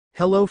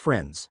Hello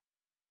friends.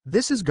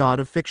 This is God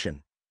of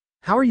Fiction.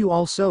 How are you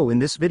all? So in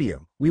this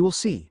video, we will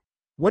see,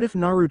 what if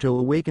Naruto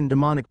awakened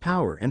demonic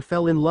power and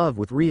fell in love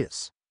with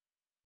Rias?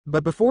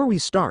 But before we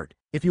start,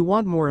 if you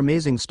want more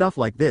amazing stuff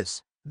like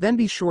this, then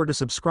be sure to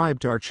subscribe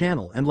to our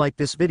channel and like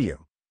this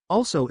video.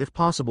 Also, if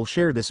possible,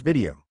 share this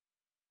video.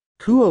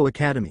 Kuo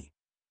Academy.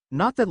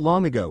 Not that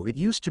long ago it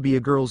used to be a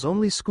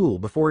girls-only school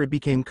before it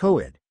became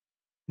co-ed.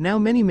 Now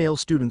many male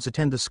students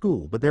attend the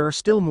school, but there are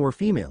still more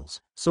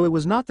females, so it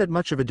was not that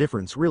much of a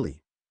difference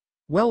really.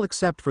 Well,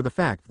 except for the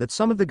fact that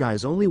some of the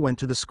guys only went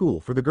to the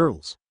school for the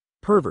girls.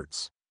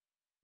 Perverts.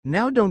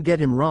 Now don't get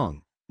him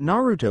wrong,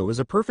 Naruto is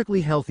a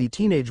perfectly healthy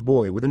teenage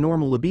boy with a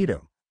normal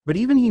libido, but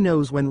even he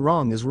knows when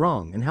wrong is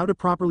wrong and how to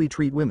properly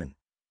treat women.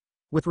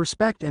 With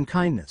respect and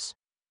kindness.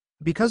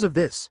 Because of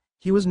this,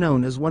 he was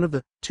known as one of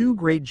the two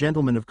great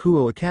gentlemen of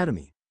Kuo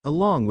Academy,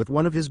 along with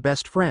one of his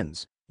best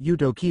friends,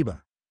 Yuto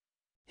Kiba.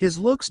 His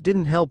looks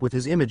didn't help with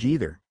his image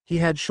either. He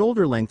had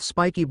shoulder-length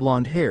spiky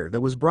blonde hair that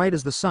was bright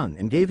as the sun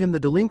and gave him the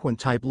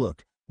delinquent-type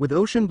look, with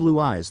ocean blue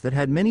eyes that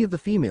had many of the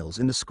females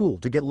in the school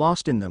to get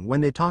lost in them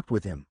when they talked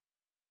with him.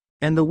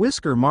 And the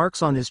whisker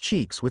marks on his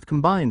cheeks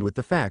combined with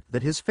the fact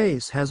that his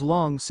face has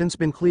long since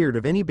been cleared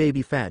of any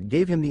baby fat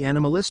gave him the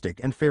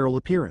animalistic and feral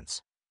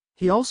appearance.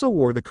 He also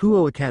wore the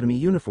Kuo Academy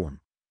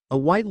uniform. A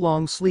white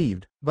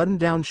long-sleeved,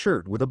 button-down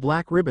shirt with a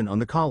black ribbon on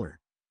the collar.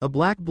 A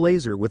black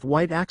blazer with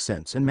white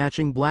accents and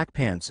matching black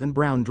pants and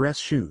brown dress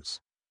shoes.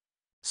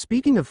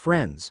 Speaking of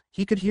friends,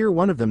 he could hear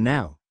one of them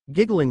now,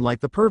 giggling like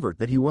the pervert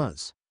that he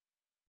was.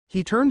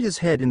 He turned his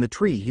head in the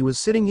tree he was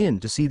sitting in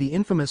to see the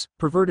infamous,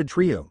 perverted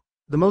trio,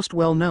 the most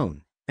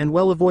well-known, and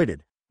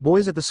well-avoided,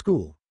 boys at the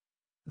school.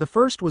 The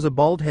first was a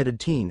bald-headed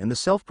teen and the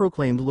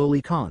self-proclaimed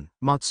lolicon,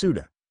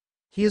 Matsuda.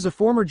 He is a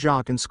former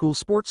jock and school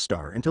sports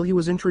star until he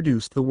was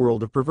introduced to the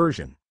world of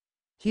perversion.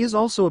 He is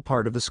also a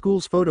part of the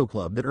school's photo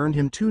club that earned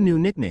him two new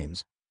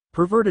nicknames,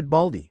 Perverted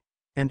Baldy,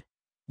 and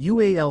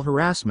UAL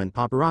Harassment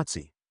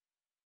Paparazzi.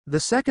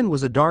 The second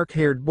was a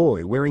dark-haired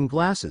boy wearing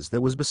glasses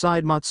that was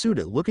beside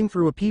Matsuda looking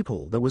through a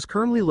peephole that was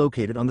currently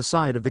located on the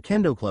side of the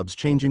kendo club's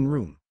changing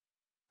room.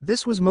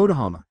 This was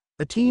Motohama,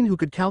 a teen who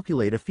could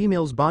calculate a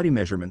female's body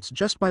measurements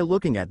just by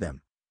looking at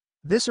them.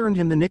 This earned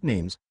him the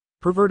nicknames,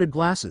 Perverted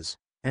Glasses,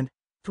 and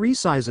 3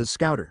 Sizes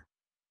Scouter.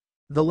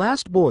 The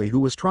last boy who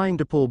was trying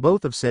to pull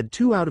both of said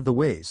two out of the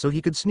way so he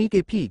could sneak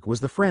a peek was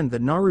the friend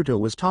that Naruto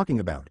was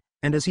talking about,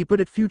 and as he put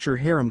it, future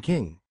harem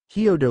king,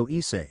 Hyodo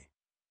Issei.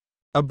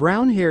 A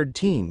brown-haired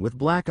teen with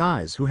black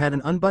eyes who had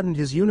unbuttoned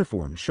his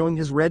uniform showing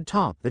his red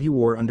top that he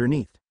wore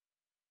underneath.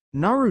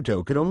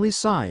 Naruto could only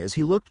sigh as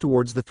he looked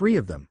towards the three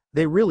of them.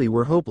 They really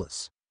were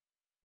hopeless.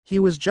 He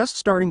was just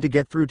starting to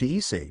get through to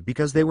Issei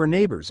because they were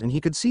neighbors and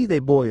he could see the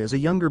boy as a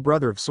younger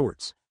brother of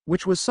sorts,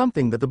 which was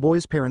something that the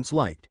boy's parents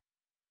liked.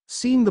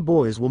 Seeing the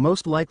boys will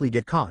most likely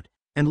get caught,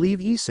 and leave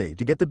Issei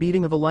to get the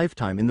beating of a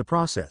lifetime in the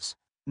process,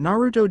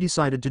 Naruto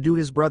decided to do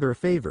his brother a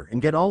favor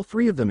and get all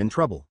three of them in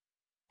trouble.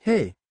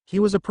 Hey, he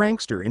was a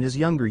prankster in his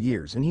younger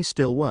years and he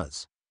still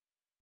was.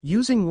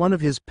 Using one of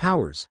his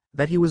powers,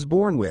 that he was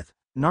born with,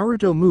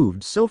 Naruto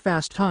moved so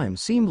fast time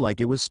seemed like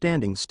it was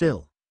standing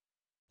still.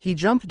 He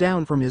jumped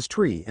down from his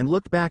tree and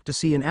looked back to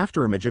see an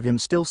afterimage of him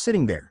still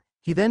sitting there.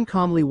 He then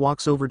calmly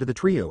walks over to the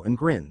trio and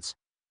grins.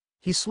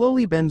 He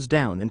slowly bends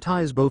down and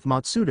ties both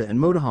Matsuda and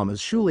Motohama's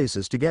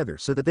shoelaces together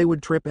so that they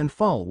would trip and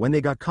fall when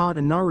they got caught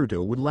and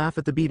Naruto would laugh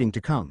at the beating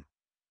to come.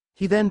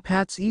 He then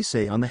pats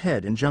Issei on the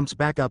head and jumps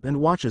back up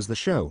and watches the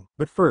show,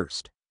 but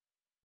first.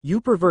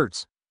 You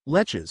perverts,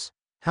 leches,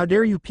 how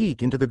dare you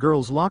peek into the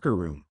girls' locker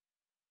room?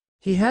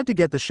 He had to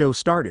get the show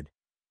started.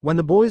 When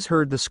the boys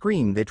heard the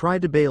scream they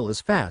tried to bail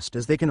as fast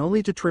as they can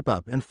only to trip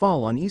up and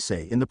fall on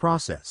Issei in the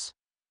process.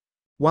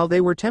 While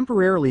they were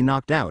temporarily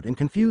knocked out and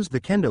confused,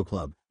 the kendo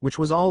club, which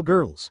was all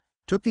girls,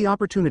 took the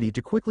opportunity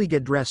to quickly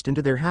get dressed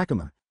into their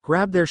hakama,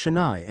 grabbed their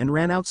shinai and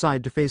ran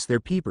outside to face their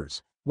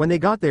peepers. When they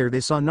got there they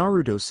saw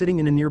Naruto sitting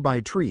in a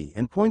nearby tree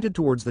and pointed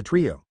towards the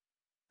trio.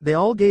 They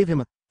all gave him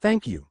a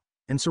thank you,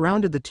 and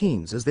surrounded the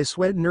teens as they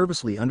sweated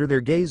nervously under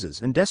their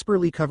gazes and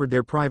desperately covered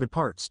their private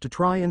parts to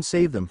try and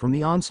save them from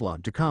the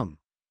onslaught to come.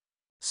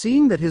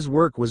 Seeing that his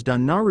work was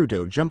done,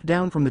 Naruto jumped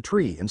down from the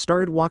tree and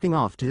started walking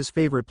off to his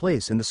favorite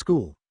place in the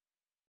school.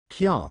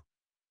 Kya.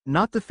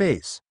 Not the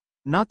face.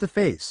 Not the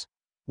face.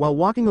 While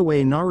walking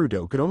away,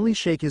 Naruto could only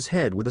shake his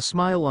head with a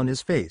smile on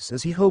his face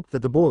as he hoped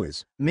that the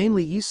boys,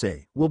 mainly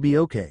Issei, will be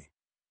okay.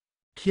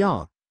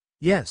 Kya.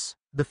 Yes,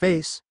 the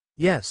face.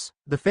 Yes,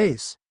 the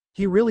face.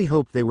 He really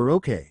hoped they were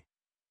okay.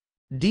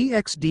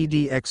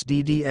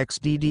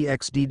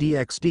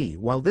 DXDDXDDXDDXDDXD.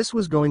 While this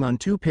was going on,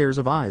 two pairs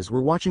of eyes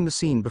were watching the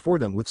scene before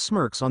them with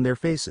smirks on their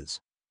faces.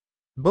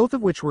 Both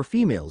of which were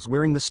females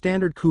wearing the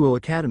standard Kuo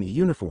Academy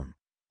uniform.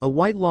 A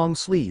white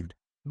long-sleeved,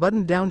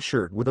 buttoned-down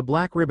shirt with a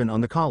black ribbon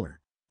on the collar,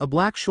 a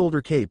black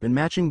shoulder cape and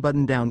matching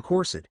button-down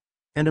corset,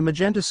 and a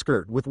magenta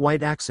skirt with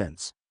white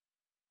accents.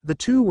 The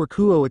two were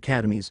Kuo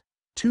Academy's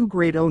two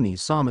great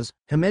Oni-samas,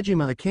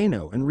 Himejima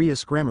Akeno and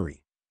Rias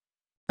Gremory.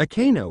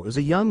 Akeno is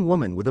a young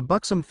woman with a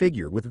buxom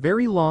figure with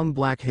very long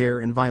black hair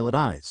and violet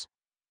eyes.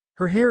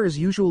 Her hair is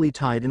usually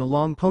tied in a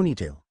long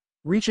ponytail,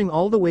 reaching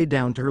all the way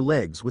down to her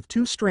legs with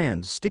two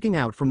strands sticking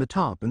out from the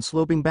top and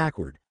sloping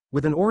backward,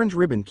 with an orange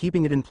ribbon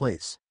keeping it in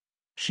place.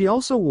 She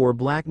also wore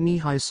black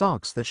knee-high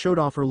socks that showed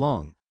off her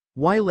long,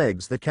 wide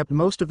legs that kept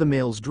most of the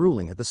males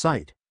drooling at the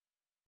sight.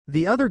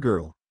 The other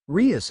girl,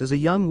 Rias, is a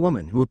young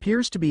woman who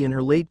appears to be in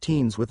her late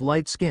teens with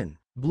light skin,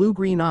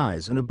 blue-green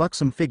eyes and a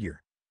buxom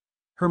figure.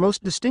 Her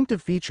most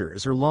distinctive feature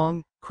is her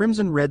long,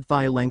 crimson-red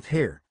thigh-length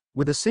hair,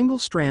 with a single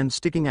strand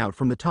sticking out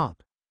from the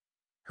top.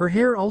 Her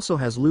hair also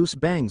has loose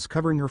bangs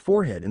covering her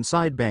forehead and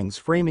side bangs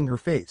framing her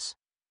face.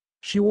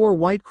 She wore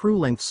white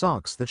crew-length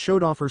socks that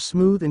showed off her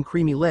smooth and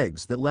creamy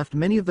legs that left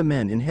many of the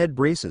men in head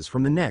braces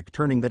from the neck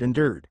turning that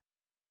endured.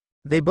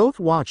 They both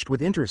watched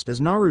with interest as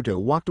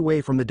Naruto walked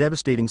away from the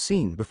devastating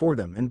scene before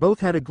them, and both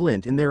had a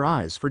glint in their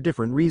eyes for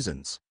different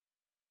reasons.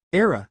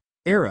 Era,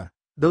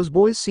 those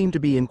boys seem to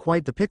be in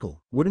quite the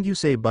pickle, wouldn't you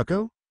say,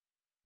 bucko?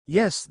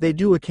 Yes, they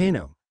do,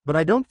 Akano, but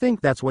I don't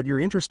think that's what you're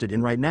interested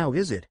in right now,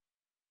 is it?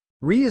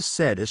 Rias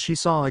said as she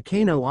saw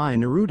Akano eye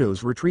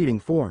Naruto's retreating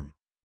form.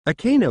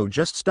 Akano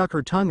just stuck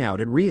her tongue out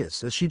at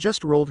Rias as she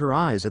just rolled her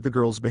eyes at the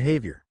girl's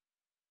behavior.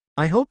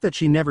 I hope that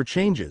she never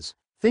changes.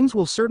 Things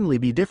will certainly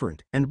be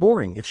different and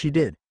boring if she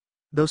did.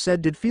 Though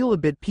said did feel a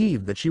bit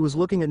peeved that she was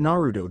looking at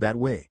Naruto that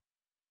way.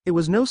 It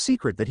was no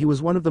secret that he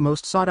was one of the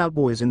most sought-out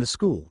boys in the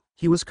school.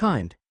 He was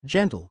kind,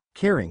 gentle,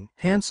 caring,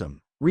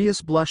 handsome.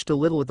 Rias blushed a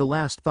little at the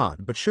last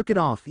thought but shook it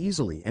off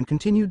easily and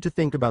continued to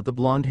think about the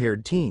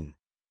blonde-haired teen.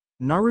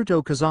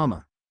 Naruto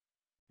Kazama.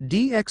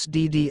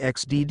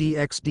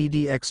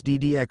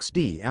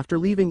 DXDDXDDXDDXDDXD. After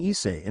leaving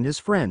Issei and his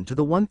friend to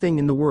the one thing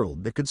in the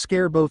world that could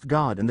scare both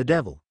God and the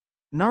devil,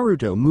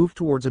 Naruto moved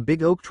towards a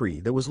big oak tree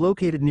that was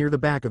located near the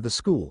back of the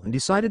school and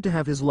decided to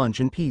have his lunch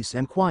in peace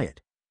and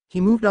quiet.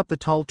 He moved up the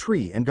tall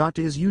tree and got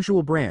to his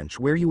usual branch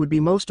where he would be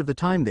most of the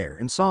time there,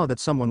 and saw that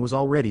someone was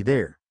already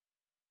there.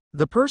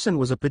 The person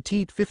was a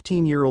petite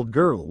 15-year-old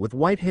girl with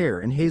white hair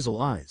and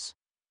hazel eyes.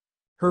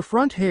 Her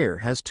front hair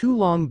has two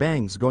long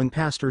bangs going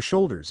past her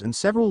shoulders and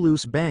several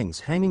loose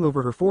bangs hanging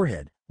over her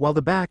forehead, while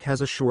the back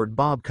has a short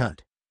bob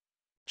cut.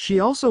 She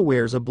also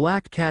wears a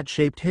black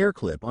cat-shaped hair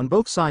clip on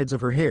both sides of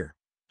her hair.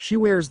 She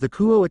wears the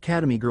Kuo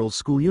Academy girls'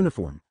 school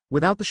uniform,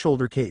 without the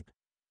shoulder cape.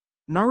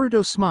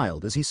 Naruto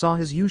smiled as he saw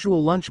his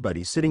usual lunch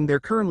buddy sitting there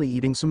currently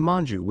eating some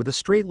manju with a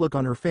straight look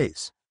on her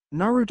face.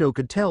 Naruto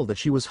could tell that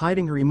she was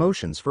hiding her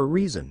emotions for a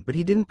reason, but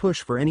he didn't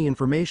push for any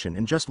information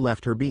and just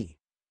left her be.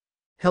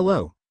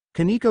 Hello,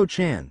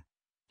 Kaneko-chan,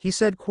 he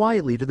said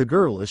quietly to the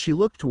girl as she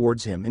looked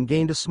towards him and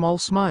gained a small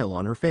smile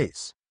on her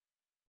face.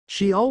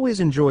 She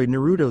always enjoyed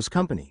Naruto's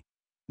company.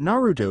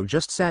 Naruto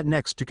just sat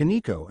next to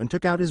Kaneko and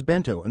took out his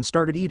bento and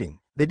started eating.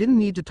 They didn't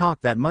need to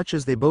talk that much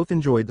as they both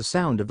enjoyed the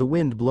sound of the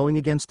wind blowing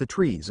against the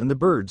trees and the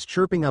birds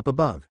chirping up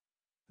above.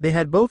 They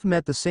had both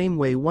met the same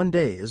way one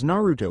day as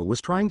Naruto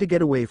was trying to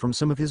get away from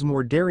some of his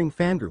more daring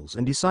fangirls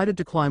and decided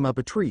to climb up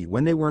a tree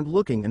when they weren't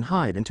looking and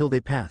hide until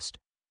they passed.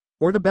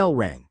 Or the bell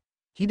rang.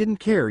 He didn't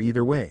care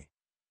either way.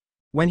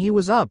 When he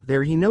was up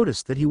there he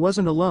noticed that he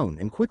wasn't alone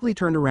and quickly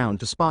turned around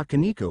to spot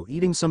Kaneko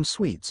eating some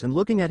sweets and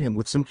looking at him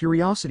with some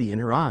curiosity in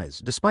her eyes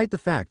despite the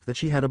fact that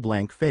she had a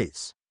blank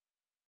face.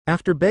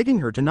 After begging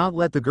her to not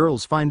let the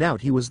girls find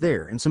out he was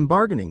there and some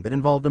bargaining that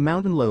involved a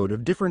mountain load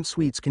of different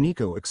sweets,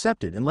 Kaneko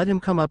accepted and let him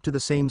come up to the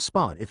same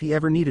spot if he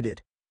ever needed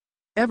it.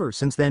 Ever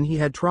since then he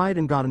had tried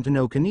and gotten to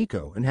know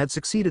Kaneko and had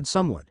succeeded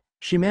somewhat.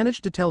 She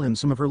managed to tell him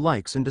some of her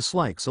likes and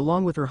dislikes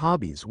along with her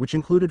hobbies, which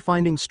included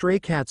finding stray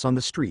cats on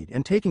the street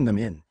and taking them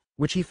in,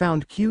 which he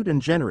found cute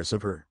and generous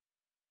of her.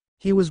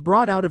 He was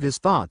brought out of his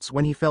thoughts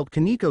when he felt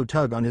Kaneko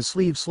tug on his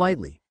sleeve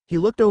slightly. He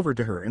looked over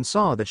to her and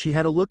saw that she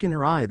had a look in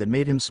her eye that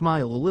made him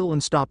smile a little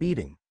and stop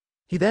eating.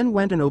 He then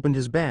went and opened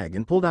his bag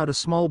and pulled out a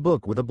small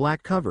book with a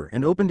black cover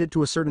and opened it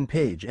to a certain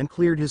page and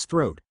cleared his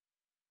throat.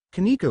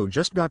 Kaneko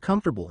just got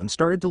comfortable and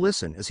started to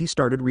listen as he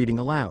started reading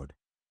aloud.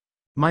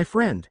 My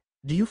friend,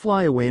 do you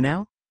fly away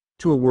now?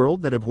 To a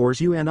world that abhors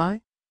you and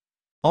I?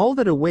 All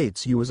that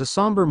awaits you is a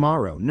somber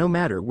morrow no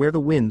matter where the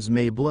winds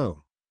may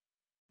blow.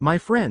 My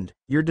friend,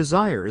 your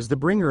desire is the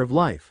bringer of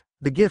life,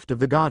 the gift of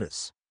the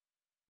goddess.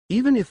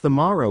 Even if the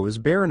morrow is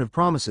barren of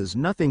promises,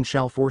 nothing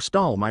shall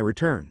forestall my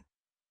return.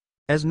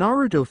 As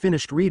Naruto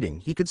finished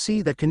reading, he could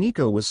see that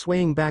Kaneko was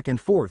swaying back and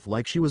forth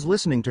like she was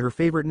listening to her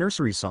favorite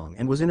nursery song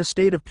and was in a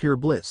state of pure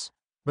bliss.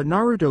 But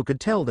Naruto could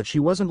tell that she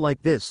wasn't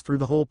like this through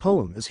the whole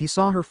poem as he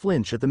saw her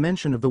flinch at the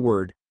mention of the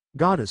word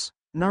goddess.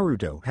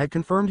 Naruto had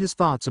confirmed his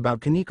thoughts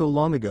about Kaneko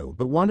long ago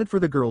but wanted for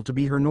the girl to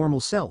be her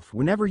normal self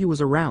whenever he was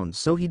around,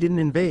 so he didn't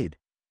invade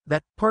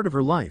that part of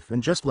her life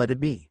and just let it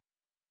be.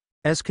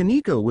 As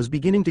Kaneko was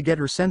beginning to get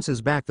her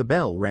senses back, the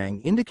bell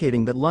rang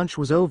indicating that lunch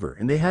was over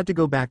and they had to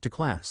go back to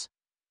class.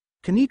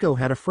 Kaneko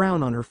had a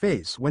frown on her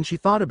face when she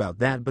thought about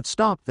that but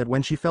stopped that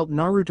when she felt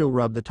Naruto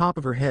rub the top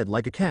of her head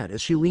like a cat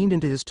as she leaned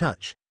into his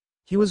touch.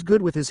 He was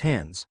good with his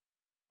hands.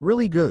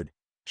 Really good.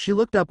 She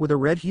looked up with a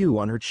red hue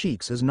on her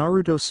cheeks as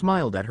Naruto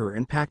smiled at her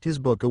and packed his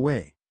book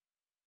away.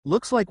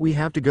 Looks like we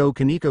have to go,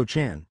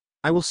 Kaneko-chan.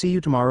 I will see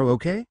you tomorrow,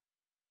 okay?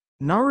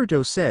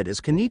 Naruto said as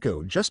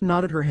Kaneko just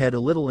nodded her head a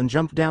little and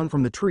jumped down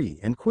from the tree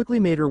and quickly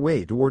made her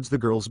way towards the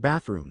girls'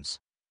 bathrooms.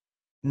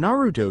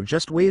 Naruto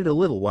just waited a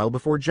little while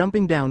before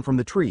jumping down from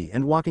the tree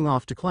and walking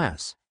off to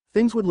class.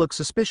 Things would look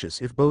suspicious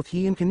if both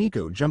he and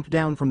Kaneko jumped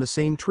down from the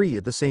same tree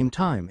at the same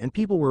time and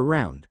people were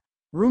around.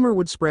 Rumor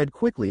would spread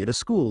quickly at a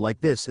school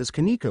like this as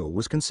Kaneko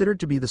was considered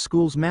to be the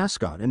school's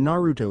mascot and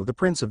Naruto the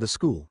prince of the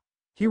school.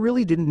 He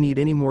really didn't need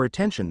any more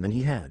attention than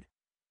he had.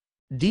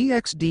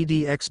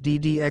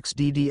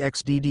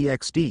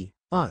 DXDDXDDXDDXDDXD,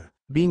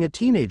 being a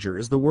teenager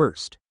is the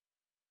worst.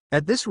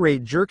 At this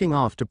rate, jerking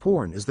off to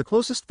porn is the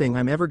closest thing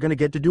I'm ever gonna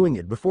get to doing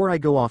it before I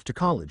go off to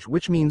college,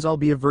 which means I'll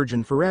be a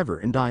virgin forever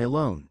and die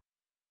alone.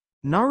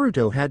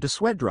 Naruto had to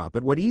sweat drop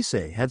at what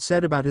Issei had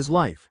said about his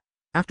life.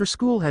 After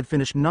school had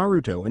finished,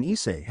 Naruto and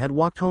Issei had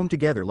walked home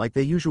together like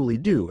they usually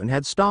do and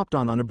had stopped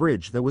on a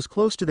bridge that was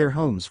close to their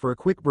homes for a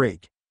quick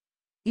break.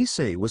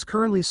 Issei was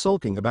currently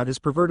sulking about his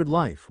perverted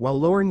life while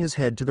lowering his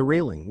head to the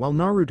railing while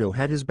Naruto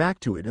had his back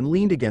to it and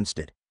leaned against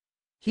it.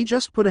 He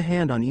just put a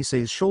hand on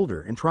Issei's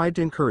shoulder and tried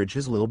to encourage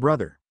his little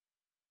brother.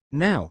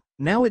 Now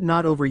it's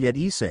not over yet,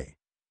 Issei.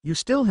 You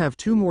still have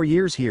 2 more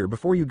years here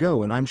before you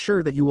go and I'm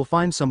sure that you will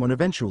find someone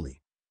eventually.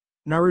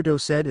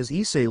 Naruto said as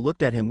Issei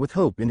looked at him with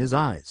hope in his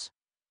eyes.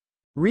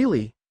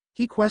 Really?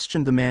 He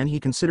questioned the man he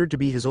considered to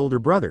be his older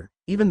brother,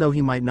 even though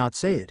he might not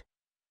say it.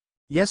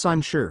 Yes,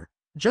 I'm sure.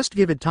 Just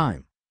give it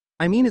time.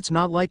 I mean, it's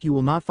not like you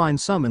will not find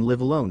some and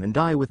live alone and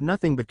die with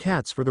nothing but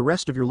cats for the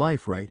rest of your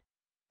life, right?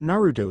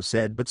 Naruto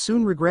said, but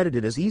soon regretted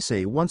it as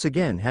Issei once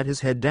again had his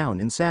head down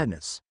in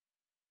sadness.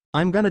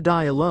 I'm gonna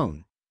die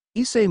alone.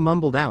 Issei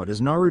mumbled out as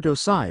Naruto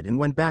sighed and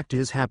went back to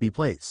his happy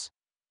place.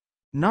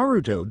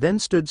 Naruto then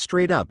stood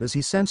straight up as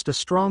he sensed a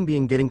strong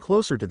being getting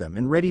closer to them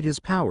and readied his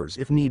powers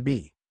if need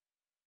be.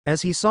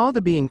 As he saw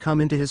the being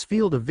come into his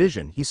field of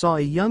vision, he saw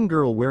a young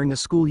girl wearing a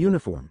school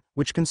uniform,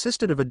 which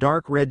consisted of a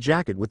dark red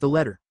jacket with the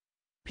letter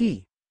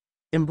P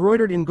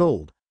embroidered in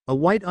gold, a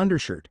white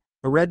undershirt,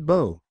 a red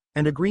bow,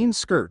 and a green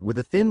skirt with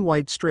a thin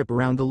white strip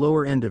around the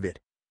lower end of it.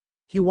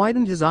 He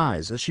widened his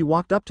eyes as she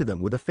walked up to them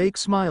with a fake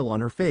smile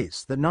on her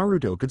face that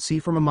Naruto could see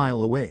from a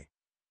mile away.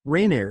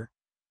 Rainier?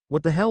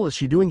 What the hell is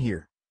she doing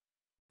here?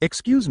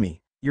 Excuse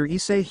me, you're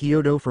Issei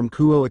Hyodo from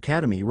Kuo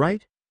Academy,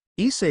 right?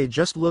 Issei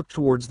just looked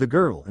towards the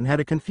girl and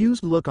had a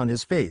confused look on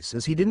his face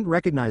as he didn't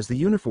recognize the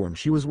uniform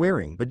she was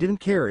wearing but didn't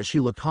care as she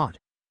looked hot.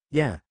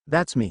 Yeah,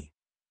 that's me.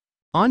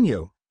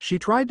 Anyo, she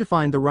tried to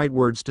find the right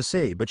words to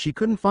say but she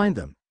couldn't find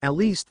them, at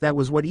least that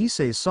was what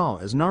Issei saw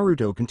as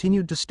Naruto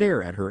continued to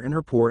stare at her and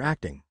her poor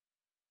acting.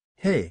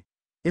 Hey.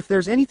 If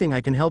there's anything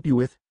I can help you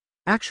with.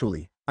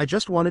 Actually, I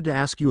just wanted to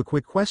ask you a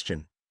quick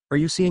question. Are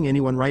you seeing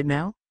anyone right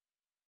now?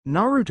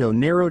 Naruto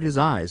narrowed his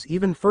eyes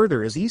even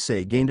further as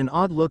Issei gained an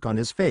odd look on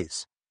his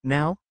face.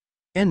 Now?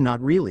 And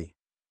not really.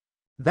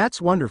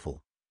 That's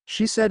wonderful,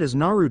 she said as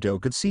Naruto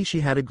could see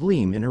she had a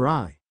gleam in her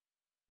eye.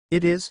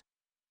 It is?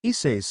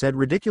 Issei said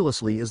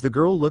ridiculously as the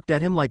girl looked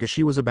at him like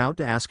she was about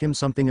to ask him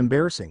something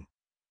embarrassing.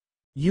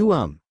 You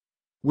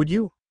would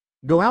you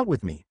go out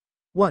with me?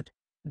 What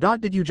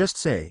did you just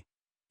say?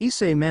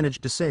 Issei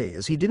managed to say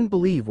as he didn't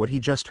believe what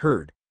he just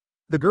heard.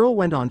 The girl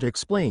went on to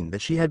explain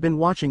that she had been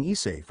watching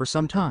Issei for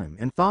some time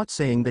and thought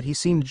saying that he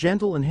seemed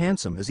gentle and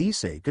handsome as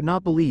Issei could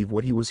not believe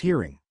what he was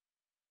hearing.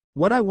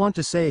 What I want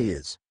to say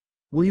is,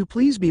 will you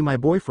please be my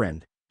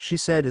boyfriend, she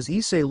said as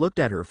Issei looked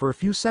at her for a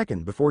few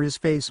seconds before his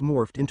face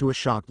morphed into a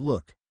shocked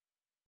look.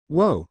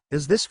 Whoa,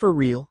 is this for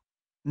real?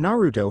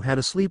 Naruto had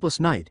a sleepless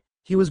night.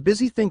 He was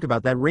busy thinking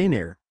about that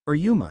Rainier, or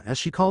Yuma as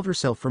she called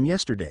herself from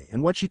yesterday,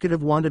 and what she could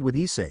have wanted with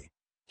Issei.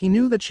 He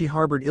knew that she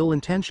harbored ill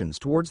intentions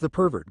towards the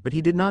pervert but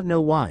he did not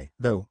know why,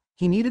 though.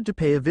 He needed to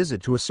pay a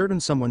visit to a certain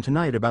someone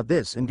tonight about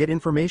this and get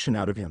information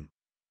out of him.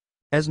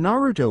 As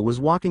Naruto was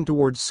walking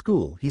towards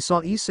school, he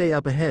saw Issei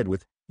up ahead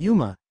with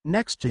Yuma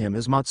next to him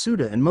as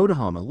Matsuda and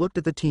Motohama looked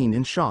at the teen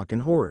in shock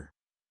and horror.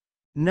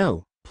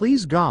 No,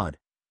 please God.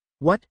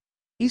 What?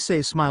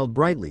 Issei smiled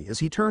brightly as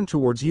he turned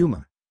towards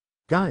Yuma.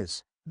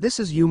 Guys, this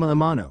is Yuma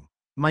Amano,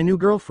 my new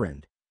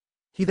girlfriend.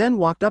 He then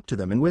walked up to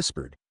them and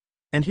whispered.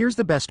 And here's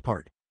the best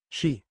part.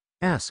 She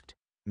asked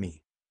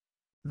me.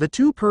 The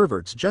two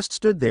perverts just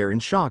stood there in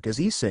shock as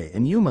Issei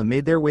and Yuma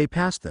made their way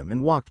past them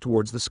and walked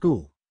towards the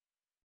school.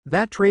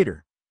 That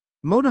traitor!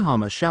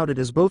 Motohama shouted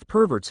as both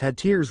perverts had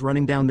tears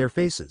running down their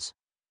faces.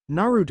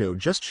 Naruto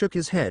just shook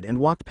his head and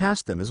walked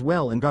past them as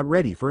well and got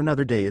ready for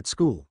another day at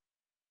school.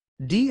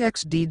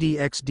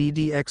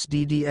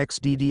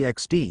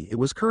 DXDDXDDXDDXDDXD. It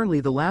was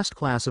currently the last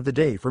class of the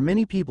day for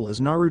many people as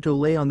Naruto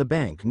lay on the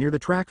bank near the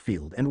track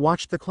field and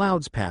watched the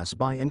clouds pass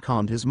by and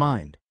calmed his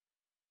mind.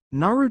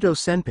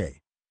 Naruto-senpai.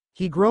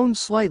 He groaned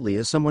slightly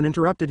as someone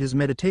interrupted his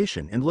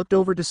meditation and looked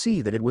over to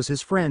see that it was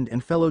his friend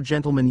and fellow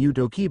gentleman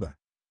Yuto Kiba.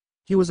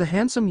 He was a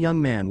handsome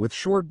young man with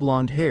short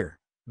blonde hair,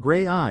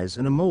 gray eyes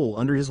and a mole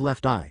under his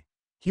left eye.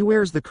 He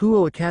wears the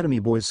Kuo Academy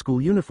boys'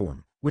 school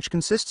uniform, which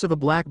consists of a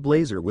black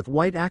blazer with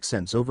white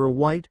accents over a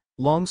white,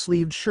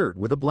 long-sleeved shirt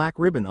with a black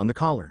ribbon on the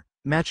collar,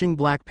 matching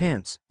black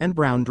pants, and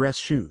brown dress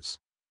shoes.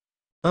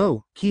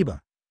 Oh,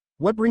 Kiba.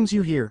 What brings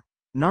you here?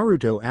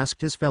 Naruto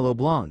asked his fellow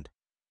blonde.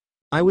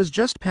 I was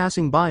just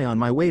passing by on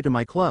my way to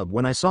my club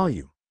when I saw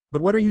you.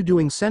 But what are you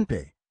doing,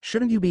 senpai?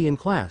 Shouldn't you be in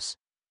class?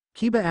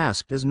 Kiba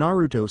asked as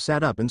Naruto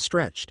sat up and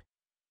stretched.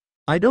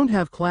 I don't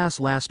have class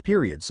last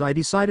period, so I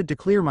decided to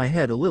clear my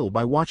head a little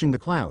by watching the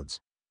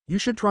clouds. You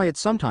should try it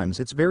sometimes,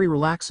 it's very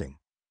relaxing.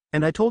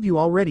 And I told you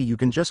already, you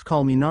can just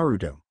call me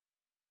Naruto.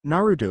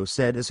 Naruto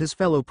said as his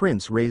fellow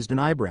prince raised an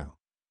eyebrow.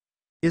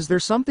 Is there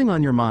something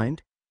on your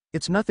mind?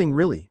 It's nothing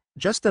really,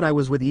 just that I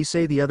was with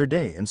Issei the other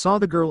day and saw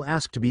the girl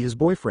ask to be his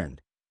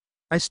boyfriend.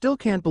 I still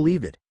can't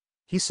believe it,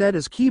 he said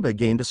as Kiba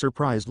gained a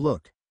surprised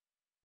look.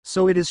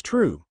 So it is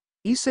true.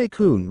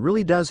 Issei-kun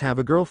really does have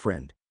a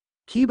girlfriend.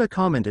 Kiba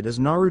commented as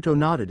Naruto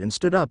nodded and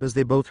stood up as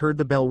they both heard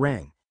the bell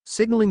rang,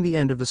 signaling the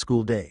end of the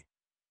school day.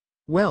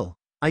 Well,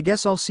 I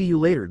guess I'll see you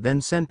later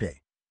then, senpai.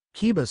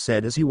 Kiba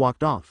said as he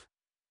walked off.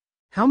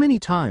 How many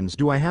times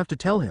do I have to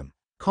tell him?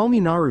 Call me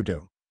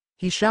Naruto.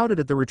 He shouted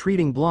at the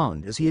retreating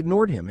blonde as he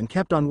ignored him and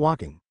kept on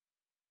walking.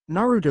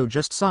 Naruto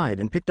just sighed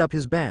and picked up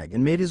his bag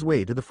and made his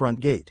way to the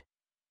front gate.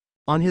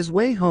 On his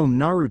way home,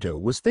 Naruto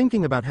was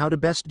thinking about how to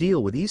best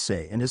deal with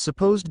Issei and his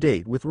supposed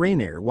date with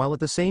Rainier, while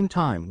at the same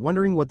time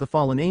wondering what the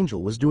fallen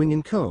angel was doing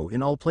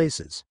in all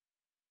places.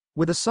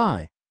 With a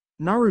sigh,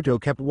 Naruto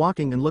kept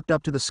walking and looked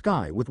up to the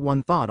sky with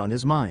one thought on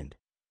his mind.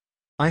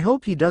 I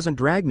hope he doesn't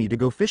drag me to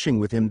go fishing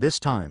with him this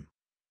time.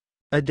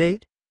 A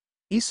date?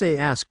 Issei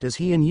asked as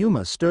he and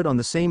Yuma stood on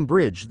the same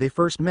bridge they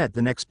first met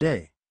the next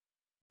day.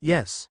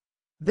 Yes.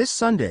 This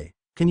Sunday,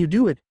 can you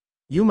do it?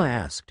 Yuma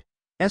asked.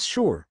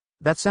 Sure,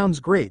 that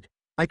sounds great.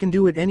 I can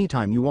do it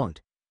anytime you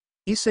want.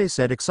 Issei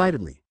said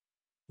excitedly.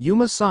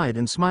 Yuma sighed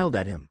and smiled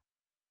at him.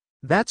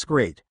 That's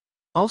great.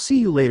 I'll see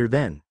you later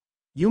then.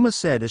 Yuma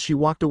said as she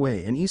walked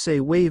away, and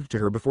Issei waved to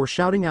her before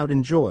shouting out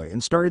in joy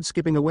and started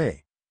skipping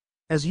away.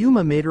 As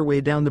Yuma made her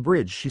way down the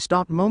bridge, she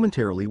stopped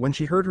momentarily when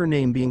she heard her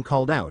name being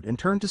called out and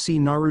turned to see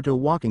Naruto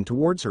walking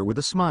towards her with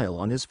a smile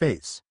on his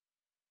face.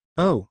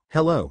 Oh,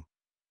 hello.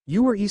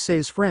 You were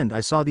Issei's friend I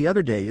saw the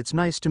other day. It's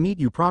nice to meet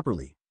you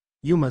properly,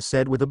 Yuma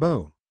said with a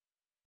bow.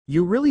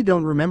 You really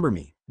don't remember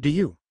me, do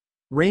you?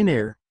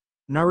 Rainier,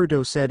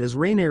 Naruto said as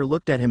Rainier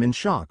looked at him in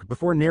shock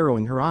before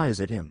narrowing her eyes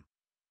at him.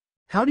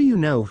 How do you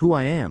know who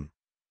I am?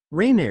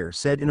 Rainier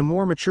said in a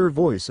more mature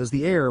voice as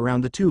the air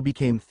around the two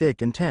became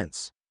thick and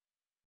tense.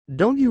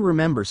 Don't you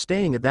remember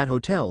staying at that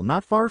hotel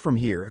not far from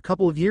here a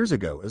couple of years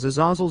ago as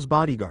Azazel's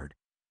bodyguard?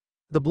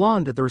 The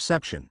blonde at the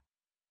reception.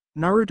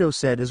 Naruto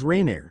said as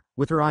Rainier,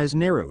 with her eyes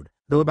narrowed,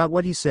 though about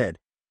what he said,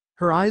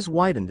 her eyes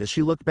widened as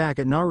she looked back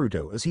at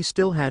Naruto as he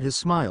still had his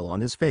smile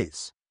on his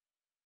face.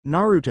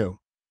 Naruto?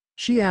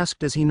 She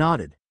asked as he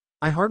nodded.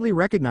 I hardly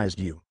recognized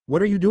you.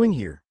 What are you doing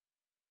here?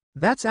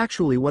 That's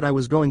actually what I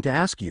was going to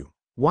ask you.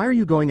 Why are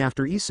you going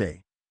after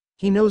Issei?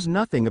 He knows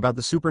nothing about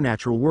the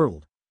supernatural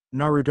world,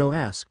 Naruto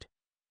asked.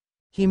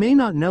 He may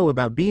not know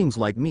about beings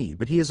like me,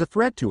 but he is a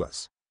threat to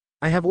us.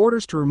 I have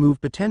orders to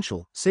remove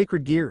potential,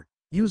 sacred gear,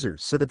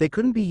 users so that they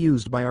couldn't be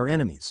used by our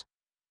enemies.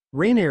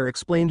 Rainier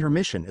explained her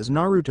mission as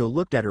Naruto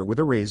looked at her with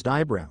a raised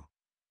eyebrow.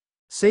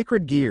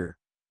 Sacred gear?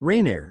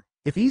 Rainier,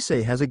 if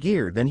Issei has a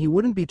gear then he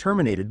wouldn't be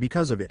terminated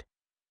because of it.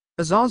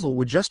 Azazel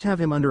would just have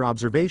him under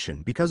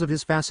observation because of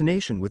his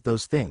fascination with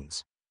those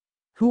things.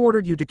 Who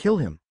ordered you to kill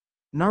him?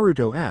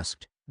 Naruto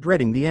asked,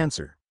 dreading the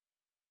answer.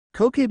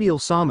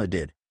 Kokebiel-sama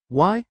did.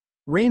 Why?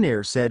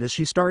 Rainier said as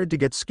she started to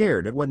get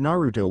scared at what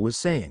Naruto was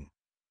saying.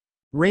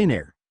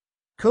 Rainier.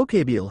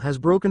 Kokebiel has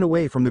broken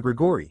away from the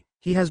Grigori.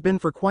 He has been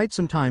for quite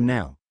some time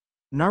now,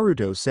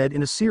 Naruto said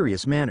in a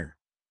serious manner.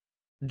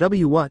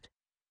 What?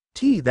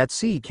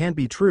 That can't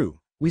be true.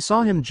 We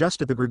saw him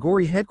just at the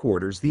Grigori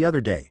headquarters the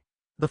other day,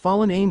 the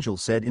fallen angel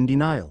said in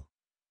denial.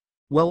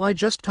 Well, I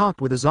just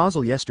talked with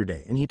Azazel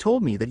yesterday and he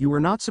told me that you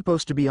were not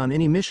supposed to be on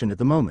any mission at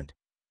the moment,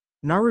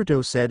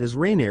 Naruto said as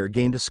Rainier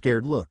gained a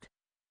scared look.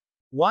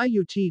 Why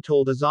you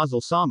told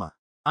Azazel-sama?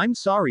 I'm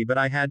sorry but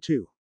I had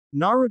to,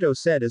 Naruto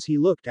said as he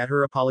looked at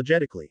her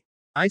apologetically.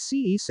 I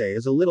see Issei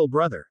as a little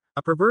brother,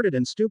 a perverted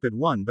and stupid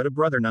one but a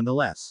brother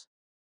nonetheless.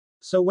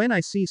 So when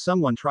I see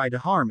someone try to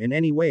harm in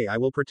any way I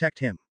will protect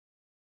him.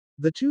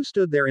 The two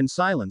stood there in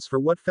silence for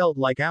what felt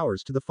like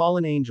hours to the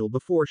fallen angel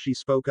before she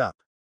spoke up.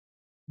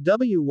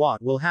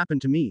 What will happen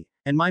to me,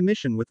 and my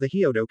mission with the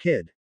Hyodo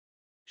kid?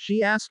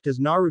 She asked as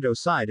Naruto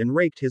sighed and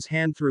raked his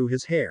hand through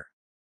his hair.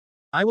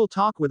 I will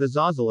talk with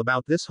Azazel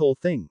about this whole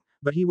thing,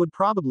 but he would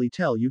probably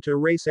tell you to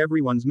erase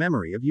everyone's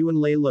memory of you and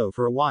lay low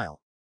for a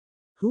while.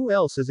 Who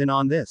else is in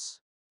on this?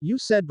 You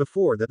said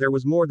before that there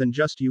was more than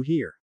just you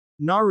here,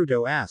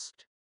 Naruto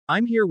asked.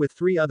 I'm here with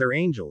 3 other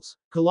angels,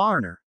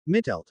 Kalarner,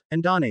 Mittelt,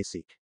 and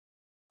Danasik.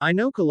 I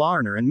know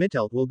Kalarner and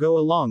Mittelt will go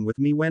along with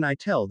me when I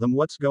tell them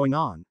what's going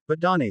on, but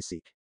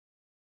Danasik.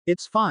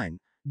 It's fine,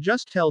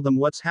 just tell them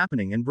what's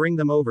happening and bring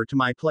them over to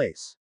my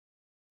place.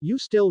 You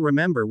still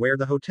remember where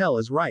the hotel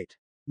is, right?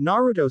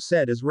 Naruto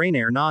said as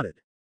Rainier nodded.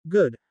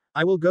 Good,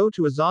 I will go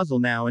to Azazel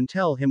now and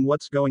tell him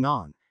what's going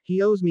on.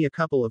 He owes me a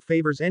couple of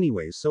favors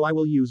anyways, so I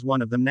will use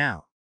one of them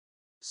now.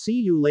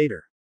 See you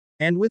later.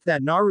 And with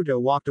that Naruto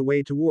walked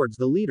away towards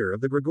the leader of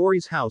the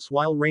Grigori's house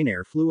while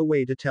Rainier flew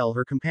away to tell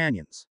her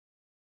companions.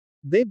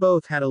 They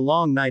both had a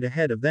long night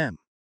ahead of them.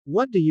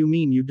 What do you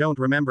mean you don't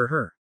remember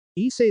her?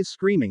 Issei's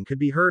screaming could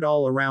be heard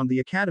all around the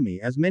academy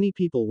as many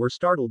people were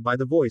startled by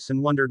the voice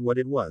and wondered what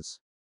it was.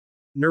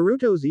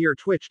 Naruto's ear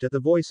twitched at the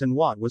voice and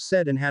what was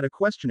said and had a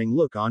questioning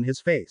look on his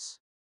face.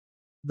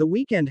 The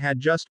weekend had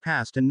just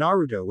passed and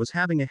Naruto was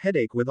having a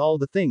headache with all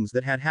the things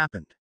that had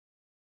happened.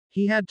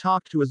 He had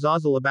talked to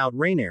Azazel about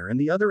Rainier and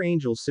the other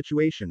angels'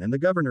 situation, and the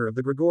governor of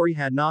the Grigori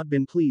had not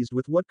been pleased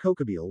with what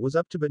Kokobile was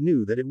up to but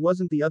knew that it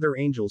wasn't the other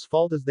angels'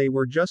 fault as they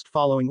were just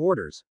following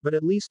orders, but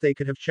at least they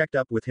could have checked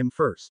up with him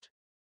first.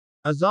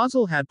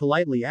 Azazel had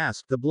politely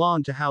asked the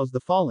blonde to house the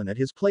fallen at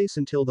his place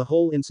until the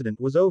whole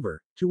incident was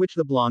over, to which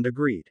the blonde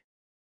agreed.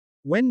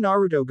 When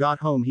Naruto got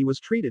home, he was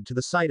treated to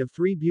the sight of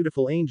 3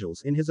 beautiful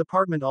angels in his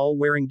apartment, all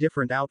wearing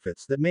different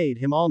outfits that made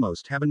him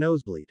almost have a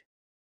nosebleed.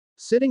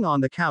 Sitting on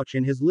the couch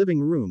in his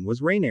living room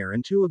was Rainier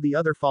and 2 of the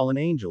other fallen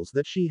angels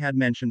that she had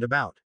mentioned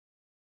about.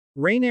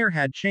 Rainier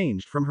had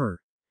changed from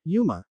her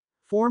Yuma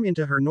form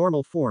into her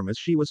normal form as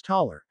she was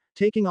taller,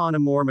 taking on a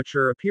more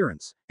mature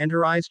appearance, and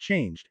her eyes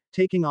changed,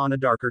 taking on a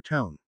darker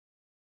tone.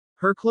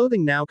 Her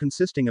clothing now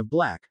consisting of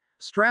black,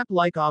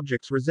 strap-like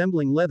objects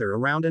resembling leather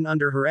around and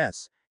under her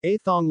a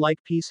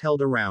thong-like piece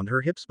held around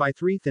her hips by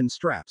 3 thin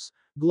straps,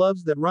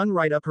 gloves that run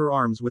right up her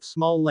arms with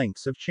small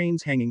lengths of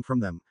chains hanging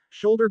from them,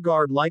 shoulder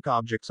guard-like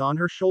objects on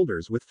her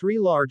shoulders with 3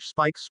 large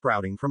spikes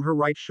sprouting from her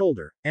right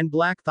shoulder, and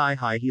black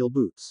thigh-high heel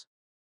boots.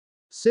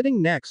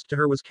 Sitting next to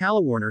her was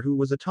Calawarner, who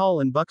was a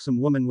tall and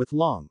buxom woman with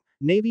long,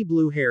 navy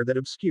blue hair that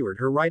obscured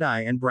her right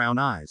eye and brown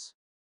eyes.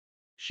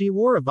 She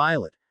wore a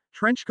violet,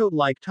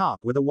 trenchcoat-like top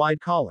with a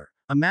wide collar,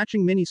 a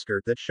matching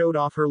miniskirt that showed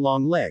off her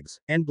long legs,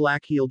 and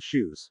black-heeled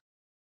shoes.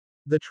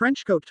 The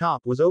trenchcoat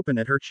top was open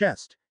at her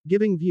chest,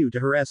 giving view to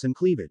her and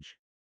cleavage.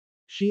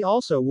 She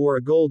also wore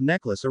a gold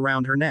necklace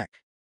around her neck.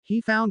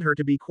 He found her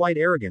to be quite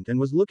arrogant and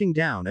was looking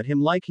down at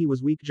him like he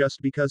was weak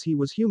just because he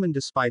was human.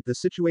 Despite the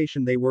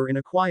situation, they were in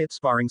a quiet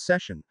sparring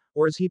session,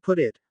 or as he put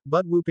it,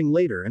 butt whooping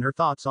later, and her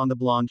thoughts on the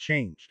blonde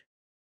changed.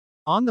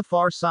 On the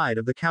far side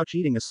of the couch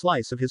eating a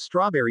slice of his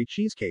strawberry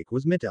cheesecake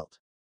was Mittelt.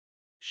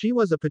 She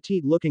was a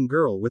petite-looking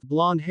girl with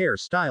blonde hair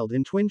styled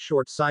in twin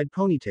short side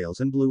ponytails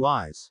and blue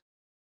eyes.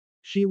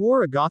 She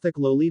wore a gothic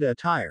Lolita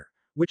attire,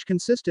 which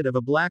consisted of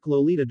a black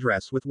Lolita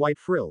dress with white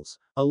frills,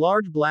 a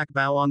large black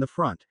bow on the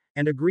front,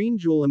 and a green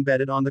jewel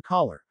embedded on the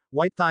collar,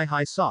 white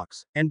thigh-high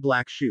socks, and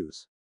black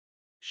shoes.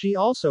 She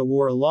also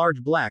wore a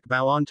large black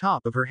bow on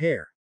top of her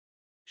hair.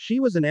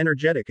 She was an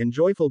energetic and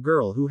joyful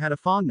girl who had a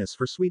fondness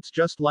for sweets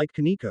just like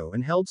Kaneko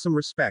and held some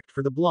respect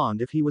for the blonde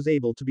if he was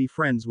able to be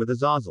friends with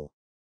Azazel.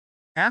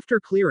 After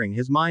clearing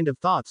his mind of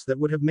thoughts that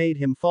would have made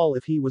him fall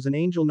if he was an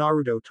angel,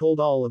 Naruto told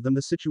all of them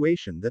the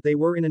situation that they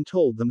were in and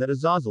told them that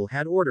Azazel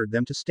had ordered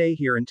them to stay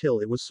here until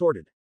it was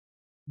sorted.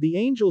 The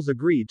angels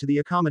agreed to the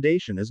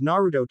accommodation as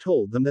Naruto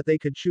told them that they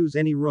could choose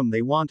any room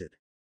they wanted.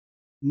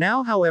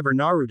 Now, however,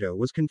 Naruto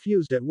was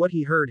confused at what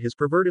he heard his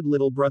perverted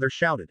little brother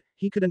shouted.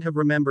 He couldn't have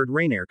remembered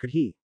Rainier, could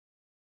he?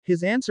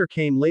 His answer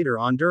came later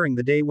on during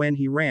the day when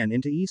he ran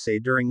into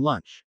Issei during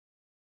lunch.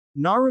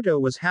 Naruto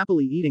was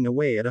happily eating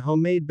away at a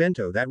homemade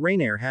bento that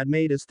Rainier had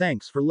made as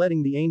thanks for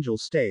letting the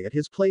angels stay at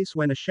his place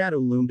when a shadow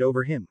loomed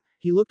over him.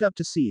 He looked up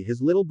to see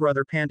his little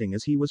brother panting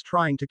as he was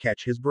trying to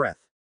catch his breath.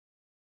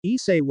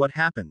 Issei, what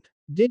happened?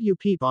 Did you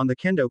peep on the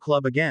kendo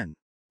club again?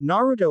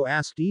 Naruto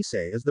asked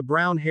Issei as the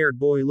brown-haired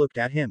boy looked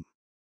at him.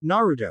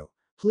 Naruto,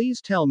 please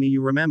tell me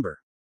you remember.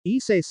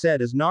 Issei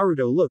said as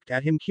Naruto looked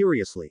at him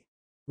curiously.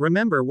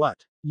 Remember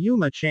what?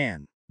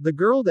 Yuma-chan. The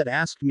girl that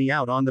asked me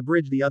out on the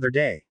bridge the other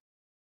day.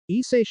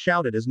 Issei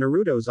shouted as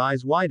Naruto's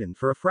eyes widened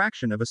for a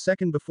fraction of a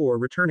second before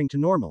returning to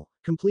normal,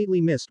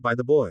 completely missed by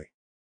the boy.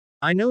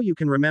 I know you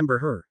can remember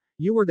her.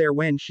 You were there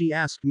when she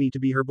asked me to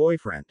be her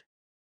boyfriend.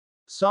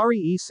 Sorry,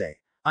 Issei.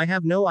 I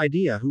have no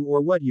idea who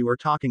or what you are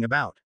talking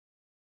about.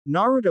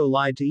 Naruto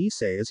lied to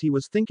Issei as he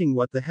was thinking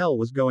what the hell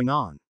was going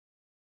on.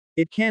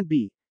 It can't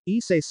be,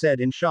 Issei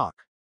said in shock.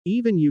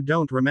 Even you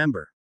don't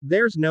remember.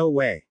 There's no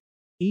way.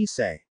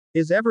 Issei,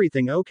 is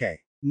everything okay?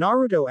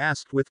 Naruto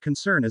asked with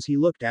concern as he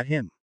looked at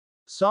him.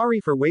 Sorry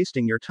for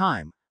wasting your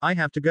time, I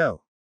have to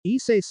go.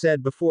 Issei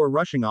said before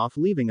rushing off,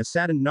 leaving a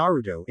saddened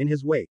Naruto in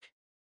his wake.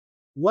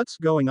 What's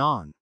going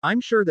on?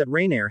 I'm sure that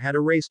Rainier had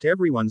erased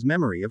everyone's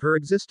memory of her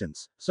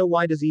existence, so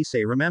why does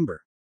Issei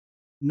remember?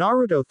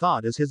 Naruto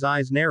thought as his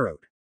eyes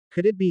narrowed.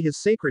 Could it be his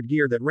sacred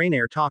gear that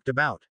Rainier talked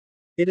about?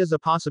 It is a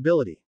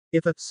possibility.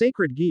 If a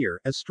sacred gear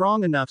is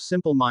strong enough,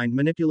 simple mind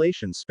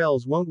manipulation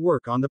spells won't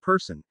work on the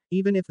person,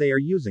 even if they are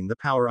using the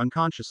power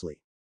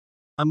unconsciously.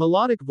 A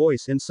melodic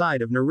voice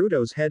inside of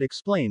Naruto's head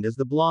explained as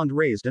the blonde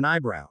raised an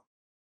eyebrow.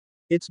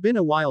 It's been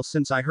a while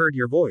since I heard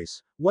your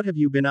voice, what have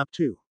you been up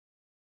to?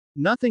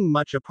 Nothing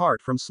much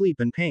apart from sleep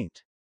and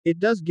paint. It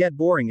does get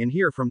boring in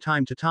here from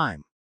time to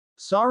time.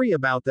 Sorry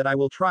about that, I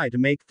will try to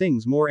make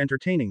things more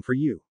entertaining for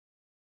you.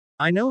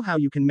 I know how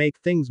you can make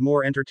things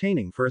more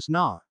entertaining for us,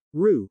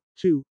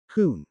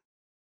 Kun.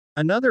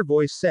 Another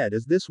voice said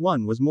as this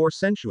one was more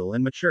sensual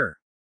and mature.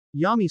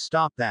 Yami,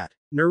 stop that.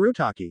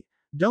 Narutaki,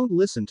 don't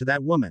listen to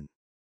that woman.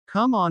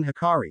 Come on,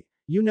 Hikari,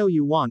 you know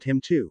you want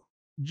him too.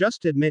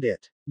 Just admit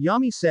it.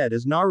 Yami said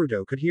as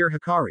Naruto could hear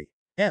Hikari,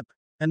 ep,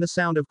 and the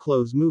sound of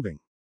clothes moving.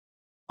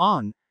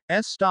 On.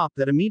 Stop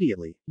that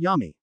immediately,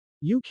 Yami.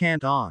 You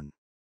can't on.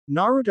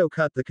 Naruto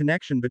cut the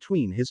connection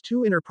between his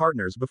two inner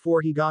partners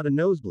before he got a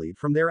nosebleed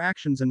from their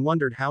actions and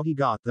wondered how he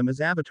got them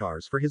as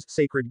avatars for his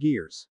sacred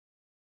gears.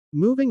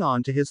 Moving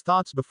on to his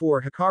thoughts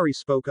before Hikari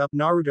spoke up,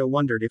 Naruto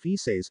wondered if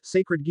Issei's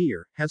sacred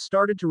gear has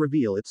started to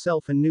reveal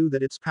itself and knew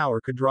that its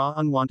power could draw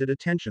unwanted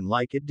attention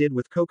like it did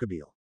with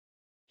Kokobile.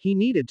 He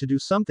needed to do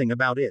something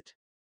about it.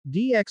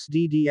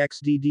 DXD.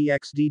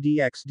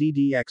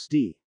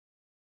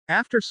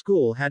 After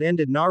school had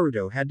ended,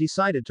 Naruto had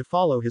decided to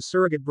follow his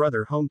surrogate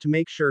brother home to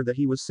make sure that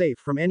he was safe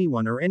from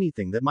anyone or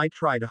anything that might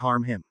try to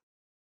harm him.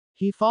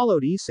 He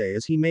followed Issei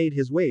as he made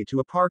his way to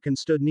a park and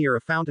stood near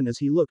a fountain as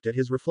he looked at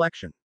his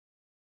reflection.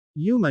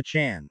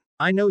 Yuma-chan,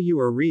 I know you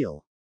are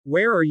real.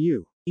 Where are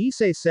you?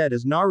 Issei said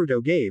as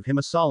Naruto gave him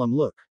a solemn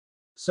look.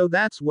 So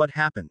that's what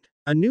happened.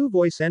 A new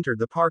voice entered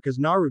the park as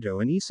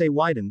Naruto and Issei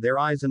widened their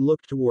eyes and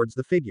looked towards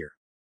the figure.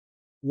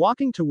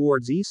 Walking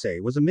towards Issei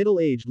was a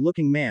middle-aged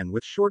looking man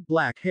with short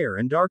black hair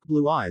and dark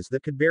blue eyes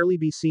that could barely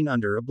be seen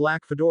under a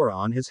black fedora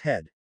on his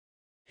head.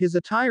 His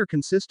attire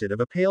consisted of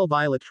a pale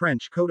violet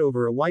trench coat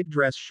over a white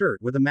dress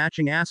shirt with a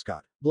matching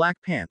ascot,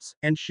 black pants,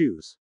 and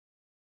shoes.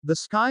 The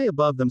sky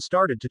above them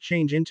started to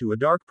change into a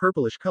dark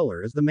purplish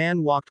color as the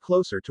man walked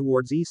closer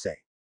towards Issei.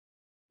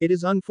 It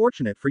is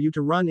unfortunate for you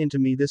to run into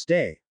me this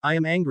day, I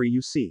am angry,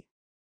 you see.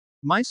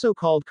 My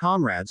so-called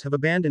comrades have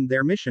abandoned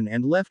their mission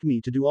and left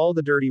me to do all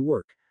the dirty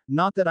work.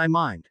 Not that I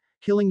mind,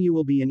 killing you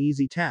will be an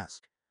easy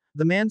task.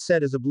 The man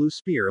said as a blue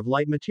spear of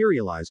light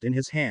materialized in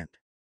his hand.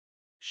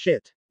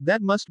 Shit.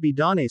 That must be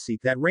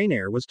Daneseek that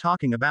Rainier was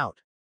talking about.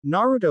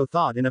 Naruto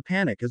thought in a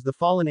panic as the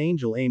fallen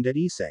angel aimed at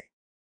Issei.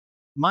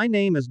 My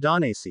name is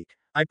Daneseek.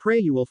 I pray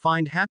you will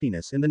find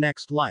happiness in the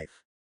next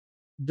life.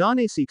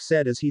 Daneseek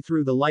said as he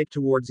threw the light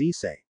towards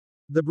Issei.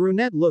 The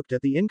brunette looked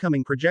at the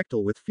incoming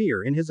projectile with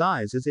fear in his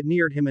eyes as it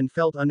neared him and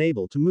felt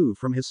unable to move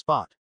from his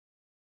spot.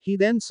 He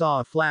then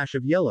saw a flash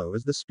of yellow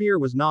as the spear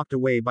was knocked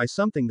away by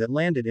something that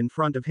landed in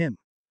front of him.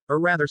 Or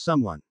rather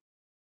someone.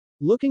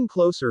 Looking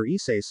closer,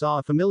 Issei saw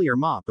a familiar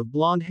mop of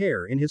blonde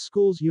hair in his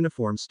school's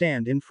uniform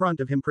stand in front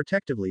of him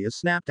protectively as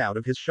snapped out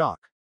of his shock.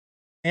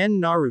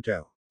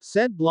 Naruto.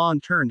 Said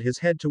blonde turned his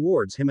head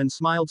towards him and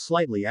smiled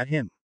slightly at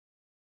him.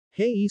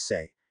 Hey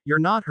Issei, you're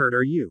not hurt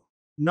are you?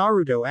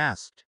 Naruto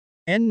asked.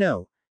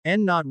 No,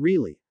 not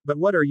really, but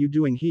what are you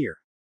doing here?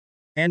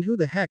 And who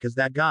the heck is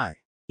that guy?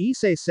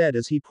 Issei said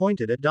as he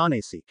pointed at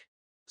Daneseek.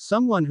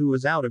 Someone who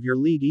is out of your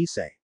league,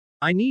 Issei.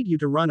 I need you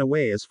to run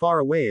away as far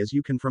away as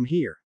you can from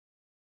here.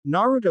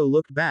 Naruto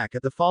looked back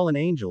at the fallen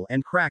angel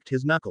and cracked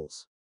his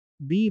knuckles.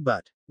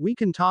 But we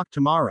can talk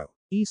tomorrow,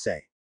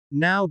 Issei.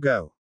 Now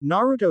go.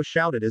 Naruto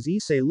shouted as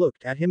Issei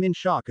looked at him in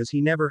shock as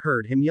he never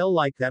heard him yell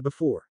like that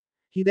before.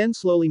 He then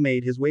slowly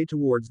made his way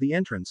towards the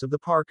entrance of the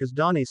park as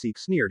Daneseek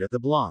sneered at the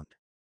blonde.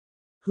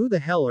 Who the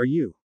hell are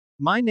you?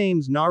 My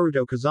name's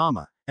Naruto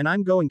Kazama, and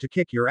I'm going to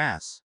kick your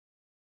ass.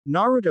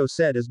 Naruto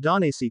said as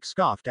Daneseek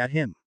scoffed at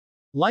him.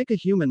 Like a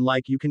human,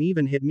 like you can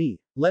even hit me,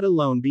 let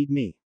alone beat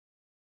me.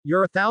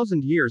 You're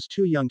 1,000 years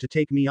too young to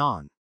take me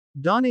on.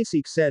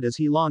 Daneseek said as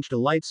he launched a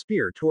light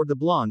spear toward the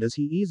blonde as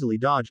he easily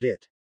dodged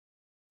it.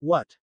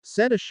 What?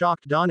 Said a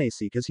shocked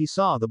Daneseek as he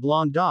saw the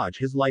blonde dodge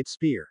his light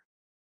spear.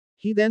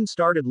 He then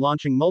started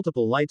launching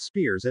multiple light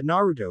spears at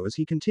Naruto as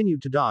he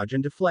continued to dodge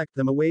and deflect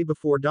them away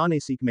before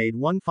Daneseek made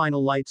one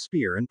final light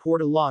spear and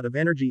poured a lot of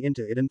energy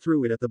into it and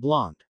threw it at the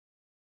blonde.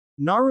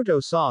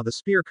 Naruto saw the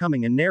spear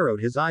coming and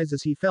narrowed his eyes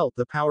as he felt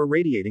the power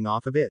radiating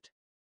off of it.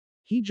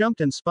 He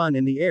jumped and spun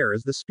in the air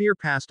as the spear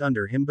passed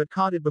under him but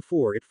caught it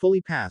before it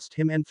fully passed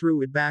him and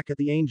threw it back at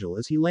the angel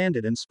as he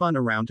landed and spun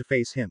around to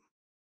face him.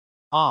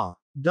 Ah!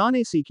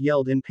 Daneseek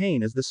yelled in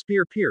pain as the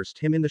spear pierced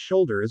him in the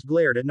shoulder as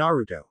glared at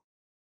Naruto.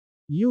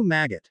 You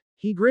maggot.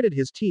 He gritted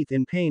his teeth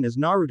in pain as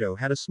Naruto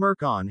had a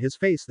smirk on his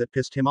face that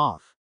pissed him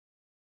off.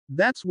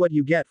 That's what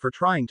you get for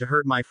trying to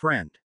hurt my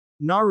friend.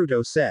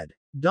 Naruto said.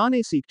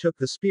 Daneseek took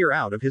the spear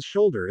out of his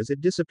shoulder as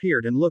it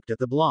disappeared and looked at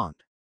the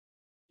blonde.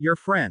 Your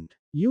friend?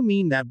 You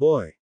mean that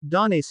boy?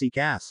 Daneseek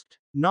asked.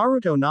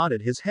 Naruto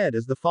nodded his head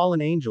as the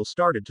fallen angel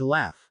started to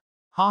laugh.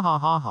 Ha ha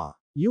ha ha.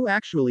 You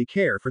actually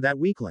care for that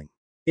weakling.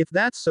 If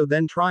that's so,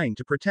 then trying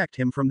to protect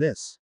him from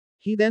this.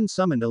 He then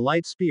summoned a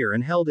light spear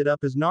and held it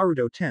up as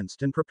Naruto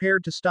tensed and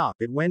prepared to stop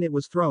it when it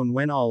was thrown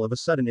when all of a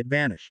sudden it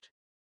vanished.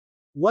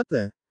 What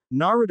the?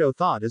 Naruto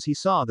thought as he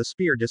saw the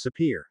spear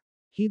disappear.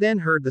 He then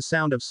heard the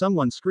sound of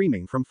someone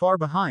screaming from far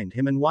behind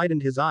him and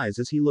widened his eyes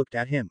as he looked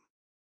at him.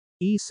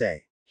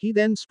 Issei. He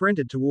then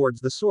sprinted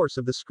towards the source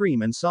of the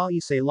scream and saw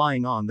Issei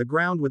lying on the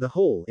ground with a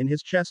hole in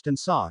his chest and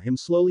saw him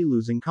slowly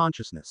losing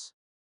consciousness.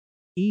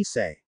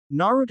 Issei.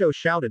 Naruto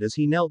shouted as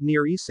he knelt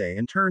near Issei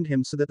and turned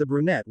him so that the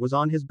brunette was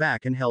on his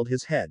back and held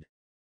his head.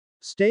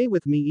 Stay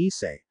with me,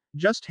 Issei.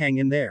 Just hang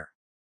in there.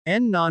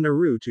 Na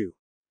Naruto.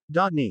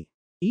 Ni.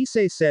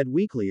 Issei said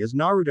weakly as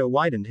Naruto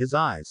widened his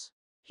eyes.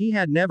 He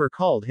had never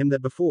called him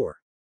that before.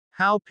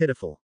 How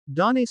pitiful.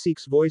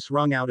 Danesik's voice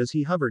rung out as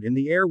he hovered in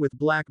the air with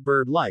black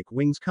bird-like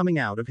wings coming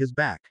out of his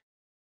back.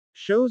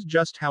 Shows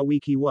just how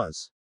weak he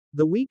was.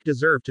 The weak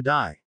deserve to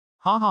die.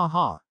 Ha ha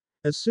ha.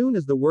 As soon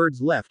as the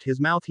words left his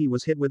mouth, he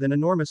was hit with an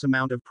enormous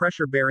amount of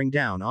pressure bearing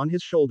down on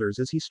his shoulders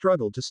as he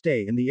struggled to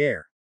stay in the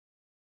air.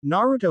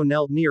 Naruto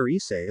knelt near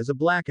Issei as a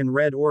black and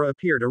red aura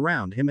appeared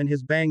around him and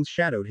his bangs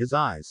shadowed his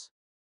eyes.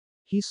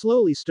 He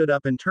slowly stood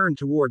up and turned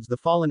towards the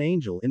fallen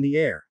angel in the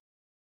air.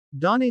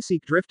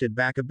 Danesik drifted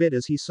back a bit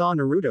as he saw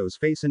Naruto's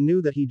face and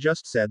knew that he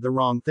just said the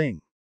wrong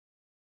thing.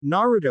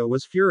 Naruto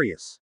was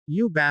furious.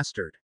 You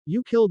bastard.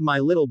 You killed my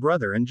little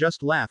brother and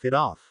just laugh it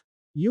off.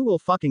 You will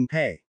fucking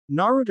pay.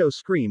 Naruto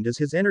screamed as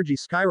his energy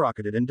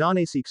skyrocketed and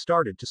Danesik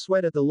started to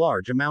sweat at the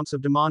large amounts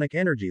of demonic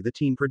energy the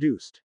teen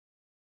produced.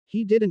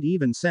 He didn't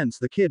even sense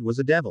the kid was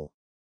a devil.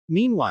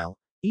 Meanwhile,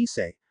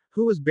 Issei,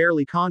 who was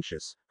barely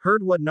conscious,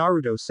 heard what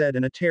Naruto said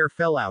and a tear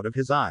fell out of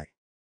his eye.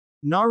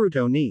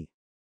 Naruto ni.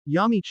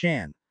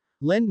 Yami-chan.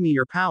 Lend me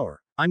your power,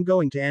 I'm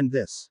going to end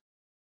this.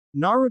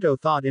 Naruto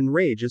thought in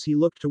rage as he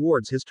looked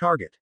towards his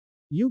target.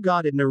 You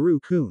got it,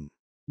 Naru-kun.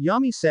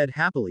 Yami said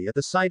happily at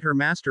the sight her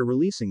master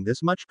releasing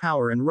this much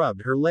power and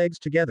rubbed her legs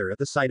together at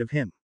the sight of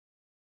him.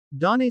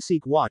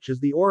 Danesik watched as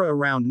the aura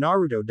around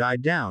Naruto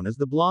died down as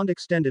the blonde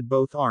extended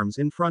both arms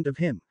in front of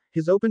him,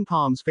 his open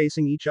palms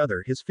facing each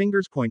other, his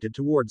fingers pointed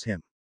towards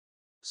him.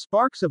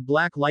 Sparks of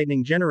black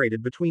lightning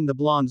generated between the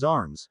blonde's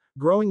arms,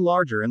 growing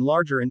larger and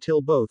larger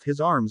until both his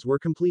arms were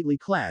completely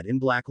clad in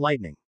black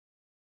lightning.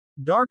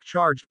 Dark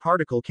charged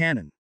particle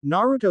cannon.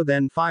 Naruto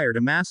then fired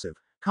a massive,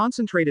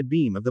 concentrated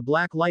beam of the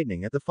black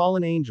lightning at the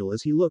fallen angel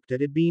as he looked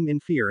at it beam in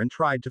fear and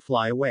tried to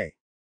fly away.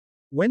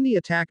 When the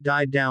attack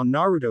died down,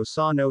 Naruto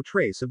saw no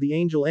trace of the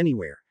angel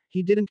anywhere.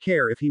 He didn't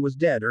care if he was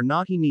dead or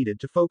not, he needed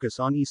to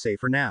focus on Issei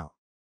for now.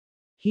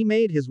 He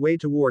made his way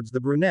towards the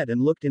brunette and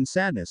looked in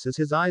sadness as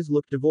his eyes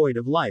looked devoid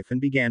of life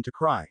and began to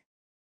cry.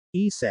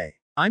 Issei.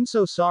 I'm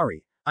so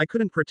sorry, I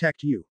couldn't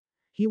protect you.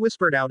 He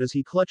whispered out as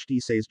he clutched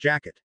Issei's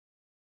jacket.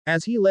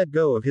 As he let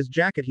go of his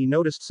jacket, he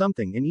noticed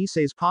something in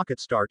Issei's pocket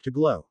start to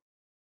glow.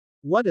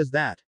 What is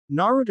that?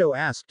 Naruto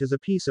asked as a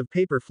piece of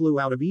paper flew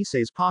out of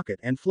Issei's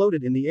pocket and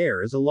floated in the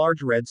air as a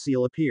large red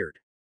seal appeared.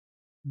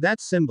 That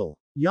symbol.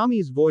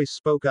 Yami's voice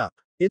spoke up.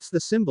 It's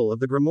the symbol of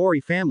the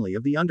Grimoire family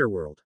of the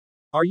underworld.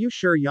 Are you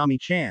sure,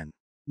 Yami-chan?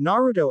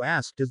 Naruto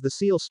asked as the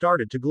seal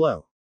started to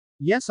glow.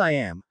 Yes, I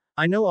am.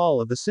 I know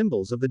all of the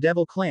symbols of the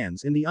devil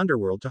clans in the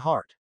underworld to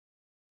heart.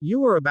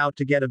 You are about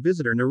to get a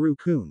visitor,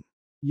 Naru-kun.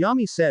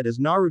 Yami said as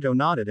Naruto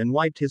nodded and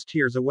wiped his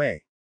tears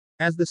away.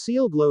 As the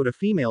seal glowed, a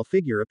female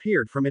figure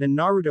appeared from it and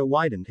Naruto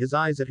widened his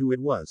eyes at who it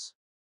was.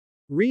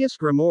 Rias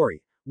Grimoire,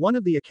 one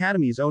of the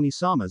Academy's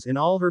Onisamas in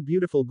all her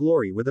beautiful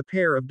glory with a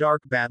pair of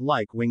dark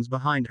bat-like wings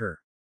behind her.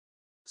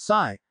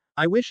 Sigh.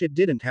 I wish it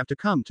didn't have to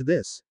come to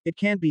this, it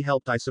can't be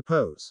helped, I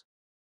suppose.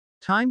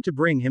 Time to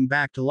bring him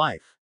back to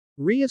life.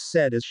 Rias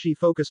said as she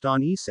focused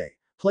on Issei,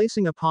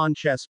 placing a pawn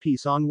chess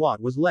piece on what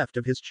was left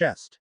of his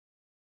chest.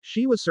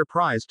 She was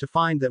surprised to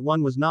find that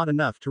one was not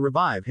enough to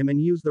revive him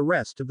and use the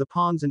rest of the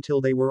pawns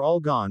until they were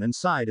all gone, and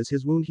sighed as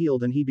his wound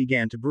healed and he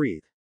began to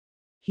breathe.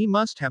 He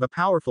must have a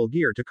powerful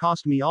gear to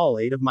cost me all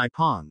 8 of my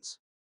pawns.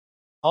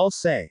 I'll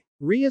say.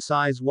 Rias'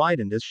 eyes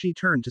widened as she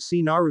turned to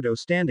see Naruto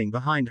standing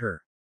behind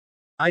her.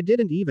 I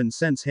didn't even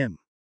sense him.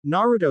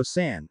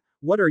 Naruto-san,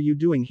 what are you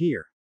doing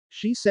here?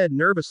 She said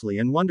nervously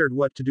and wondered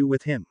what to do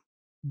with him.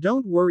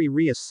 Don't worry,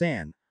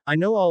 Rias-san, I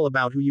know all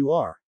about who you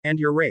are, and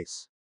your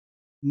race.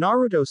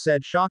 Naruto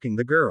said, shocking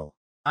the girl.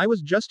 I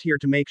was just here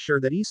to make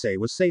sure that Issei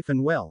was safe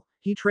and well.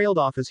 He trailed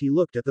off as he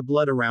looked at the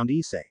blood around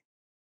Issei.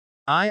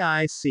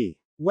 I see.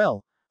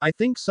 Well, I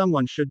think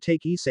someone should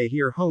take Issei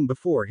here home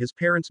before his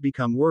parents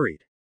become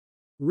worried.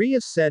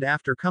 Rias said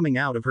after coming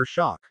out of her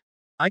shock.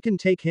 I can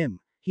take him.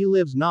 He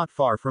lives not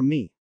far from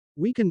me.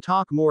 We can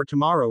talk more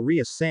tomorrow,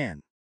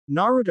 Rias-san.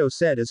 Naruto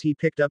said as he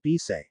picked up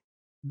Issei.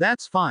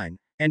 That's fine,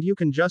 and you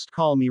can just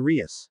call me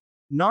Rias.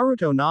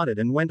 Naruto nodded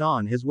and went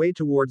on his way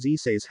towards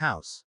Issei's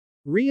house.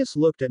 Rias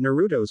looked at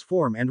Naruto's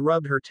form and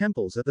rubbed her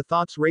temples at the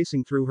thoughts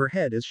racing through her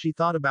head as she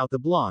thought about the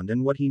blonde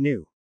and what he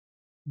knew.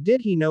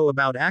 Did he know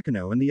about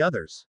Akeno and the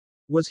others?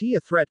 Was he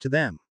a threat to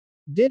them?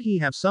 Did he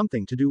have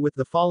something to do with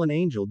the fallen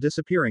angel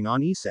disappearing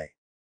on Issei?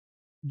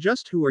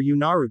 Just who are you,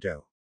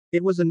 Naruto?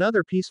 It was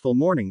another peaceful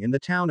morning in the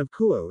town of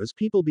Kuo as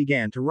people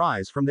began to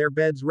rise from their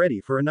beds ready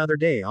for another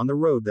day on the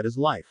road that is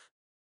life.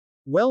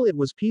 Well, it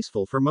was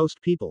peaceful for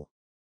most people.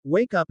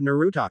 Wake up,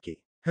 Narutaki.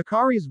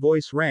 Hikari's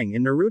voice rang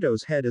in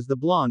Naruto's head as the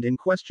blonde in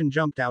question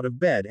jumped out of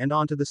bed and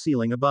onto the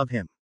ceiling above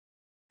him.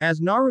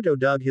 As Naruto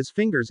dug his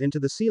fingers into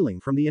the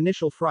ceiling from the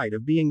initial fright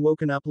of being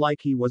woken up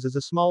like he was, as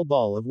a small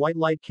ball of white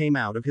light came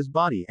out of his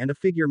body and a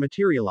figure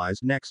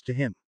materialized next to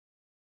him.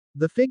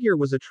 The figure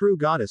was a true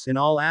goddess in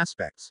all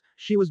aspects.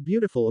 She was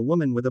beautiful, a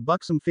woman with a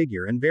buxom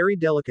figure and very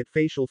delicate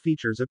facial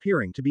features,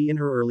 appearing to be in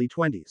her early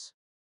 20s.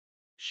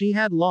 She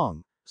had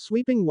long,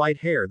 sweeping white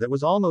hair that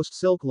was almost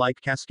silk-like,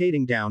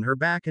 cascading down her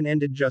back and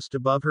ended just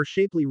above her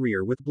shapely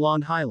rear with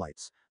blonde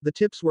highlights. The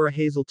tips were a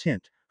hazel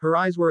tint. Her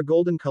eyes were a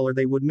golden color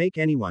they would make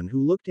anyone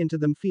who looked into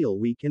them feel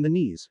weak in the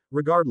knees,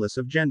 regardless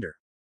of gender.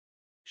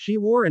 She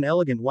wore an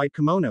elegant white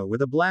kimono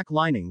with a black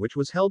lining which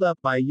was held up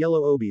by a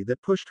yellow obi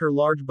that pushed her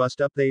large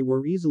bust up. They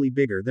were easily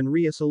bigger than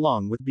Rias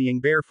along with being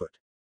barefoot.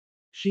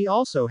 She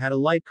also had a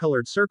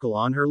light-colored circle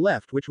on her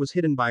left which was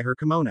hidden by her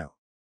kimono.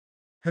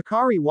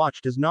 Hikari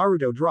watched as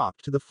Naruto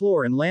dropped to the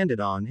floor and landed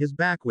on his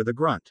back with a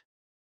grunt.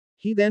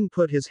 He then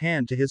put his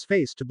hand to his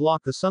face to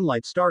block the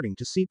sunlight starting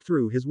to seep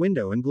through his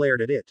window and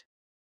glared at it.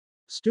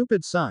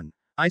 Stupid son.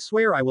 I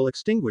swear I will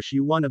extinguish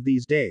you one of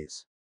these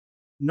days.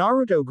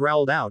 Naruto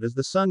growled out as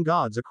the sun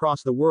gods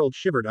across the world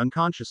shivered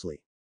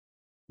unconsciously.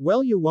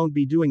 Well, you won't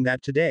be doing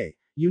that today.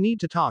 You need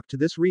to talk to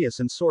this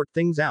Rias and sort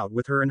things out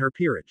with her and her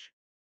peerage.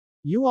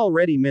 You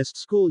already missed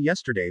school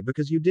yesterday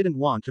because you didn't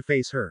want to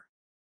face her.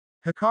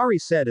 Hikari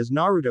said as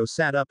Naruto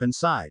sat up and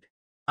sighed.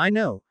 I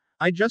know,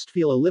 I just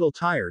feel a little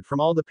tired from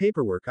all the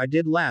paperwork I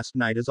did last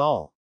night is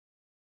all.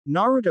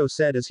 Naruto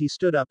said as he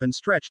stood up and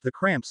stretched the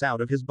cramps out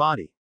of his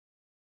body.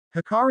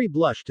 Hikari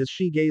blushed as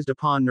she gazed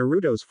upon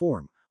Naruto's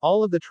form.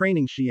 All of the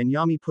training she and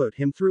Yami put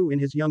him through in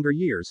his younger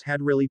years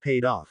had really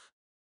paid off.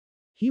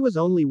 He was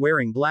only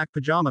wearing black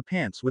pajama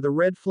pants with a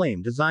red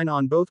flame design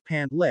on both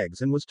pant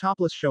legs and was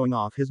topless, showing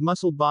off his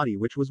muscled body,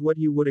 which was what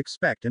you would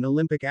expect an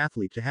Olympic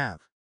athlete to have.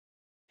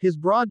 His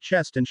broad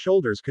chest and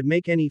shoulders could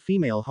make any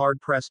female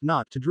hard-pressed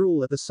not to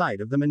drool at the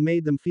sight of them and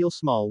made them feel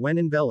small when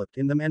enveloped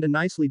in them, and a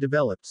nicely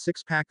developed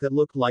six-pack that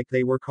looked like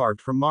they were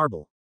carved from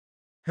marble.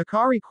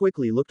 Hikari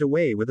quickly looked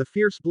away with a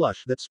fierce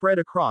blush that spread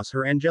across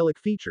her angelic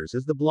features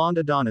as the blonde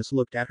Adonis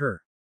looked at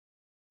her.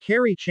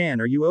 Carrie-chan,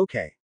 are you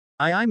okay?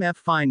 I'm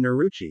fine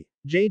Naruchi,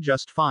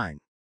 just fine.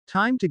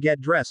 Time to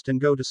get dressed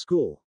and go to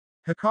school.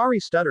 Hikari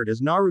stuttered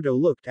as Naruto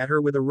looked at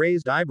her with a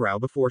raised eyebrow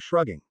before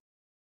shrugging.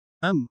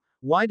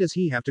 Why does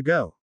he have to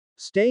go?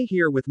 Stay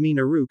here with me,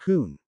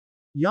 Naru-kun.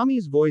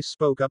 Yami's voice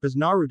spoke up as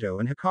Naruto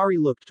and Hikari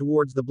looked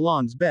towards the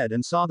blonde's bed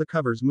and saw the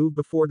covers move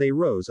before they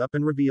rose up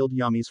and revealed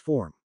Yami's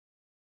form.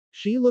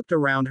 She looked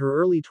around her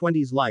early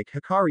 20s like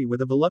Hikari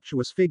with a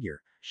voluptuous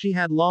figure. She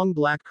had long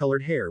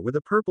black-colored hair with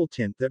a purple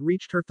tint that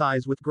reached her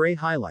thighs with gray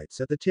highlights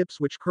at the tips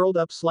which curled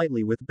up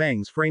slightly with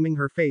bangs framing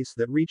her face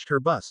that reached her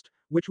bust,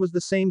 which was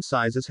the same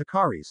size as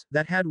Hikari's,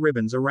 that had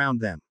ribbons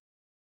around them.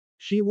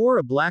 She wore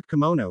a black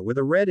kimono with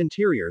a red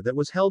interior that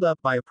was held up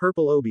by a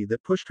purple obi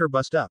that pushed her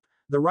bust up.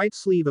 The right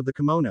sleeve of the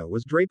kimono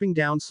was draping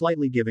down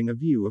slightly, giving a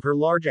view of her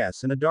large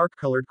ass and a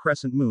dark-colored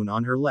crescent moon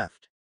on her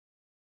left.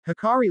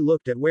 Hikari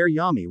looked at where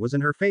Yami was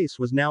and her face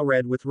was now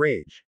red with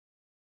rage.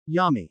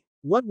 Yami,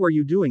 what were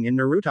you doing in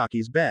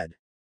Narutaki's bed?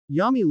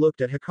 Yami looked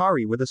at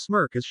Hikari with a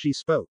smirk as she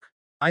spoke.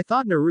 I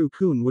thought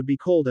Naru-kun would be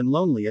cold and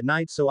lonely at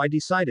night, so I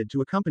decided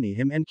to accompany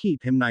him and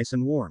keep him nice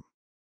and warm.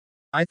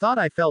 I thought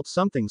I felt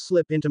something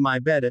slip into my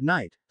bed at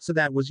night, so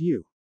that was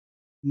you.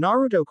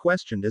 Naruto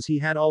questioned as he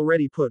had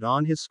already put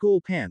on his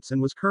school pants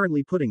and was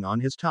currently putting on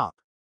his top.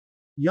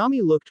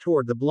 Yami looked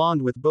toward the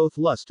blonde with both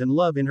lust and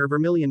love in her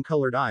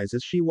vermilion-colored eyes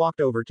as she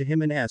walked over to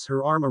him and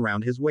her arm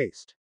around his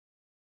waist.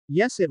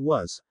 Yes, it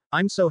was.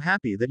 I'm so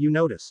happy that you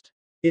noticed.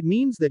 It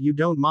means that you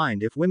don't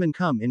mind if women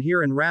come in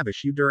here and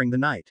ravish you during the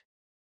night.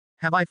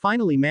 Have I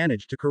finally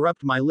managed to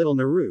corrupt my little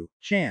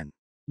Naru-chan?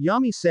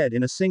 Yami said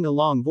in a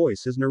sing-along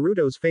voice as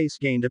Naruto's face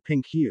gained a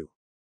pink hue.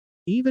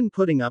 Even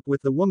putting up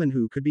with the woman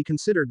who could be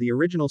considered the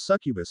original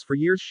succubus for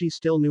years, she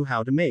still knew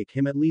how to make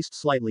him at least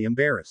slightly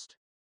embarrassed.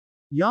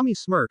 Yami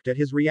smirked at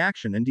his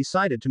reaction and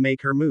decided to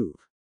make her move.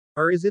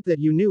 Or is it that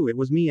you knew it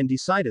was me and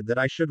decided that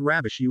I should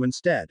ravish you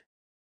instead?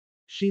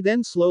 She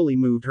then slowly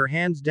moved her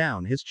hands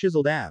down his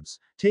chiseled abs,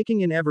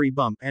 taking in every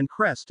bump and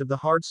crest of the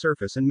hard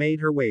surface, and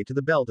made her way to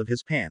the belt of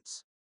his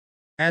pants.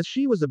 As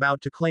she was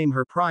about to claim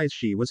her prize,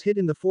 she was hit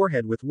in the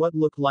forehead with what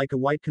looked like a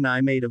white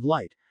kunai made of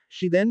light.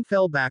 She then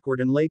fell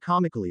backward and lay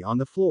comically on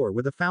the floor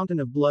with a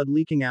fountain of blood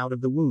leaking out of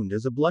the wound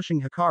as a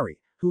blushing Hikari,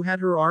 who had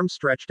her arms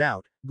stretched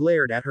out,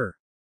 glared at her.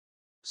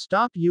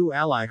 Stop, you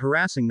ally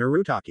harassing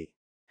Narutaki.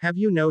 Have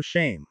you no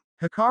shame?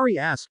 Hikari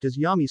asked as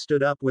Yami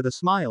stood up with a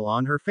smile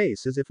on her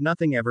face as if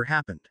nothing ever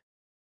happened.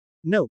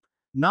 Nope,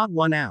 not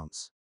 1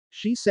 ounce.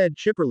 She said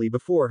chipperly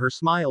before her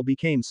smile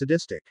became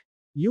sadistic.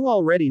 You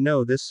already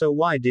know this, so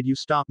why did you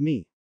stop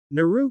me?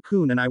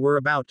 Naru-kun and I were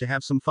about to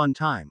have some fun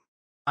time.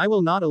 I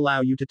will not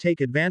allow you to take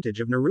advantage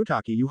of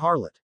Narutaki, you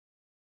harlot.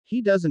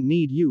 He doesn't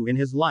need you in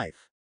his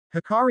life.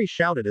 Hikari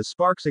shouted as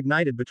sparks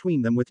ignited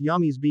between them, with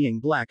Yami's being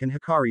black and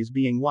Hikari's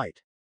being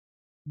white.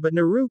 But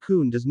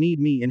Naru-kun does need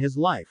me in his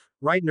life,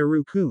 right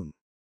Naru-kun?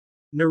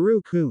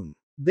 Naru-kun.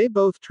 They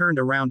both turned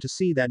around to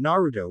see that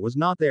Naruto was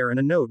not there and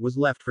a note was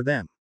left for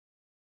them.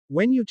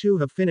 When you two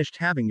have finished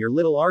having your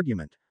little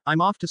argument, I'm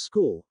off to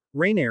school.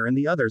 Rainier and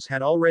the others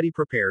had already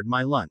prepared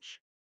my lunch.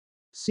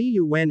 See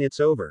you when it's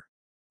over.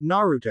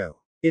 Naruto.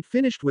 It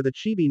finished with a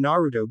chibi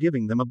Naruto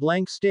giving them a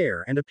blank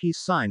stare and a peace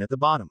sign at the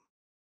bottom.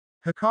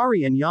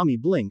 Hikari and Yami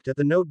blinked at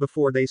the note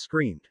before they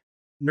screamed.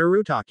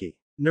 Narutaki.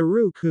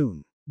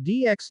 Naru-kun.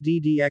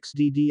 DXD.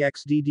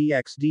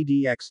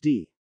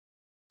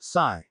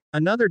 Sigh.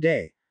 Another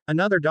day,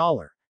 another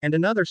dollar, and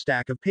another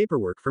stack of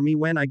paperwork for me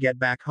when I get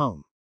back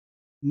home.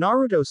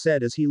 Naruto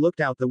said as he looked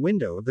out the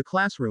window of the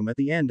classroom at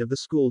the end of the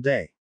school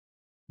day.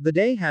 The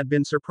day had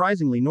been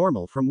surprisingly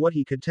normal from what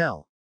he could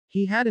tell.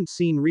 He hadn't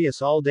seen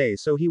Rias all day,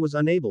 so he was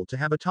unable to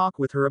have a talk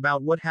with her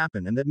about what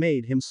happened, and that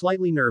made him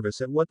slightly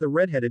nervous at what the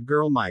redheaded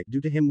girl might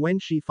do to him when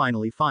she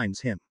finally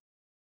finds him.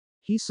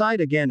 He sighed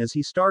again as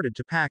he started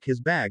to pack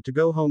his bag to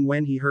go home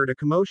when he heard a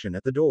commotion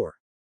at the door.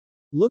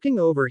 Looking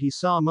over, he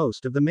saw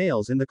most of the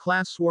males in the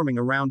class swarming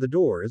around the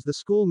door as the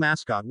school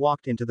mascot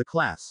walked into the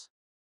class.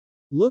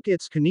 Look,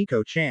 it's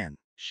Kaneko-chan.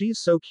 She's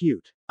so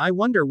cute. I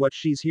wonder what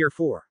she's here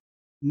for.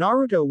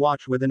 Naruto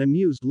watched with an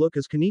amused look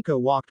as Kaneko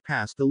walked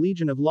past the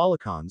legion of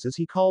lolicons, as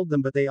he called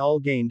them, but they all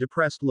gained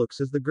depressed looks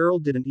as the girl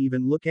didn't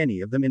even look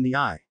any of them in the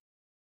eye.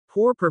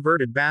 Poor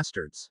perverted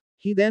bastards.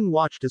 He then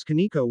watched as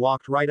Kaneko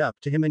walked right up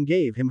to him and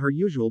gave him her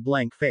usual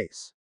blank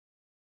face.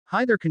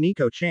 Hi there,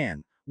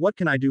 Kaneko-chan. What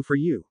can I do for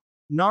you?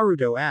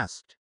 Naruto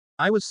asked.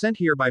 I was sent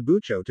here by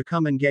Bucho to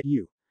come and get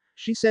you,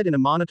 she said in a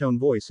monotone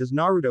voice as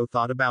Naruto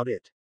thought about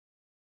it.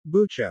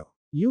 Bucho.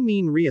 You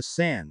mean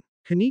Rias-san?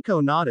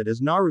 Kaneko nodded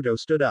as Naruto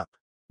stood up.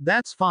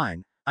 That's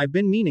fine, I've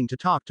been meaning to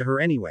talk to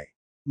her anyway.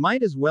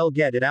 Might as well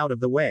get it out of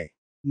the way.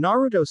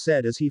 Naruto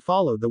said as he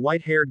followed the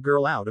white-haired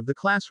girl out of the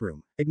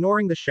classroom,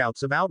 ignoring the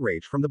shouts of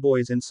outrage from the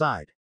boys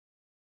inside.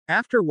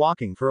 After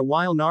walking for a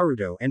while,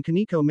 Naruto and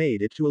Kaneko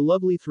made it to a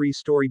lovely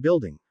 3-story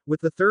building, with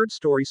the 3rd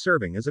story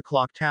serving as a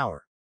clock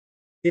tower.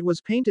 It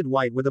was painted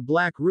white with a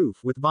black roof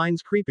with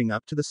vines creeping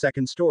up to the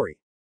 2nd story.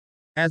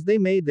 As they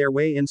made their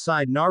way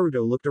inside,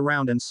 Naruto looked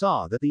around and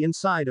saw that the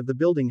inside of the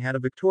building had a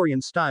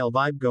Victorian-style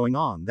vibe going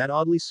on that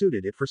oddly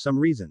suited it for some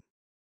reason.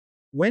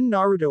 When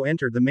Naruto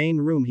entered the main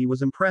room, he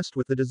was impressed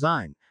with the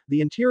design.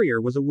 The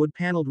interior was a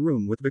wood-paneled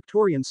room with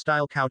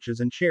Victorian-style couches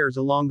and chairs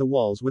along the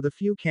walls, with a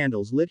few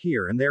candles lit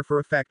here and there for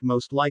effect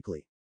most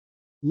likely.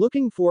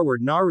 Looking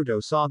forward,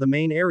 Naruto saw the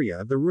main area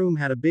of the room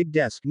had a big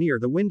desk near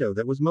the window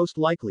that was most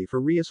likely for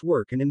Rias'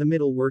 work, and in the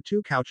middle were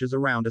 2 couches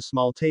around a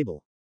small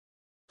table.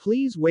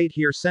 Please wait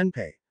here,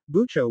 senpai.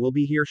 Bucho will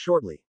be here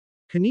shortly.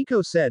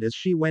 Kaneko said as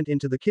she went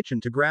into the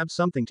kitchen to grab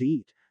something to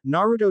eat.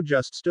 Naruto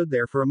just stood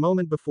there for a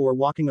moment before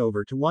walking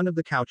over to one of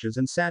the couches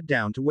and sat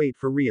down to wait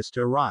for Rias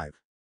to arrive.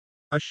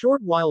 A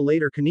short while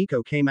later,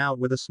 Kaneko came out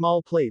with a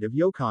small plate of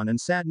yokon and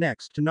sat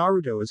next to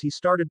Naruto as he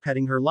started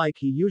petting her like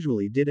he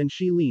usually did, and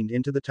she leaned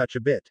into the touch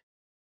a bit.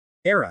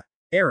 Era,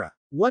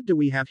 what do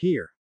we have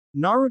here?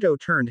 Naruto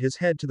turned his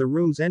head to the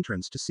room's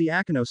entrance to see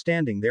Akano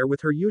standing there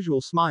with her usual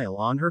smile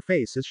on her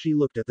face as she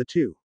looked at the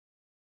two.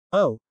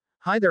 Oh,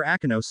 hi there,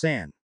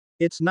 Akano-san.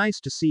 It's nice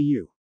to see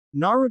you,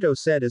 Naruto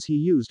said as he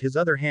used his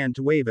other hand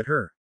to wave at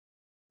her.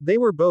 They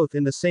were both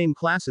in the same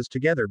classes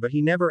together, but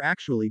he never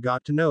actually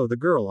got to know the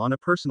girl on a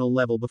personal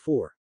level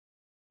before.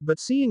 But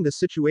seeing the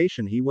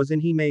situation he was in,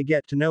 he may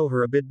get to know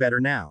her a bit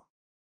better now.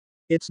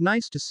 It's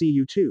nice to see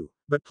you too,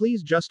 but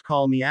please just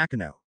call me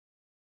Akano.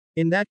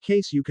 In that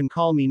case, you can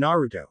call me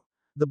Naruto,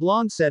 the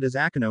blonde said as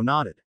Akano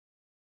nodded.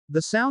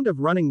 The sound of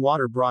running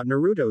water brought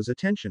Naruto's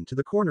attention to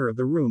the corner of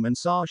the room and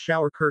saw a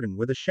shower curtain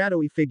with a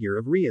shadowy figure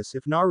of Rias,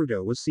 if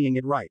Naruto was seeing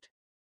it right.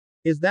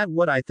 Is that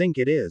what I think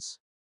it is?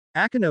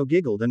 Akano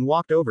giggled and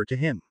walked over to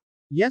him.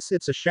 Yes,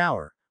 it's a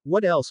shower.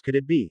 What else could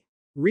it be?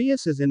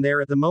 Rias is in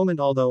there at the moment,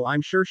 although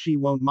I'm sure she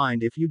won't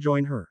mind if you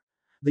join her,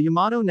 the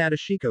Yamato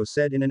Nadeshiko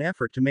said in an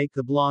effort to make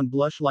the blonde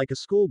blush like a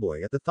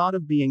schoolboy at the thought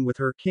of being with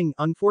her king.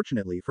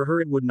 Unfortunately for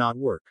her, it would not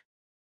work.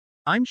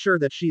 I'm sure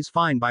that she's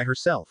fine by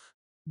herself.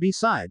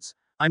 Besides,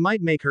 I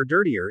might make her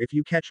dirtier if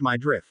you catch my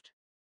drift,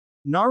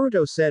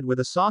 Naruto said with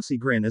a saucy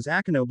grin as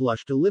Akano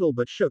blushed a little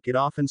but shook it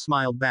off and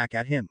smiled back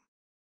at him.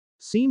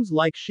 Seems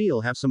like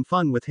she'll have some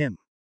fun with him.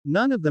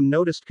 None of them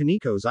noticed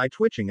Kaneko's eye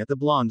twitching at the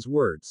blonde's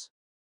words.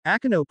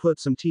 Akano put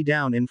some tea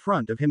down in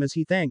front of him as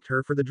he thanked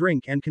her for the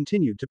drink and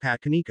continued to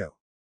pat Kaneko.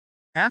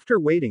 After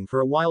waiting for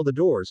a while, the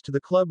doors to the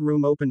club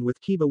room opened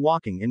with Kiba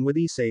walking in with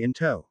Issei in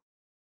tow.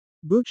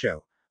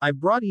 Bucho, I've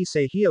brought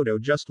Issei Hyodo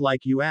just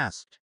like you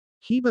asked,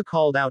 Kiba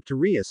called out to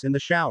Rias in the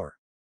shower.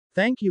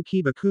 Thank you,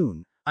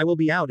 Kiba-kun, I will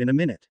be out in a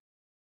minute,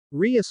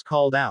 Rias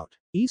called out.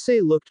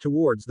 Issei looked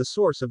towards the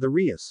source of the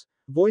Rias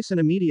voice and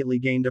immediately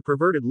gained a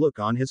perverted look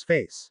on his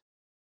face.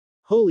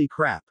 Holy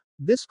crap,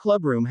 this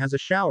clubroom has a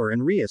shower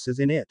and Rias is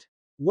in it.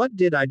 What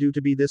did I do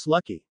to be this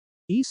lucky?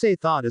 Issei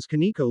thought as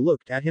Kaneko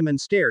looked at him and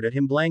stared at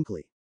him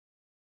blankly.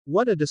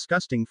 What a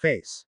disgusting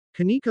face,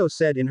 Kaneko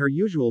said in her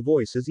usual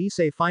voice as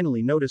Issei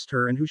finally noticed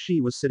her and who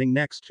she was sitting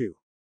next to.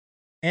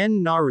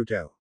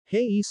 Naruto.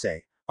 Hey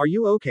Issei, are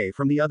you okay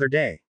from the other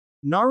day?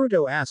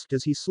 Naruto asked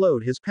as he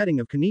slowed his petting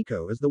of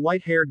Kaneko as the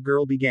white-haired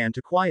girl began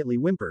to quietly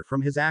whimper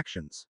from his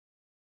actions.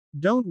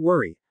 Don't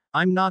worry,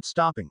 I'm not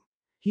stopping,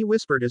 he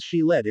whispered as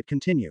she let it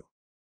continue.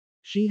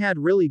 She had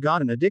really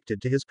gotten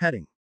addicted to his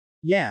petting.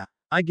 Yeah,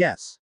 I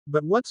guess.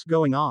 But what's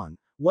going on?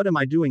 What am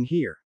I doing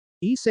here?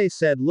 Issei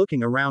said,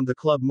 looking around the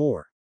club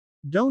more.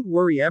 Don't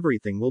worry,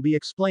 everything will be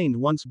explained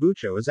once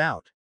Bucho is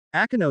out,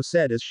 Akano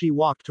said as she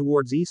walked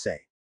towards Issei.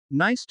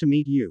 Nice to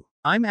meet you.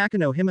 I'm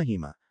Akano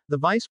Himahima, the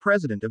vice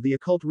president of the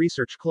Occult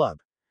Research Club,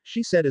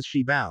 she said as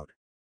she bowed.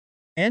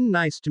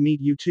 Nice to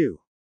meet you too.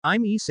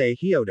 I'm Issei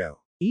Hyodo.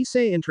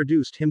 Issei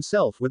introduced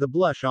himself with a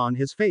blush on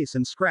his face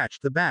and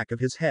scratched the back of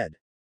his head.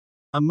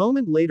 A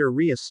moment later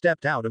Rias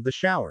stepped out of the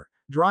shower,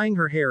 drying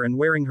her hair and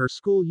wearing her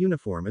school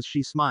uniform as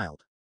she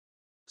smiled.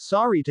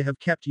 Sorry to have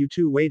kept you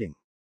two waiting.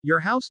 Your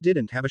house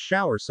didn't have a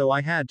shower so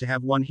I had to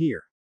have one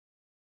here.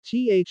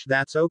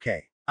 That's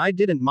okay. I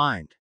didn't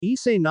mind.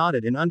 Issei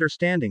nodded in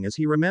understanding as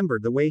he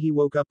remembered the way he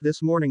woke up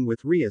this morning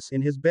with Rias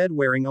in his bed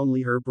wearing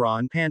only her bra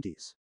and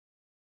panties.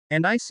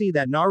 And I see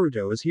that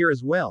Naruto is here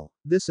as well,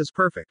 this is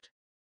perfect.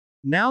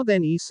 Now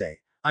then Issei,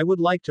 I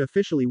would like to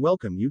officially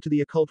welcome you to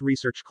the Occult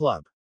Research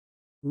Club.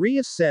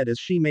 Rias said as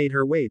she made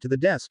her way to the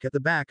desk at the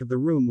back of the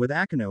room with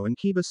Akano and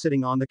Kiba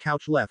sitting on the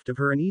couch left of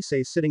her and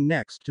Issei sitting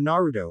next to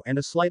Naruto and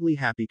a slightly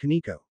happy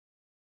Kaneko.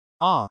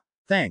 Ah,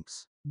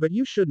 thanks. But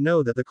you should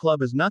know that the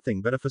club is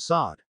nothing but a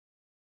facade.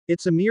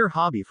 It's a mere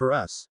hobby for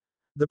us.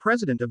 The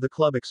president of the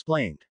club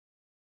explained.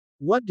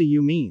 What do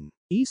you mean?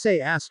 Issei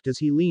asked as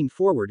he leaned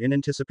forward in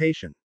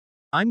anticipation.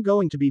 I'm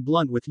going to be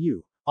blunt with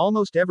you,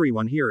 almost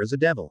everyone here is a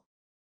devil.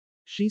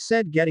 She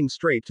said getting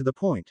straight to the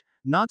point,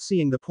 not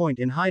seeing the point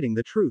in hiding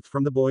the truth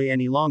from the boy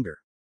any longer.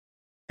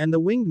 And the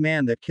winged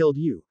man that killed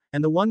you,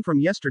 and the one from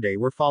yesterday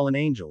were fallen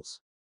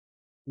angels.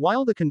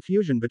 While the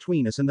confusion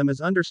between us and them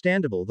is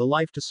understandable, the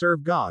life to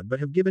serve God but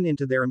have given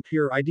into their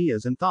impure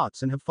ideas and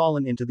thoughts and have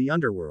fallen into the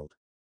underworld.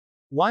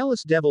 While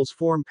us devils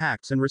form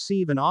pacts and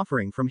receive an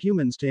offering from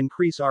humans to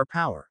increase our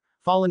power,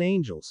 fallen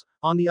angels,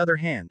 on the other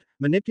hand,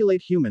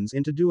 manipulate humans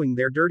into doing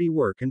their dirty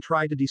work and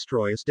try to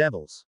destroy us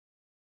devils.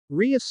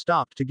 Rias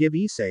stopped to give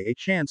Issei a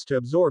chance to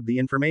absorb the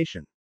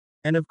information.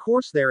 And of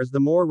course there is the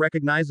more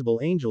recognizable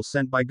angel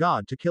sent by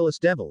God to kill us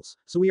devils,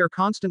 so we are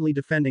constantly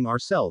defending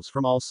ourselves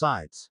from all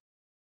sides.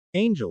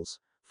 Angels,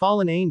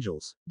 fallen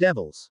angels,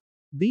 devils.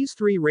 These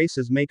three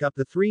races make up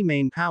the three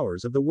main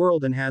powers of the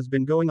world and has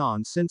been going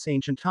on since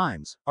ancient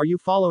times. Are you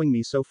following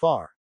me so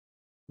far?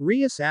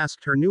 Rias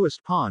asked her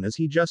newest pawn as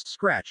he just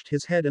scratched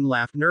his head and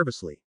laughed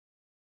nervously.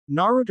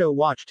 Naruto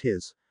watched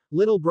his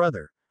little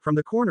brother from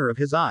the corner of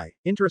his eye,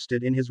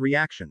 interested in his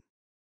reaction.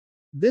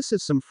 This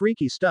is some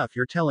freaky stuff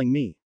you're telling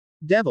me.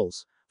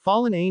 Devils,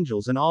 fallen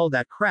angels and all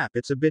that crap,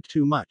 it's a bit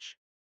too much.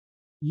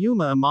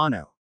 Yuma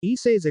Amano.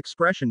 Issei's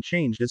expression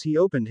changed as he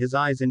opened his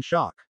eyes in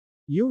shock.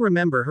 You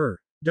remember her,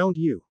 don't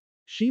you?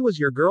 She was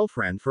your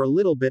girlfriend for a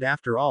little bit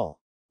after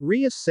all.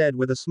 Rias said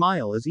with a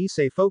smile as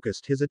Issei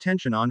focused his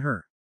attention on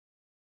her.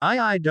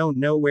 I don't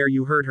know where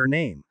you heard her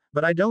name,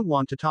 but I don't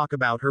want to talk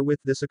about her with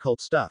this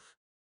occult stuff.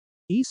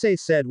 Issei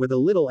said with a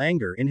little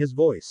anger in his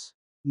voice.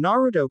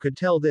 Naruto could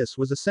tell this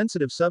was a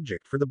sensitive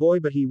subject for the boy,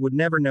 but he would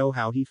never know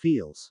how he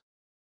feels.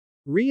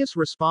 Rias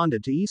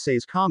responded to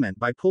Issei's comment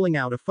by pulling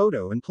out a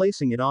photo and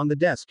placing it on the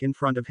desk in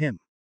front of him.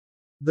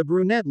 The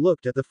brunette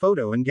looked at the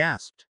photo and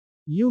gasped.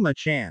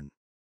 Yuma-chan.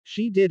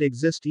 She did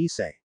exist,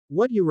 Issei.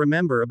 What you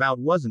remember about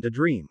wasn't a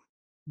dream.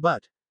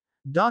 But.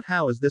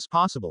 How is this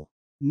possible?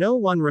 No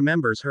one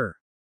remembers her.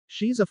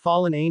 She's a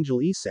fallen angel,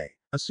 Issei,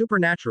 a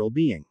supernatural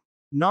being.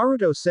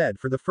 Naruto said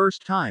for the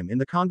first time in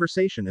the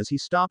conversation as he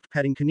stopped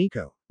petting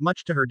Kaneko,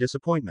 much to her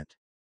disappointment.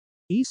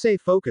 Issei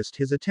focused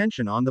his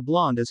attention on the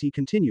blonde as he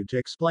continued to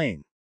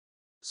explain.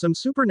 Some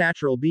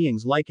supernatural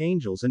beings like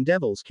angels and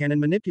devils can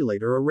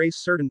manipulate or erase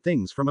certain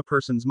things from a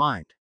person's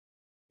mind.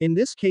 In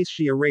this case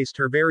she erased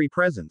her very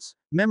presence,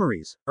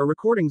 memories, or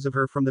recordings of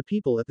her from the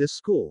people at this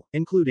school,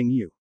 including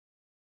you.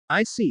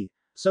 I see,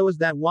 so is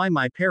that why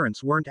my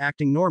parents weren't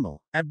acting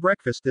normal at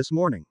breakfast this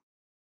morning?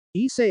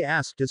 Issei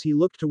asked as he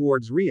looked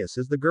towards Rias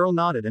as the girl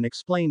nodded and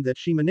explained that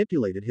she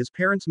manipulated his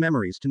parents'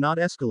 memories to not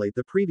escalate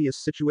the previous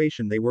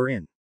situation they were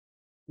in.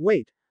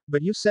 Wait,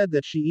 but you said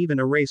that she even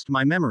erased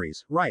my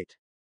memories, right?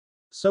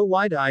 So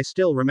why do I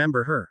still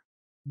remember her?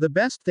 The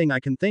best thing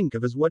I can think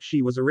of is what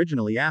she was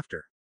originally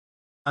after.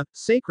 A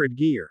sacred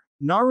gear,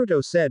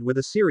 Naruto said with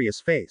a serious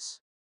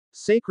face.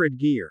 Sacred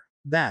gear.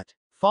 That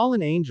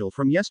fallen angel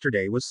from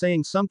yesterday was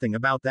saying something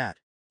about that.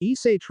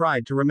 Issei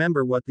tried to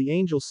remember what the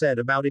angel said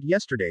about it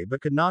yesterday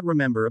but could not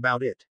remember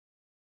about it.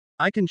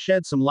 I can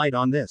shed some light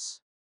on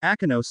this.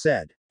 Akano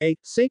said. A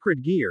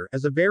sacred gear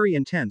is a very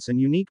intense and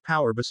unique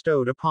power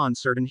bestowed upon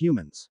certain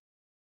humans.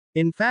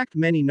 In fact,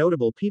 many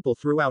notable people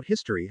throughout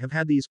history have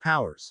had these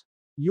powers.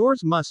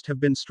 Yours must have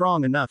been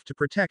strong enough to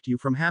protect you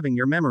from having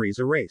your memories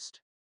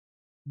erased.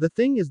 The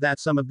thing is that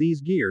some of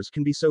these gears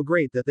can be so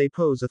great that they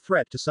pose a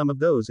threat to some of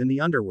those in the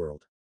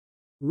underworld.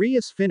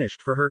 Rias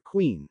finished for her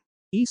queen.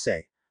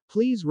 Issei,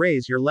 please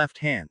raise your left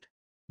hand.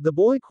 The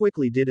boy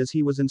quickly did as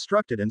he was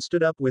instructed and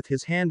stood up with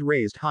his hand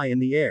raised high in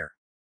the air.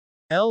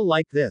 L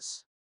like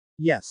this.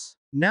 Yes.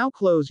 Now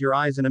close your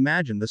eyes and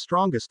imagine the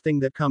strongest thing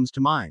that comes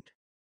to mind.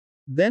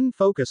 Then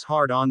focus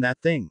hard on that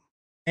thing.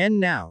 And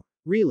now,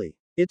 really,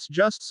 it's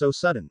just so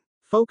sudden.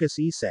 Focus,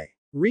 Issei.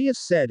 Rias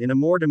said in a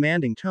more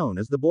demanding tone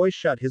as the boy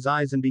shut his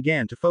eyes and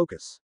began to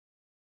focus.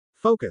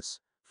 Focus.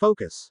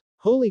 Focus.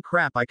 Holy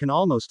crap, I can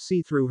almost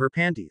see through her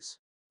panties.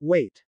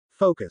 Wait.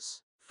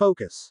 Focus.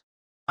 Focus.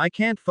 I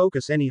can't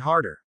focus any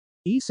harder.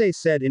 Issei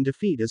said in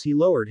defeat as he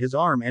lowered his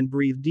arm and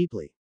breathed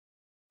deeply.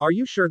 Are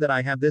you sure that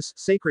I have this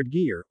sacred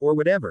gear, or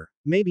whatever?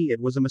 Maybe it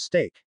was a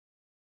mistake.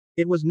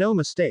 It was no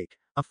mistake.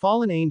 A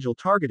fallen angel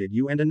targeted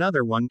you and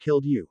another one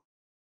killed you.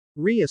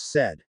 Rias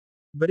said.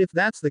 But if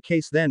that's the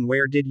case, then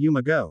where did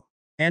Yuma go?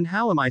 And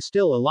how am I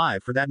still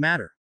alive for that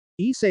matter?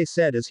 Issei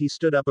said as he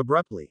stood up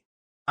abruptly.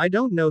 I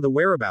don't know the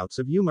whereabouts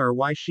of Yuma or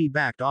why she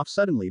backed off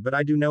suddenly, but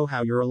I do know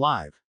how you're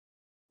alive.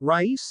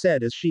 Rias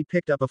said as she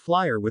picked up a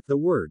flyer with the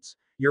words,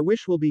 "Your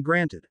wish will be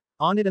granted,"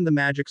 on it and the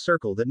magic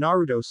circle that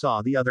Naruto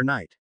saw the other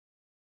night.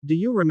 Do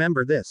you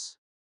remember this?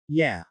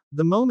 Yeah,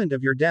 the moment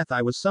of your death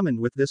I was summoned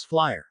with this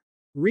flyer.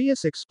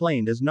 Rias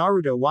explained as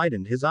Naruto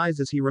widened his eyes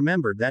as he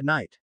remembered that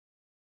night.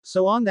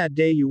 So on that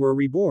day you were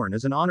reborn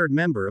as an honored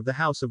member of the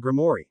House of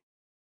Grimoire.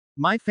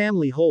 My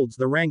family holds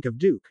the rank of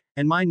Duke,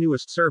 and my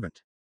newest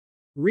servant.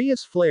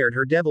 Rias flared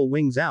her devil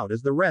wings out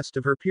as the rest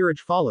of her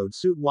peerage followed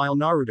suit while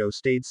Naruto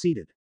stayed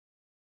seated.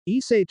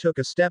 Issei took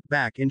a step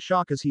back in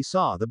shock as he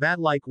saw the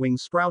bat-like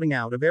wings sprouting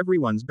out of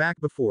everyone's back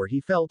before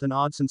he felt an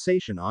odd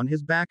sensation on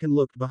his back and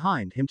looked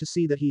behind him to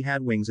see that he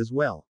had wings as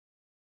well.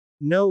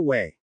 No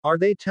way. Are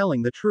they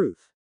telling the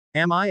truth?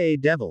 Am I a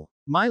devil?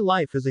 My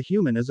life as a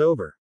human is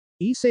over.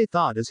 Issei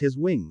thought as his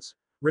wings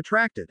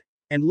retracted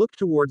and looked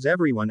towards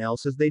everyone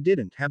else as they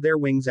didn't have their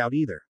wings out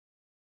either.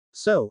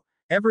 So,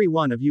 every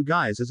one of you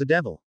guys is a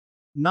devil.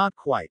 Not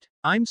quite.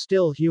 I'm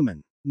still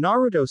human.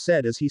 Naruto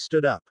said as he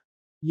stood up.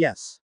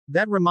 Yes.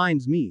 That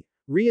reminds me,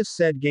 Rias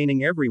said,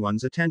 gaining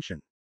everyone's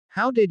attention.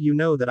 How did you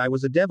know that I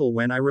was a devil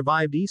when I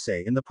revived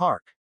Issei in the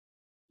park?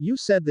 You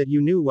said that you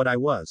knew what I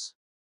was.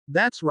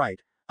 That's right.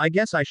 I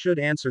guess I should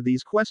answer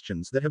these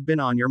questions that have been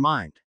on your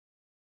mind.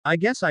 I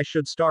guess I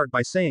should start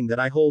by saying that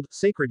I hold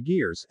sacred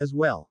gears as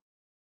well.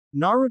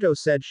 Naruto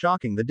said,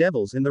 shocking the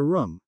devils in the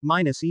room,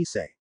 minus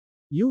Issei.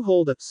 You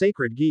hold a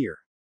sacred gear.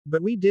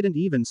 But we didn't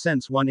even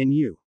sense one in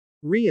you.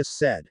 Rias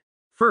said.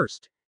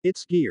 First,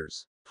 it's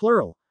gears.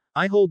 Plural.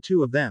 I hold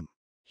 2 of them.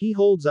 He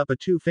holds up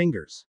 2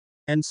 fingers.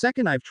 And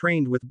second, I've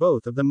trained with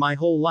both of them my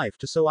whole life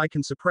so I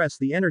can suppress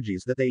the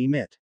energies that they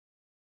emit.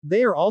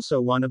 They are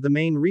also one of the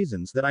main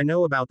reasons that I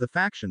know about the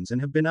factions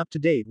and have been up to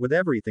date with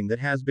everything that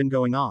has been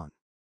going on.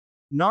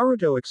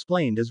 Naruto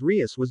explained as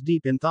Rias was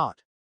deep in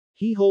thought.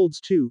 He holds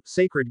 2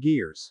 sacred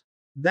gears.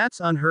 That's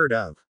unheard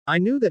of. I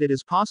knew that it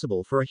is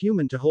possible for a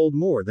human to hold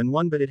more than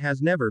one, but it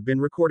has never been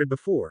recorded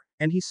before,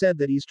 and he said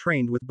that he's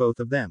trained with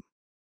both of them.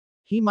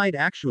 He might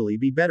actually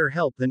be better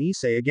help than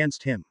Issei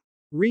against him.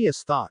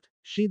 Rias thought.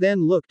 She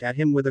then looked at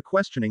him with a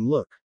questioning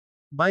look.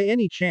 By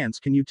any chance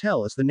can you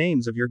tell us the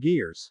names of your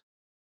gears?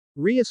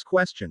 Rias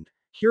questioned,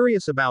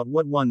 curious about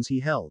what ones he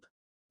held.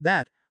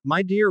 That,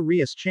 my dear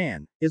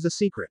Rias-chan, is a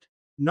secret.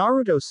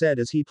 Naruto said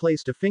as he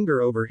placed a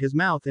finger over his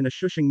mouth in a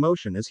shushing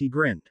motion as he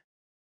grinned.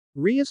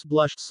 Rias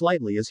blushed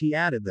slightly as he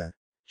added the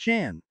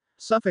chan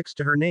suffix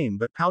to her name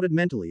but pouted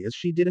mentally as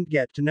she didn't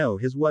get to know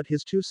what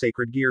his 2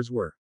 sacred gears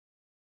were.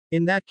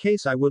 In that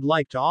case I would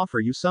like to offer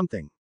you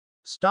something.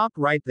 Stop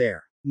right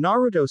there.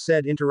 Naruto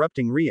said,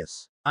 interrupting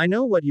Rias. I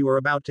know what you are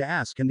about to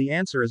ask and the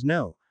answer is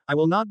no, I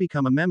will not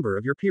become a member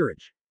of your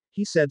peerage.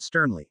 He said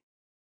sternly.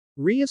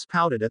 Rias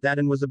pouted at that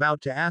and was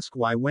about to ask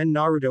why when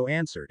Naruto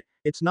answered,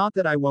 it's not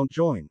that I won't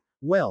join.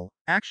 Well,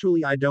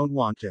 actually I don't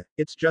want to,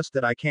 it's just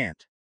that I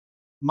can't.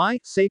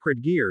 My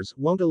sacred gears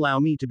won't allow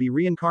me to be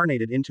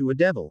reincarnated into a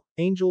devil,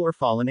 angel or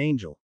fallen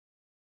angel.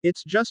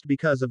 It's just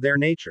because of their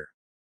nature.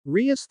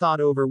 Rias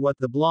thought over what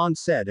the blonde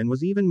said and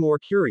was even more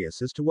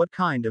curious as to what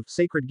kind of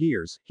sacred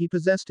gears he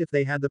possessed if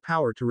they had the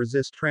power to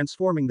resist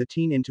transforming the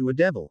teen into a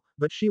devil,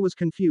 but she was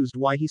confused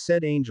why he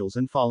said angels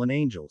and fallen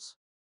angels.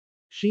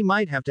 She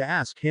might have to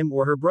ask him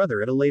or her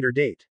brother at a later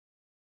date.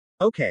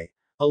 Okay,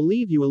 I'll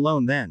leave you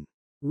alone then.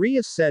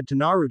 Rias said to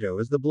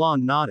Naruto as the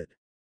blonde nodded.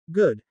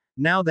 Good,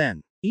 now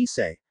then,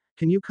 Issei,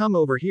 can you come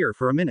over here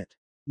for a minute?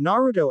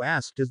 Naruto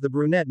asked as the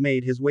brunette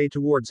made his way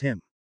towards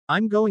him.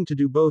 I'm going to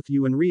do both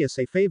you and Rias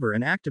a favor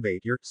and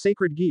activate your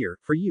sacred gear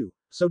for you,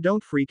 so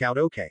don't freak out,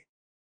 okay?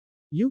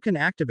 You can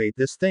activate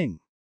this thing.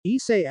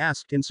 Issei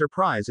asked in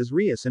surprise as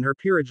Rias and her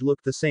peerage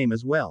looked the same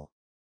as well.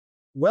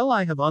 Well,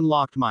 I have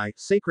unlocked my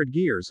sacred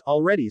gears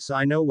already, so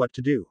I know what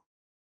to do.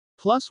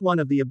 Plus one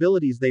of the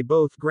abilities they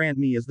both grant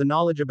me is the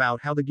knowledge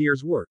about how the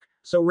gears work,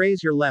 so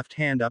raise your left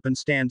hand up and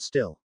stand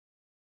still.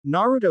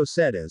 Naruto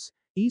said as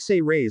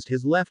Issei raised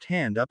his left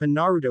hand up and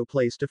Naruto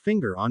placed a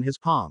finger on his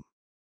palm.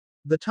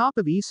 The top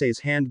of Issei's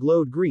hand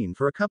glowed green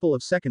for a couple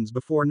of seconds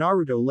before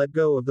Naruto let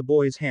go of the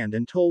boy's hand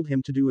and told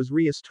him to do as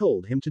Rias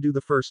told him to do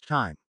the first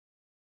time.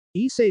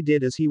 Issei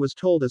did as he was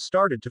told and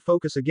started to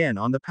focus again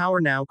on the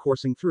power now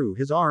coursing through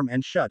his arm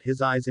and shut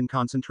his eyes in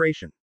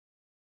concentration.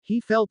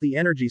 He felt the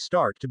energy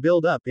start to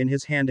build up in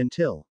his hand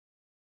until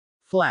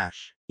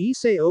flash.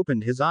 Issei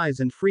opened his eyes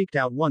and freaked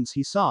out once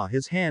he saw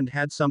his hand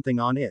had something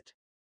on it.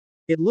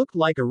 It looked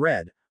like a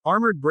red,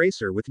 armored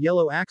bracer with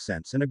yellow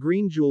accents and a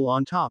green jewel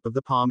on top of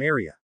the palm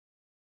area.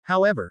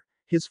 However,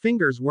 his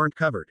fingers weren't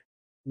covered.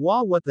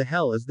 Wah, what the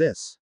hell is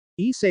this?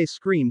 Issei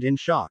screamed in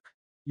shock.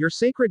 Your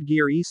sacred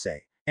gear, Issei,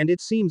 and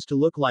it seems to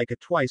look like a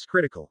twice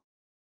critical.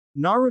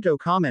 Naruto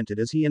commented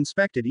as he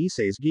inspected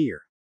Issei's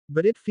gear.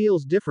 But it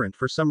feels different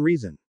for some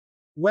reason.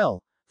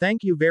 Well,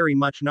 thank you very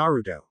much,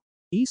 Naruto.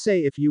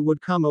 Issei, if you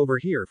would come over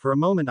here for a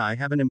moment, I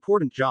have an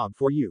important job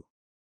for you.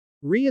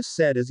 Rias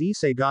said as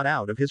Issei got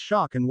out of his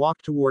shock and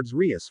walked towards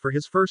Rias for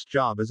his first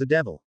job as a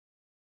devil.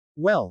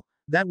 Well,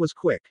 that was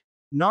quick.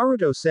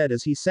 Naruto said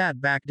as he sat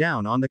back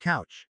down on the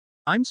couch.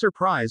 I'm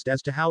surprised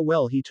as to how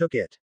well he took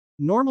it.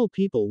 Normal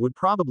people would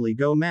probably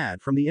go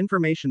mad from the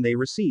information they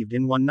received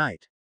in one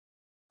night.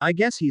 I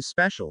guess he's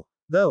special,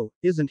 though,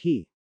 isn't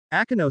he?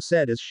 Akano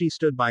said as she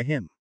stood by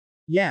him.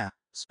 Yeah,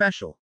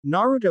 special.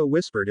 Naruto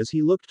whispered as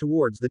he looked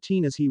towards the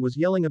teen as he was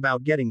yelling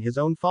about getting his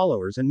own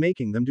followers and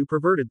making them do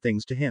perverted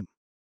things to him.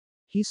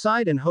 He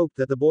sighed and hoped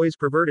that the boy's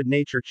perverted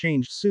nature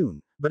changed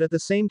soon, but at the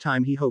same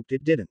time he hoped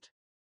it didn't.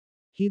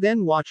 He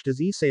then watched as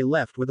Issei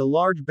left with a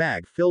large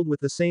bag filled with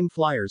the same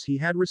flyers he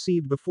had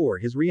received before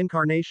his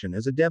reincarnation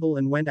as a devil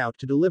and went out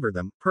to deliver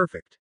them.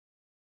 Perfect.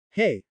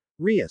 Hey,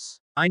 Rias,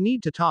 I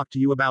need to talk to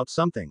you about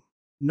something.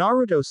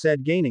 Naruto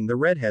said, gaining the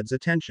redhead's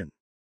attention.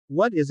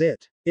 What is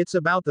it? It's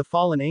about the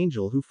fallen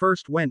angel who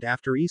first went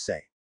after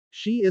Issei.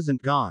 She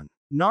isn't gone.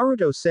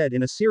 Naruto said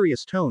in a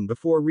serious tone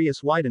before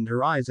Rias widened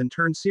her eyes and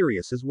turned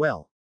serious as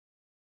well.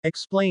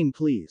 Explain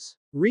please.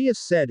 Rias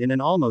said in an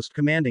almost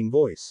commanding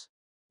voice.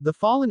 The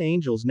fallen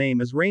angel's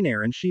name is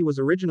Rainier and she was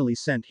originally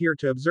sent here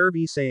to observe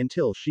Issei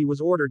until she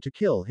was ordered to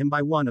kill him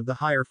by one of the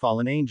higher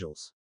fallen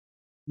angels.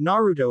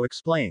 Naruto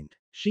explained.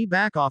 She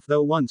back off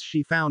though once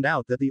she found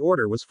out that the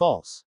order was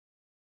false.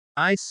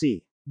 I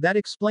see. That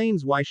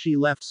explains why she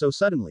left so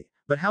suddenly,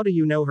 but how do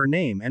you know her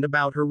name and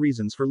about her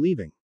reasons for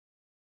leaving?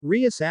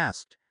 Rias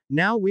asked,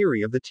 now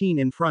weary of the teen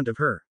in front of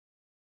her.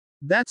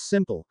 That's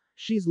simple,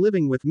 she's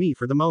living with me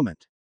for the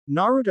moment.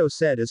 Naruto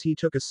said as he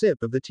took a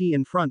sip of the tea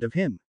in front of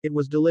him. It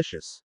was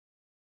delicious.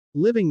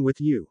 Living with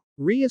you?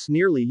 Rias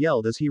nearly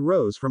yelled as he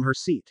rose from her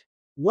seat.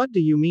 What do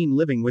you mean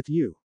living with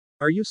you?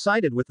 Are you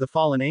sided with the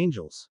fallen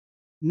angels?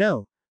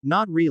 No,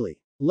 not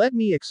really. Let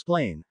me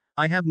explain.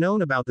 I have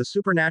known about the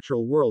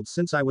supernatural world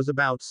since I was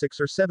about 6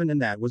 or 7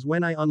 and that was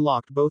when I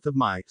unlocked both of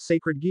my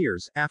sacred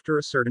gears after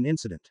a certain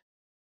incident.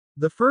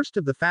 The first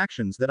of the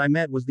factions that I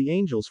met was the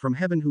angels from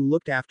heaven who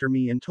looked after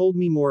me and told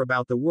me more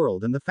about the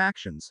world and the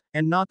factions,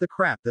 and not the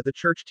crap that the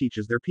church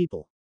teaches their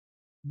people.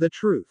 The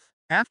truth.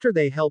 After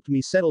they helped me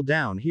settle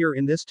down here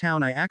in this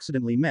town I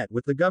accidentally met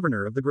with the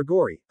governor of the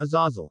Grigori,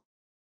 Azazel.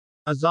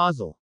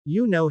 Azazel.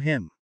 You know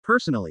him.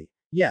 Personally.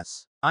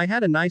 Yes. I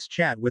had a nice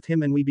chat with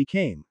him and we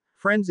became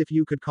friends if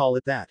you could call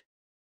it that.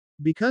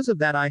 Because of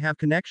that I have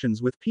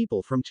connections with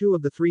people from 2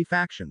 of the 3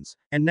 factions,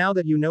 and now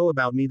that you know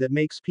about me that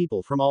makes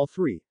people from all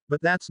 3,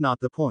 but that's not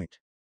the point.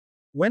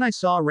 When I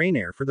saw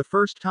Rainier for the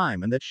first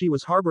time and that she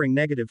was harboring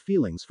negative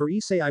feelings for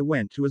Issei I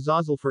went to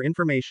Azazel for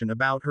information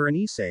about her and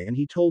Issei and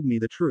he told me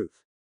the truth.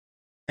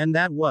 And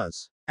that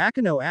was?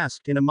 Akano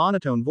asked in a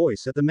monotone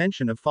voice at the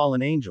mention of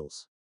fallen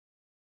angels.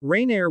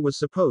 Rainier was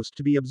supposed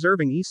to be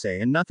observing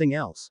Issei and nothing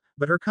else,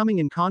 but her coming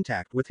in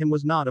contact with him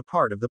was not a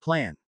part of the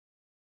plan.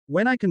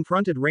 When I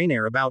confronted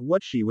Rainier about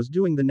what she was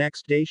doing the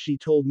next day she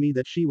told me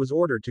that she was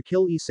ordered to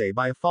kill Issei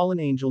by a fallen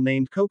angel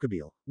named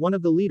Kokobile, one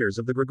of the leaders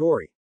of the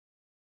Grigori.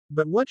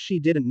 But what she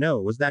didn't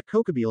know was that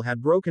Kokobile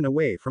had broken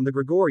away from the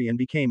Grigori and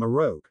became a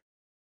rogue.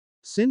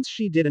 Since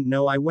she didn't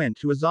know I went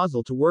to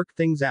Azazel to work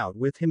things out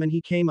with him and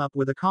he came up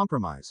with a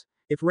compromise.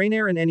 If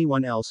Rainier and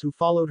anyone else who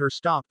followed her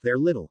stopped their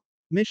little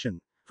mission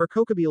for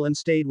Kokobile and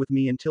stayed with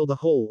me until the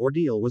whole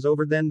ordeal was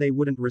over then they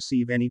wouldn't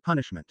receive any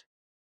punishment.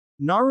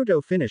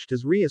 Naruto finished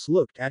as Rias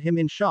looked at him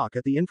in shock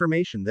at the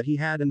information that he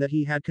had and that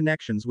he had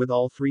connections with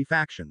all 3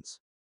 factions.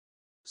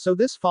 So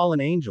this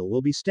fallen angel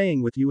will be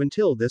staying with you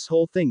until this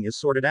whole thing is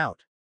sorted out?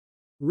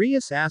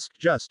 Rias asked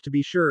just to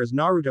be sure as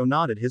Naruto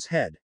nodded his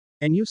head.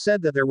 And you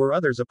said that there were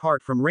others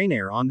apart from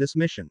Rainier on this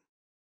mission?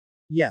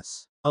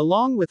 Yes.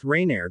 Along with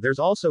Rainier there's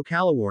also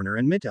Kalawarner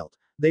and Mittelt.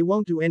 They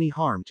won't do any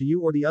harm to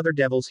you or the other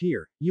devils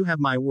here, you have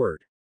my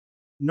word.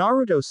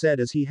 Naruto said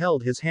as he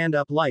held his hand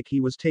up like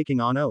he was taking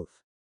on oath.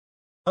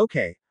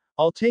 Okay,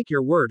 I'll take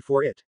your word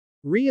for it.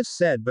 Rias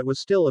said but was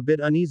still a bit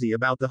uneasy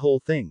about the whole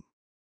thing.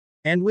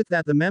 And with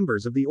that the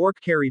members of the Orc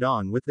carried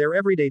on with their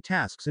everyday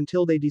tasks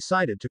until they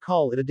decided to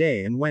call it a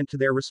day and went to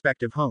their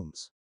respective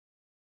homes.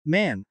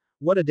 Man,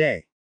 what a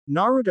day.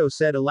 Naruto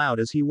said aloud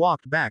as he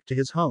walked back to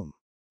his home.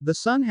 The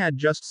sun had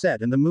just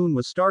set and the moon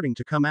was starting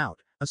to come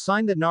out, a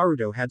sign that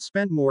Naruto had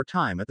spent more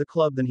time at the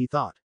club than he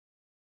thought.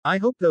 I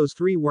hope those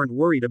 3 weren't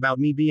worried about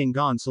me being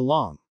gone so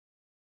long.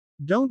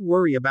 Don't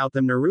worry about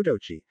them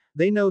Naruto-chi,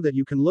 they know that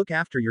you can look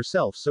after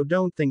yourself so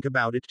don't think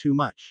about it too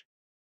much.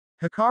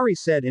 Hikari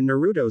said in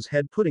Naruto's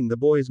head putting the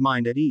boy's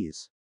mind at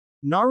ease.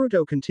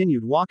 Naruto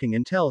continued walking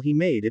until he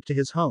made it to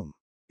his home.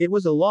 It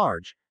was a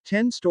large,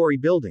 10-story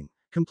building,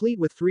 complete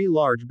with 3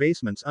 large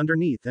basements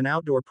underneath and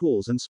outdoor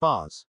pools and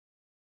spas.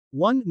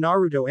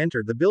 Naruto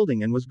entered the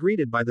building and was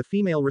greeted by the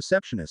female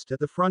receptionist at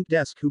the front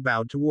desk who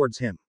bowed towards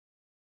him.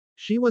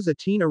 She was a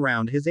teen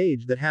around his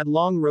age that had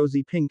long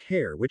rosy pink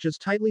hair which is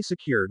tightly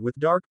secured with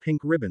dark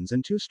pink ribbons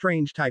and 2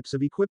 strange types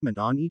of equipment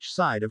on each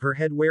side of her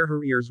head where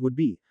her ears would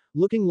be,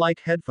 looking like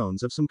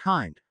headphones of some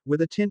kind,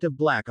 with a tint of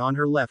black on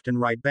her left and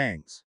right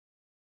bangs.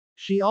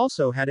 She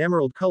also had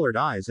emerald-colored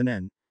eyes and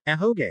an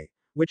ahoge,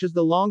 which is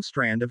the long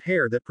strand of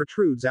hair that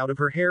protrudes out of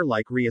her hair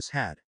like Rias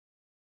had.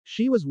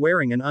 She was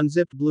wearing an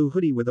unzipped blue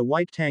hoodie with a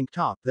white tank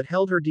top that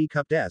held her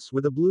D-cupped S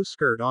with a blue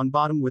skirt on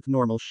bottom with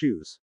normal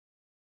shoes.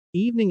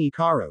 Evening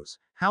Ikaros,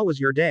 how was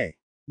your day?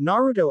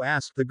 Naruto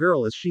asked the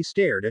girl as she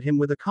stared at him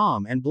with a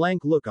calm and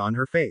blank look on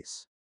her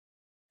face.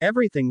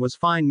 Everything was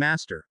fine,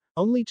 master.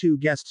 Only 2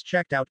 guests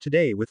checked out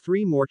today with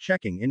 3 more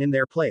checking in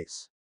their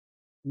place.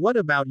 What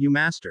about you,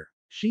 master?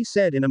 She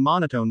said in a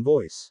monotone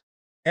voice.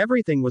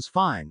 Everything was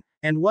fine,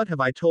 and what have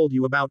I told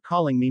you about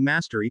calling me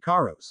Master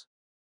Ikaros?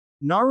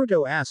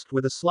 Naruto asked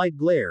with a slight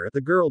glare at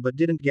the girl but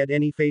didn't get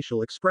any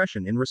facial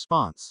expression in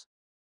response.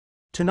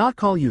 To not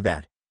call you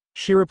that,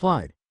 she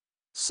replied.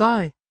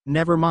 Sigh,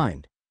 never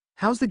mind.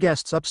 How's the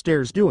guests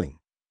upstairs doing?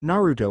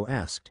 Naruto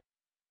asked.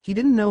 He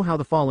didn't know how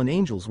the fallen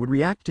angels would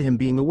react to him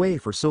being away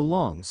for so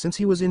long since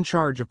he was in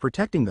charge of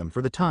protecting them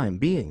for the time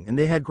being and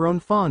they had grown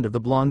fond of the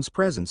blonde's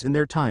presence in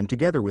their time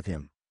together with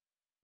him.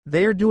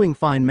 They are doing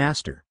fine,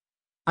 master.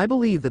 I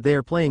believe that they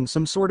are playing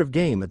some sort of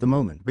game at the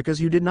moment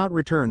because you did not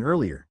return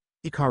earlier,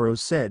 Ikaros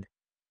said.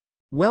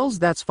 Wells,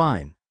 that's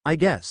fine, I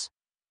guess.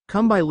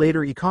 Come by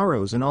later,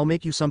 Ikaros, and I'll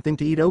make you something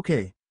to eat,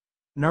 okay?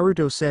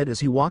 Naruto said as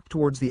he walked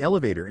towards the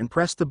elevator and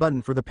pressed the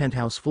button for the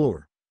penthouse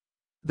floor.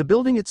 The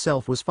building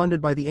itself was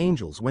funded by the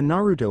angels when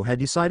Naruto had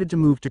decided to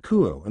move to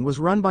Kuo and was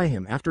run by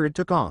him after it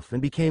took off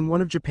and became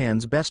one of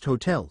Japan's best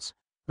hotels.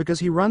 Because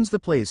he runs the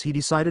place, he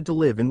decided to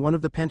live in one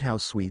of the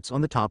penthouse suites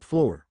on the top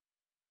floor.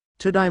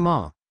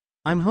 Tadaima.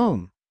 I'm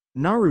home,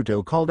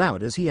 Naruto called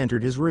out as he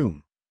entered his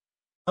room.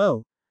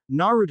 Oh,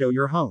 Naruto,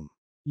 you're home.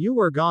 You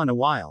were gone a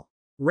while.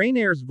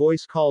 Rainier's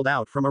voice called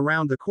out from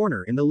around the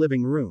corner in the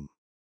living room.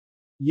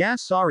 Yeah,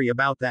 sorry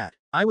about that.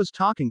 I was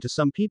talking to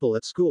some people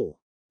at school,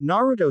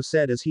 Naruto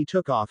said as he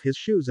took off his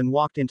shoes and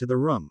walked into the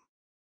room.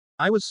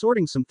 I was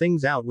sorting some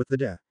things out with the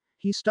de.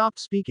 He stopped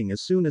speaking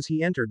as soon as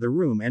he entered the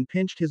room and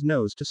pinched his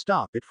nose to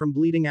stop it from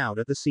bleeding out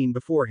at the scene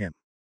before him.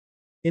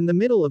 In the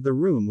middle of the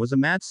room was a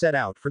mat set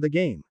out for the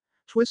game,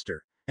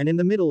 Twister, and in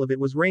the middle of it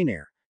was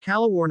Rainier,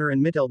 Kalawarner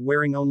and Mittelt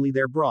wearing only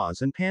their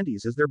bras and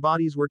panties as their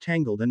bodies were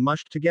tangled and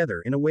mushed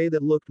together in a way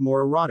that looked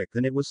more erotic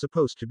than it was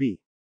supposed to be.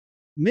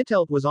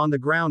 Mittelt was on the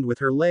ground with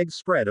her legs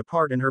spread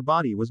apart and her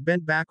body was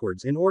bent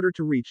backwards in order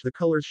to reach the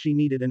colors she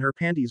needed, and her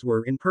panties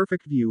were in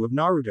perfect view of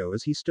Naruto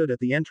as he stood at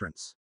the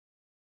entrance.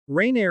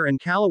 Rainier and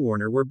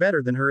Kalawarner were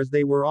better than her as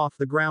they were off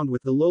the ground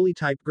with the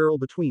loli-type girl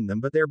between them,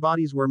 but their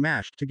bodies were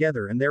mashed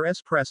together and their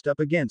s pressed up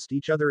against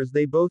each other as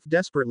they both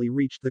desperately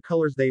reached the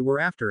colors they were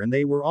after, and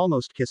they were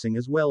almost kissing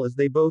as well as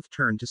they both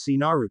turned to see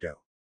Naruto.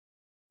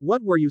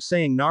 What were you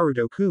saying,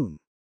 Naruto-kun?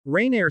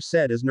 Rainier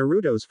said as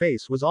Naruto's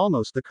face was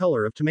almost the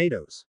color of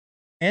tomatoes.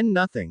 And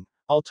nothing.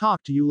 I'll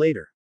talk to you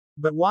later.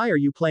 But why are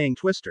you playing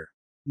Twister?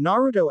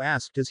 Naruto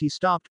asked as he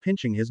stopped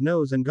pinching his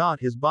nose and got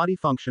his body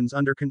functions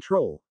under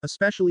control,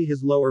 especially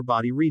his lower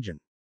body region.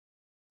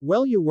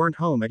 Well, you weren't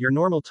home at your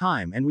normal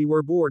time and we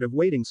were bored of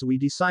waiting, so we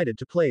decided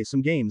to play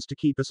some games to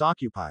keep us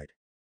occupied.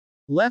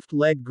 Left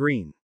leg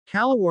green,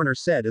 Kalawarner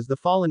said as the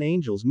fallen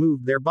angels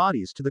moved their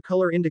bodies to the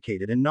color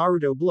indicated and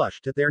Naruto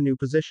blushed at their new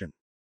position.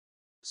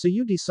 So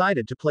you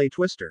decided to play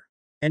Twister?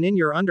 And in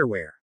your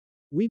underwear?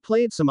 We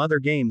played some other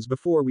games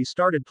before we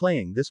started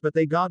playing this, but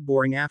they got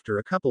boring after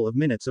a couple of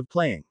minutes of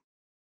playing.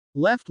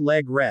 Left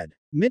leg red,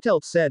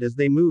 Mittelt said as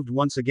they moved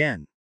once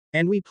again.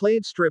 And we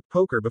played strip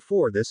poker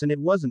before this and it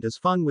wasn't as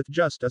fun with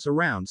just us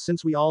around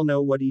since we all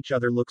know what each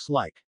other looks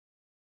like.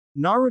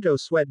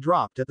 Naruto's sweat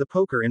dropped at the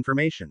poker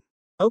information.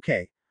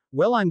 Okay,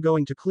 well, I'm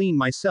going to clean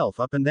myself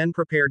up and then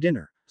prepare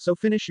dinner, so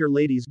finish your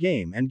ladies'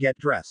 game and get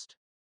dressed.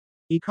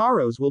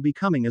 Ikaros will be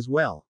coming as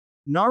well,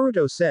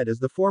 Naruto said as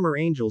the former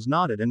angels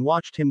nodded and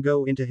watched him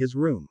go into his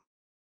room.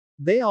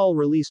 They all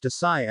released a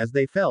sigh as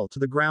they fell to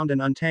the ground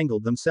and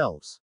untangled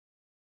themselves.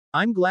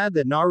 I'm glad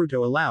that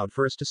Naruto allowed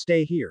for us to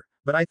stay here,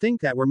 but I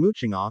think that we're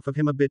mooching off of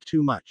him a bit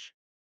too much.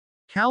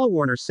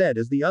 Kalawarner said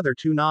as the other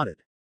two nodded.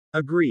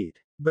 Agreed.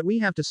 But we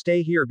have to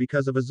stay here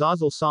because of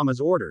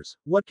Azazel-sama's orders.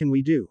 What can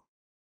we do?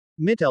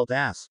 Mittelt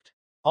asked.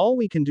 All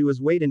we can do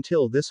is wait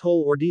until this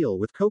whole ordeal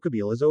with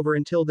Kokobile is over.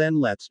 Until then,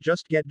 let's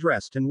just get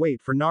dressed and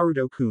wait for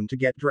Naruto-kun to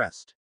get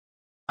dressed.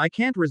 I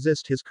can't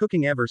resist his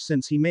cooking ever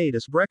since he made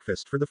us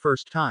breakfast for the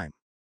first time.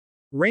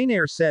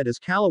 Rainier said as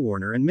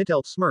Kalawarner and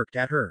Mittelt smirked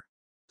at her.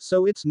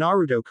 So it's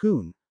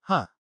Naruto-kun,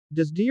 huh?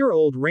 Does dear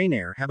old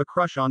Rainier have a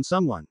crush on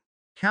someone?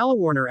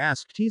 Kalawarner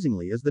asked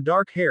teasingly as the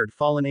dark-haired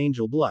fallen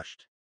angel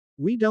blushed.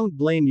 We don't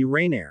blame you,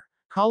 Rainier.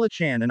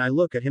 Kala-chan and I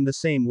look at him the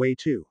same way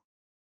too.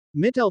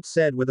 Mittelt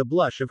said with a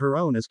blush of her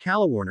own as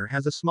Kalawarner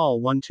has a small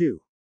one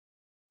too.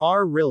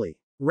 Really?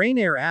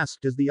 Rainier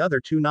asked as the other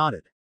two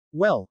nodded.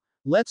 Well,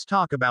 let's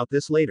talk about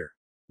this later.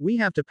 We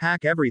have to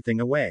pack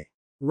everything away,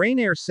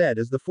 Rainier said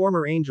as the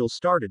former angel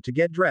started to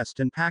get dressed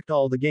and packed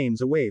all the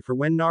games away for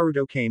when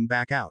Naruto came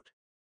back out.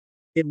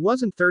 It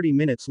wasn't 30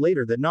 minutes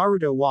later that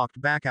Naruto walked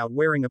back out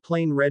wearing a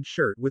plain red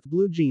shirt with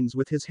blue jeans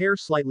with his hair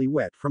slightly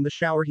wet from the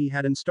shower he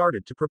had and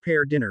started to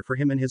prepare dinner for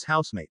him and his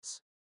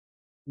housemates.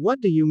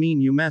 What do you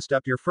mean you messed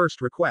up your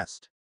first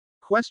request?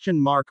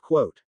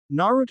 Quote.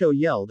 Naruto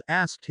yelled,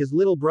 asked his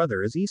little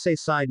brother as Issei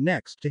sighed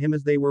next to him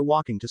as they were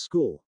walking to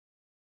school.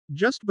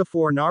 Just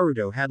before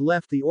Naruto had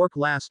left the orc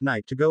last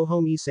night to go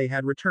home, Issei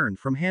had returned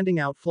from handing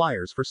out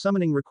flyers for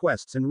summoning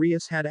requests, and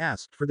Rias had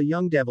asked for the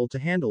young devil to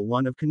handle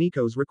one of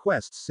Kaniko's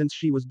requests since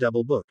she was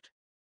double booked.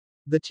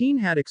 The teen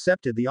had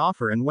accepted the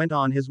offer and went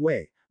on his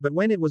way, but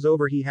when it was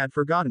over he had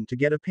forgotten to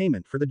get a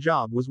payment for the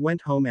job,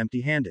 went home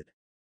empty-handed.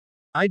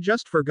 I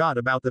just forgot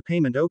about the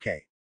payment.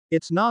 Okay.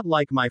 It's not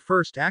like my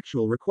first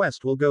actual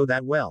request will go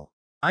that well.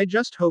 I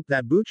just hope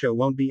that Bucho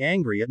won't be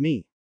angry at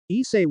me.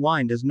 Issei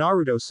whined as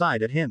Naruto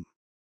sighed at him.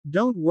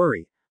 Don't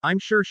worry, I'm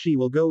sure she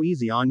will go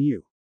easy on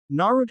you.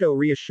 Naruto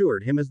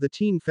reassured him as the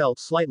teen felt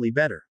slightly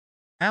better.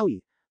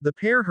 Owie. The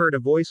pair heard a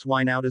voice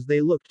whine out as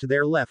they looked to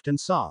their left and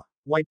saw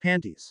white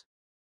panties.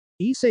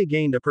 Issei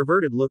gained a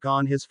perverted look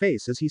on his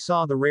face as he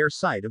saw the rare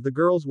sight of the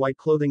girl's white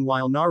clothing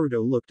while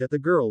Naruto looked at the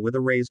girl with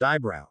a raised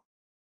eyebrow.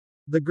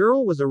 The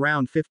girl was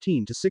around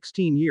 15 to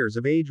 16 years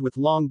of age with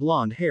long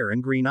blonde hair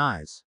and green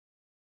eyes.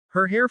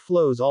 Her hair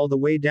flows all the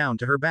way down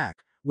to her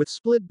back, with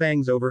split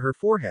bangs over her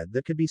forehead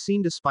that could be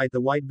seen despite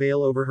the white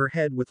veil over her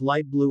head with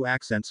light blue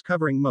accents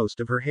covering most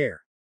of her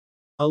hair.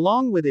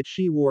 Along with it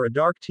she wore a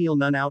dark teal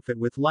nun outfit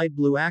with light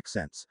blue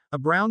accents, a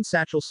brown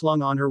satchel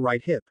slung on her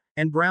right hip,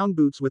 and brown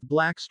boots with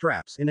black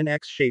straps in an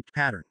X-shaped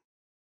pattern.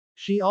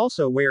 She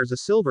also wears a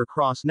silver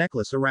cross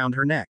necklace around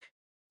her neck.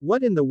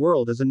 What in the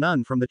world is a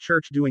nun from the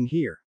church doing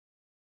here?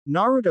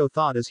 Naruto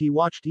thought as he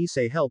watched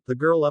Issei help the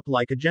girl up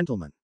like a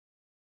gentleman.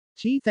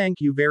 Thank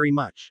you very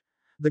much.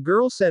 The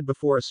girl said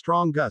before a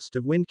strong gust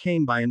of wind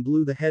came by and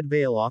blew the head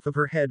veil off of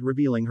her head,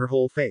 revealing her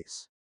whole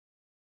face.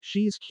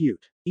 She's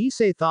cute.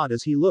 Issei thought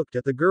as he looked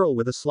at the girl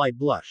with a slight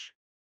blush.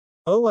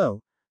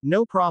 Oh,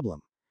 no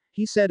problem,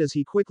 he said as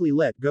he quickly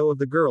let go of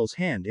the girl's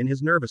hand in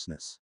his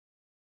nervousness.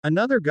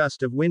 Another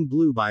gust of wind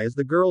blew by as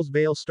the girl's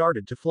veil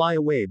started to fly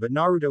away, but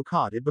Naruto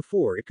caught it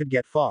before it could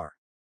get far.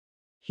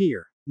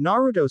 Here,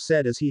 Naruto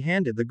said as he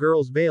handed the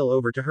girl's veil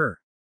over to her.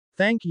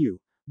 Thank you,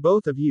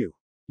 both of you.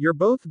 You're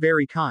both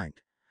very kind,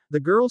 the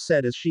girl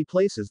said as she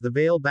places the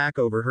veil back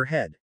over her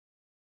head.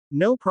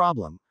 No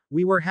problem,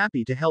 we were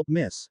happy to help,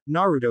 miss,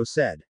 Naruto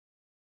said.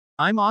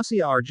 I'm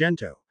Asia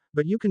Argento,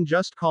 but you can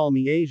just call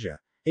me Asia.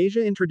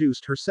 Asia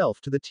introduced herself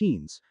to the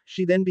teens.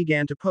 She then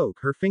began to poke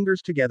her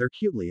fingers together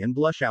cutely and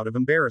blush out of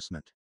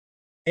embarrassment.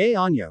 Hey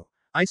Anyo,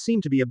 I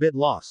seem to be a bit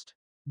lost.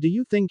 Do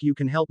you think you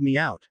can help me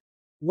out?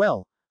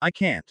 Well, I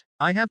can't.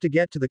 I have to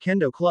get to the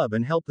kendo club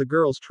and help the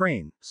girls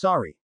train,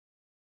 sorry.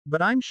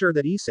 But I'm sure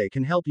that Issei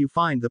can help you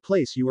find the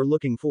place you are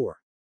looking for,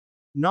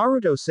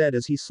 Naruto said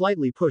as he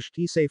slightly pushed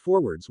Issei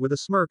forwards with a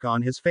smirk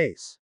on his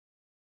face.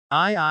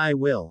 I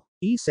will,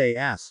 Issei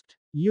asked.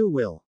 You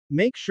will.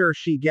 Make sure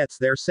she gets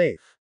there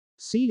safe.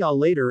 See y'all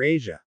later,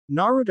 Asia,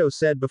 Naruto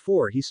said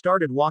before he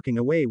started walking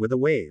away with a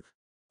wave.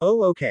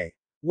 Oh okay.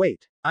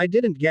 Wait, I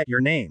didn't get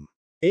your name,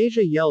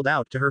 Asia yelled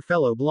out to her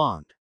fellow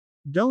blonde.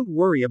 Don't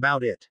worry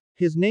about it.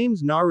 His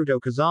name's Naruto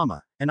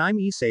Kazama, and I'm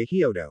Issei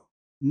Hyodo.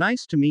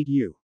 Nice to meet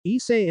you,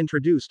 Issei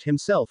introduced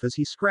himself as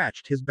he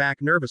scratched his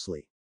back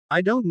nervously.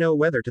 I don't know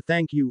whether to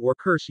thank you or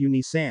curse you,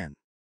 Ni-san.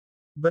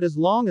 But as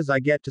long as I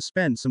get to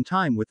spend some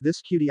time with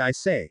this cutie, I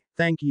say,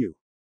 thank you.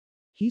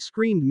 He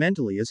screamed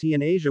mentally as he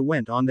and Asia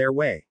went on their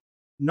way.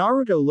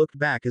 Naruto looked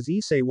back as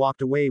Issei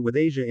walked away with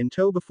Asia in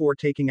tow before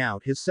taking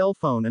out his cell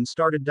phone and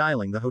started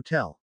dialing the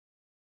hotel.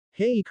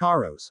 Hey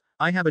Ikaros,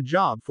 I have a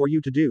job for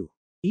you to do.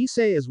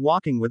 Issei is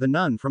walking with a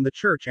nun from the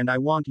church and I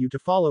want you to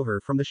follow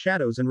her from the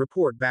shadows and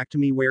report back to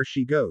me where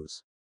she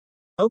goes.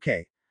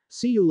 Okay.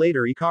 See you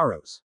later,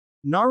 Ikaros.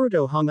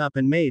 Naruto hung up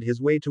and made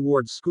his way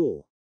towards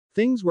school.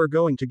 Things were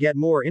going to get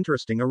more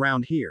interesting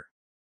around here.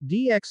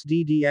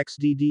 DXD.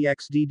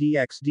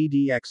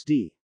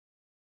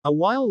 A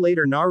while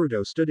later,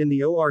 Naruto stood in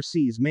the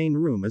ORC's main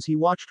room as he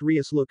watched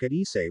Rias look at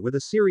Issei with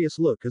a serious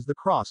look as the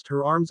crossed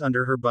her arms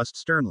under her bust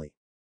sternly.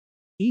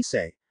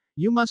 Issei,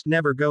 you must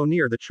never go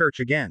near the church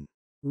again,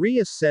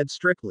 Rias said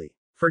strictly.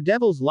 For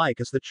devils like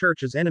us, the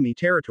church is enemy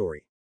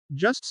territory.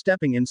 Just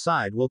stepping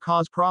inside will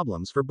cause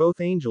problems for both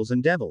angels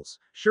and devils.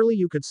 Surely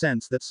you could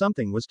sense that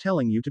something was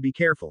telling you to be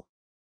careful.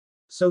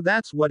 So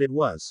that's what it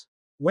was.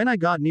 When I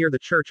got near the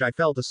church, I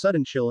felt a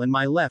sudden chill and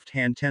my left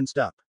hand tensed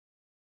up.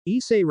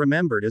 Issei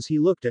remembered as he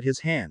looked at his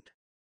hand.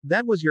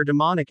 That was your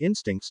demonic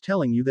instincts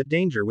telling you that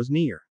danger was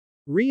near,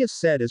 Rias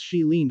said as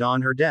she leaned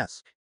on her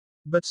desk.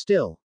 But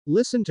still,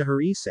 listen to her,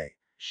 Issei.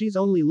 She's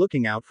only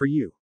looking out for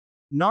you,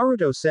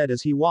 Naruto said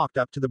as he walked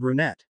up to the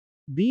brunette.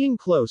 Being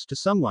close to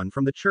someone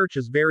from the church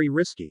is very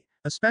risky,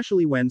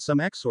 especially when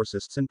some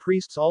exorcists and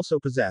priests also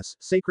possess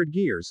sacred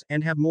gears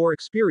and have more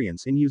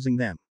experience in using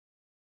them.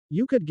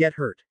 You could get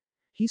hurt,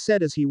 he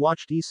said as he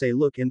watched Issei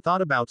look and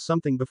thought about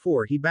something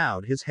before he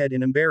bowed his head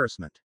in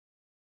embarrassment.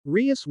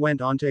 Rias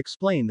went on to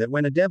explain that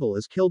when a devil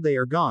is killed, they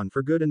are gone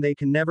for good and they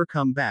can never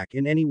come back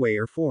in any way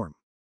or form.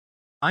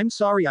 I'm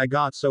sorry I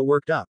got so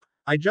worked up,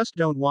 I just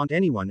don't want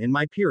anyone in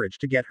my peerage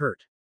to get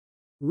hurt,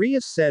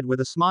 Rias said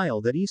with a smile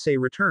that Issei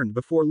returned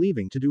before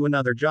leaving to do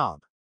another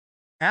job.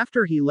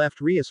 After he left,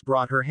 Rias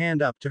brought her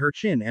hand up to her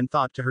chin and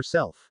thought to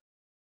herself.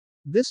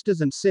 This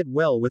doesn't sit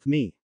well with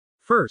me.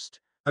 First,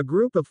 a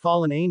group of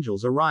fallen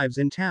angels arrives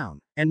in town,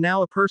 and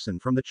now a person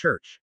from the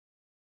church.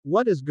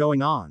 What is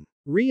going on?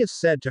 Rias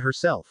said to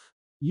herself.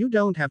 You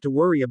don't have to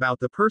worry about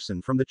the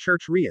person from the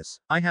church, Rias,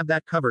 I have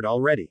that covered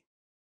already.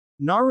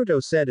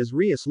 Naruto said as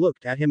Rias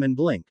looked at him and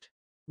blinked.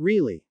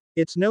 Really?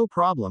 It's no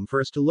problem for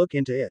us to look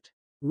into it.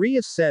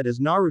 Rias said as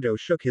Naruto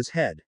shook his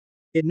head.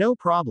 It no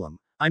problem,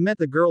 I met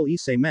the girl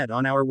Issei met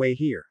on our way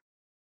here.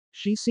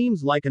 She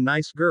seems like a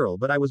nice girl,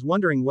 but I was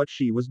wondering what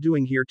she was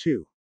doing here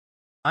too.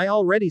 I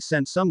already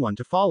sent someone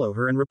to follow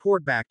her and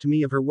report back to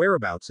me of her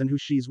whereabouts and who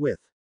she's with.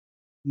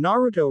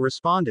 Naruto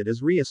responded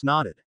as Rias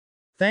nodded.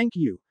 Thank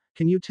you,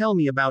 can you tell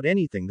me about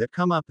anything that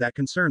come up that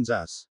concerns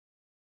us?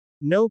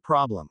 No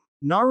problem.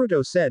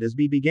 Naruto said as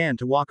B began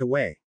to walk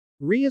away.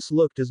 Rias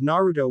looked as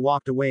Naruto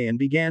walked away and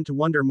began to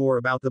wonder more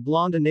about the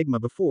blonde enigma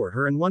before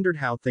her and wondered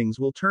how things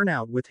will turn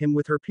out with him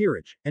with her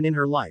peerage, and in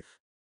her life.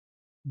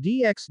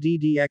 DXD.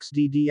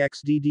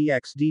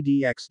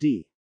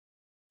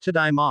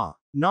 Tadaima.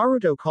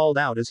 Naruto called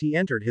out as he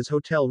entered his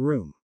hotel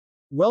room.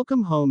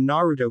 Welcome home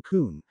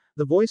Naruto-kun,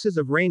 the voices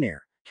of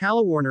Rainier,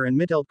 Calawarner and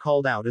Mittelt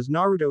called out as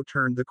Naruto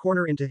turned the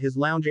corner into his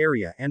lounge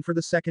area and for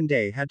the second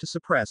day had to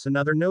suppress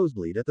another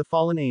nosebleed at the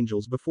fallen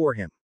angels before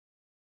him.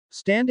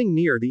 Standing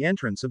near the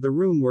entrance of the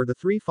room were the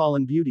three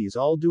fallen beauties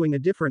all doing a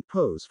different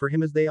pose for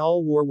him as they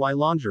all wore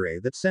lingerie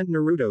that sent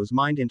Naruto's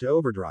mind into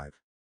overdrive.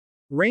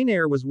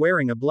 Rainier was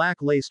wearing a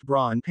black laced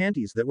bra and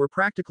panties that were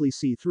practically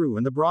see-through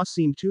and the bra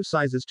seemed 2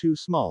 sizes too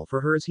small for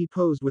her as he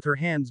posed with her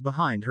hands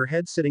behind her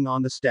head sitting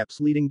on the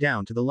steps leading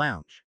down to the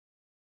lounge.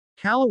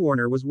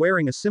 Calawarner was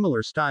wearing a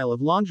similar style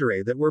of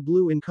lingerie that were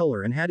blue in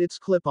color and had its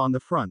clip on the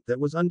front that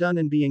was undone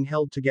and being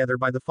held together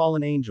by the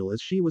fallen angel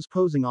as she was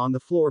posing on the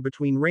floor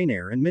between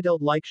Rainier and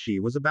Mittelt like she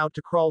was about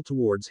to crawl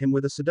towards him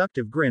with a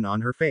seductive grin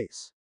on her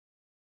face.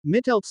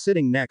 Mittelt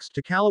sitting next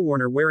to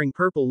Calawarner wearing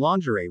purple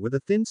lingerie with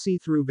a thin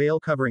see-through veil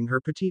covering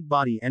her petite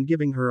body and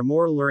giving her a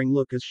more alluring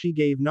look as she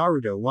gave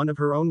Naruto one of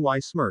her own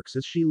wise smirks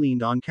as she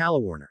leaned on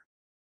Calawarner.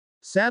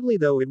 Sadly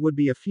though it would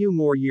be a few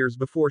more years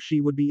before she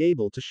would be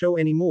able to show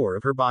any more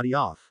of her body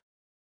off.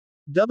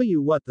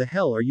 What the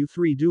hell are you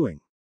three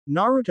doing?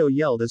 Naruto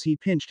yelled as he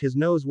pinched his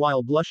nose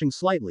while blushing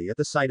slightly at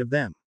the sight of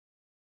them.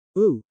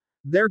 Ooh,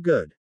 they're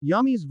good.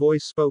 Yami's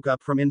voice spoke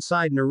up from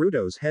inside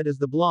Naruto's head as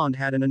the blonde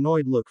had an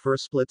annoyed look for a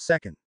split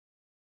second.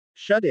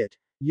 Shut it,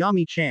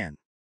 Yami-chan.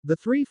 The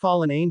three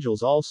fallen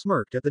angels all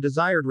smirked at the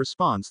desired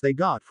response they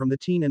got from the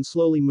teen and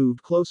slowly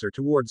moved closer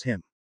towards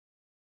him.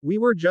 We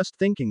were just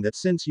thinking that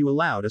since you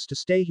allowed us to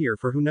stay here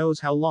for who knows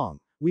how long,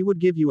 we would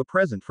give you a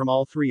present from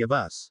all three of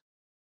us.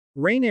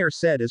 Rainier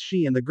said as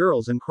she and the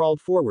girls and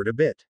crawled forward a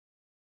bit.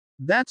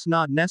 That's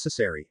not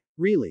necessary,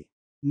 really.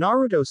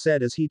 Naruto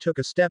said as he took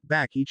a step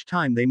back each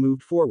time they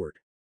moved forward.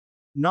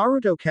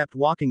 Naruto kept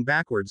walking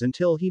backwards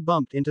until he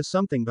bumped into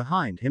something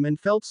behind him and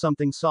felt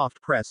something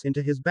soft press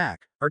into his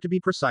back, or to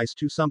be precise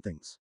 2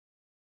 somethings.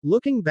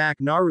 Looking back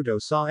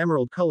Naruto saw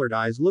emerald-colored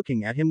eyes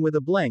looking at him with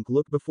a blank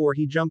look before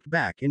he jumped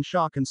back in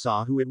shock and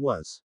saw who it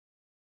was.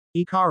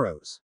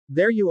 Ikaros.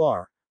 There you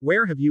are,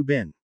 where have you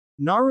been?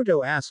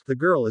 Naruto asked the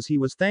girl as he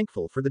was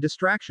thankful for the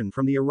distraction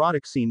from the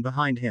erotic scene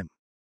behind him.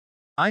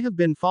 I have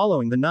been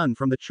following the nun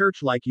from the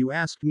church like you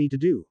asked me to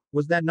do,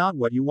 was that not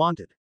what you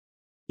wanted?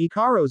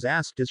 Ikaros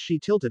asked as she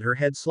tilted her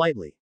head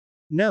slightly.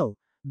 No,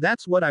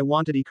 that's what I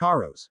wanted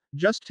Ikaros,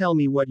 just tell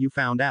me what you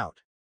found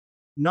out.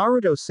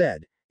 Naruto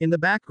said. In the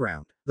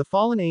background, the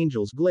fallen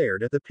angels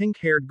glared at the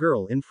pink-haired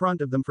girl in front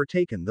of them for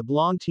taking the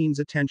blonde teen's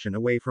attention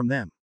away from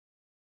them.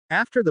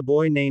 After the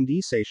boy named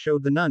Issei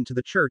showed the nun to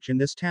the church in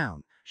this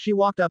town, she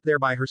walked up there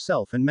by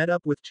herself and met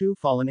up with 2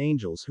 fallen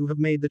angels who have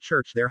made the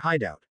church their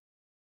hideout.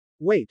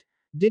 Wait,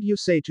 did you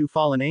say 2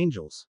 fallen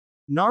angels?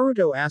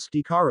 Naruto asked.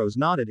 Ikaros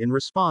nodded in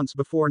response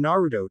before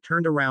Naruto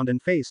turned around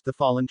and faced the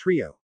fallen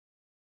trio.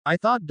 I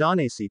thought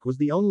Danesik was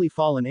the only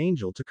fallen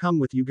angel to come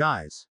with you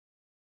guys.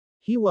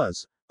 He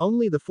was.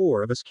 Only the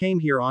 4 of us came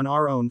here on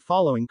our own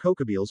following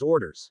Kokobeel's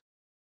orders.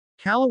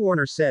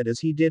 Calawarner said as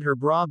he did her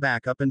bra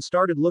back up and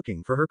started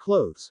looking for her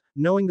clothes,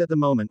 knowing that the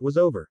moment was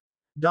over.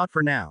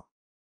 For now.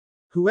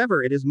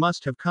 Whoever it is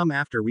must have come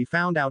after we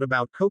found out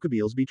about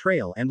Kokobeel's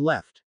betrayal and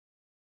left.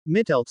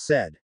 Mittelt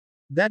said.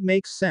 That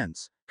makes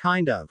sense,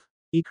 kind of.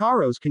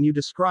 Ikaros, can you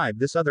describe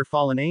this other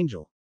fallen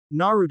angel?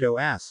 Naruto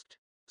asked.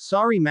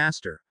 Sorry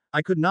master,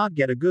 I could not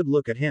get a good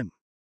look at him.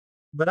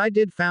 But I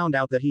did found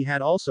out that he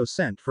had also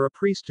sent for a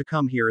priest to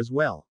come here as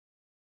well.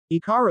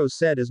 Ikaros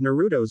said as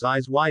Naruto's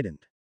eyes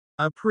widened.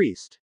 A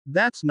priest.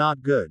 That's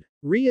not good.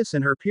 Rias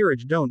and her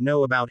peerage don't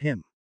know about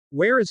him.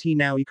 Where is he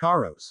now?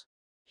 Ikaros.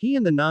 He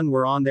and the nun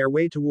were on their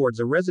way towards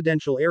a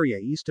residential area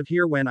east of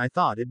here when I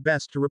thought it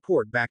best to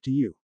report back to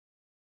you.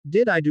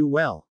 Did I do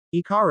well?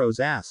 Ikaros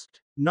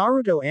asked.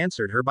 Naruto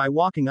answered her by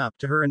walking up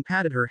to her and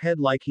patted her head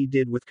like he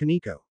did with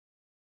Kaneko.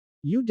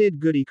 You did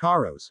good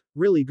Ikaros,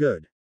 really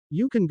good.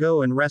 You can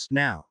go and rest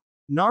now.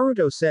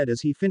 Naruto said as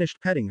he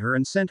finished petting her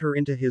and sent her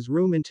into his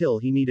room until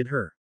he needed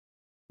her.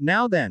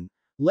 Now then,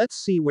 let's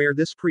see where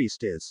this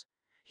priest is.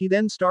 He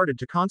then started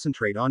to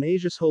concentrate on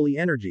Asia's holy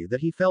energy that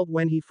he felt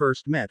when he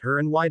first met her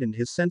and widened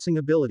his sensing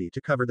ability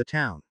to cover the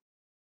town.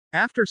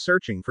 After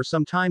searching for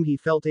some time he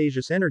felt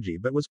Asia's energy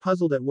but was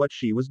puzzled at what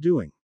she was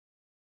doing.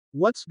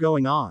 What's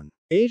going on?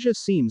 Asia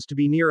seems to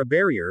be near a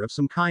barrier of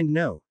some kind.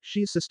 No,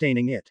 she's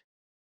sustaining it.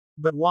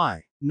 But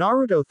why?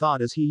 Naruto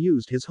thought as he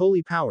used his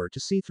holy power to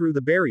see through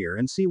the barrier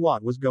and see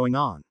what was going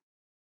on.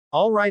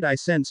 Alright, I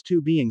sense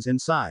two beings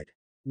inside.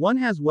 One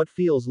has what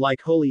feels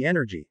like holy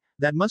energy,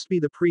 that must be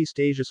the priest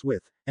Asia's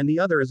with, and the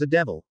other is a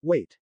devil.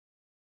 Wait.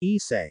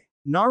 Issei.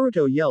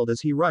 Naruto yelled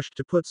as he rushed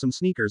to put some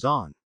sneakers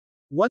on.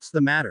 What's the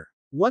matter?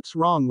 What's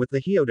wrong with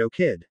the Hyodo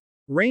kid?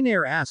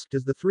 Rainier asked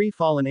as the three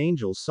fallen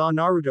angels saw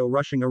Naruto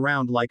rushing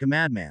around like a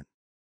madman.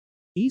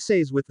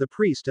 Issei's with the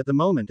priest at the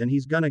moment and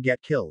he's gonna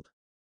get killed.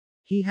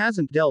 He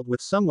hasn't dealt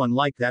with someone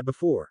like that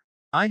before.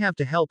 I have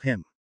to help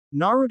him.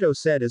 Naruto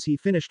said as he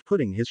finished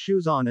putting his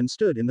shoes on and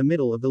stood in the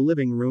middle of the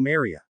living room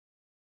area.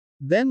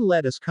 Then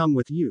let us come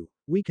with you,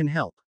 we can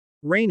help.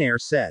 Rainier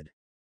said.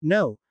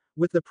 No.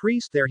 With the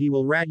priest there he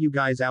will rat you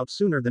guys out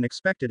sooner than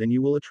expected and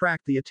you will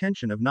attract the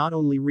attention of not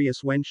only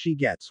Rias when she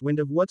gets wind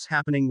of what's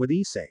happening with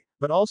Issei,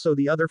 but also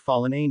the other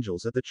fallen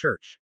angels at the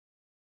church.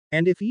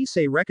 And if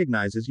Issei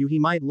recognizes you he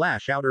might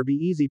lash out or be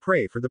easy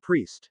prey for the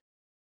priest.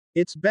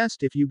 It's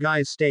best if you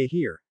guys stay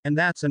here, and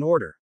that's an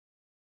order.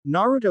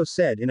 Naruto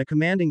said in a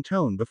commanding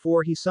tone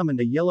before he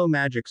summoned a yellow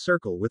magic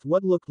circle with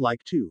what looked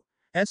like two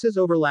S's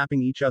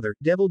overlapping each other,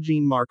 Devil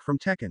Gene Mark from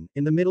Tekken,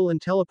 in the middle and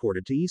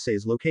teleported to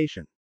Issei's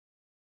location.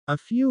 A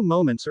few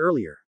moments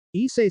earlier,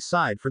 Issei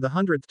sighed for the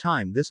 100th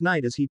time this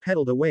night as he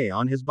pedaled away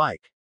on his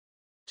bike.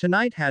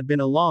 Tonight had been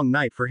a long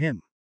night for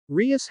him.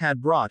 Rias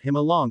had brought him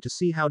along to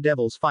see how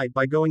devils fight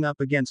by going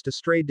up against a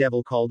stray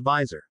devil called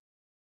Visor.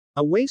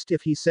 A waste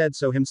if he said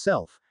so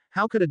himself.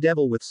 How could a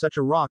devil with such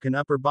a rock and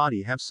upper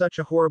body have such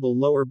a horrible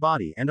lower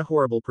body and a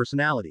horrible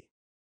personality?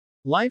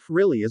 Life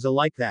really is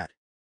like that.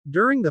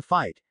 During the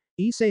fight,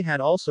 Issei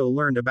had also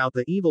learned about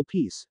the evil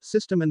piece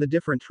system and the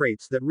different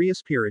traits that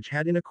Rias Peerage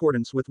had in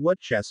accordance with what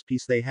chess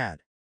piece they had.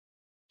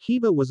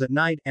 Hiba was at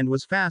knight and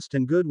was fast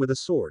and good with a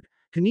sword,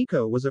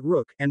 Kaneko was at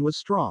rook and was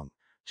strong,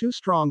 too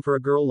strong for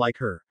a girl like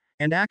her,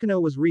 and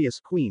Akano was Rias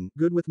queen,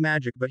 good with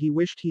magic but he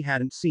wished he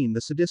hadn't seen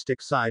the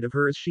sadistic side of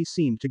her as she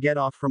seemed to get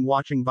off from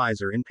watching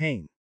Visor in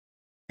pain.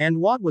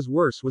 And what was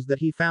worse was that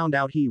he found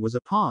out he was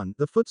a pawn,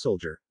 the foot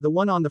soldier, the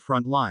one on the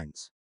front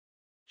lines.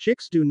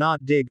 Chicks do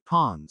not dig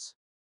pawns.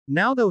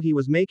 Now though he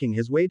was making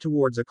his way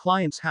towards a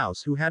client's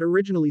house who had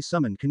originally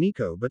summoned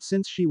Kaneko but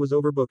since she was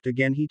overbooked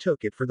again he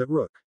took it for the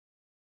rook.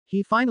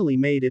 He finally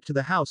made it to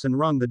the house and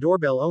rung the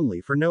doorbell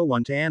only for no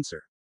one to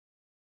answer.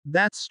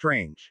 That's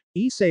strange.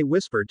 Issei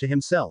whispered to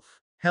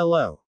himself.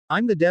 Hello.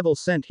 I'm the devil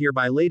sent here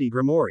by Lady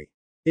Grimori.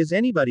 Is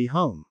anybody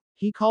home?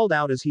 He called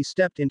out as he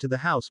stepped into the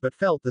house but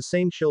felt the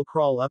same chill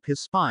crawl up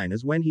his spine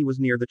as when he was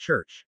near the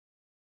church.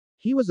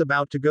 He was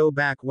about to go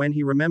back when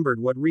he remembered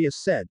what Rias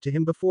said to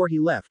him before he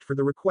left for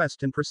the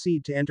request and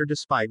proceed to enter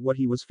despite what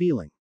he was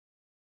feeling.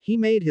 He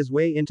made his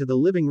way into the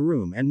living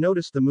room and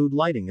noticed the mood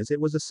lighting as it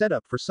was a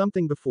setup for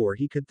something before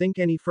he could think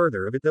any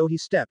further of it though he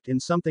stepped in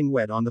something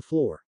wet on the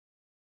floor.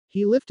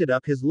 He lifted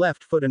up his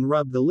left foot and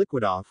rubbed the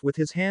liquid off with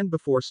his hand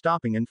before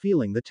stopping and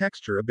feeling the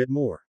texture a bit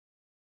more.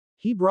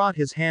 He brought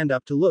his hand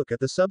up to look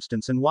at the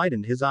substance and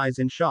widened his eyes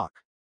in shock.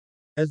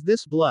 As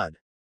this blood.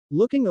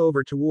 Looking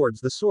over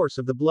towards the source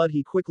of the blood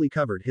he quickly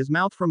covered his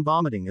mouth from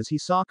vomiting as he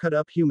saw cut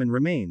up human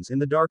remains in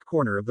the dark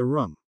corner of the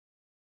room.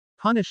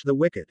 Punish the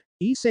wicked.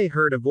 Issei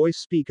heard a voice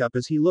speak up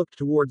as he looked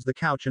towards the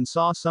couch and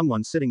saw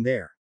someone sitting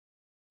there.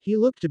 He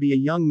looked to be a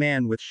young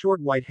man with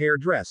short white hair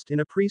dressed in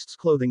a priest's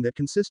clothing that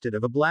consisted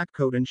of a black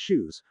coat and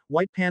shoes,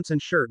 white pants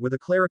and shirt with a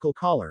clerical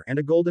collar and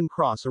a golden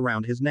cross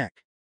around his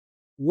neck.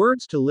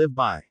 Words to live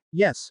by.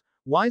 Yes,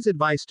 wise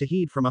advice to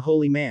heed from a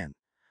holy man.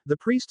 The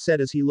priest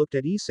said as he looked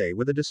at Issei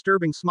with a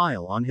disturbing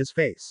smile on his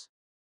face.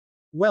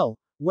 Well,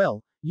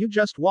 you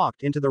just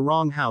walked into the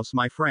wrong house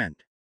my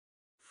friend.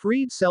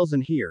 Fried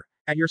Selzen here,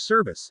 at your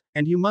service,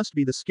 and you must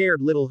be the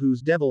scared little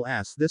whose devil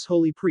ass this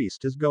holy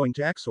priest is going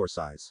to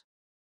exorcise.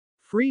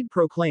 Fried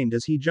proclaimed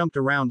as he jumped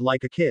around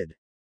like a kid.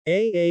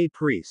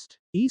 Priest.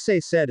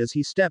 Issei said as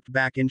he stepped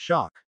back in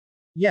shock.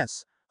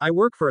 Yes, I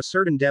work for a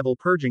certain devil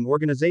purging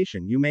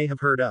organization you may have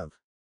heard of.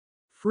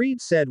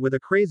 Fried said with a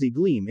crazy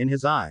gleam in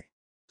his eye.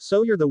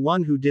 So you're the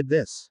one who did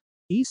this?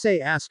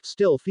 Issei asked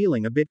still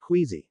feeling a bit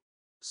queasy.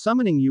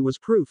 Summoning you was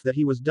proof that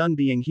he was done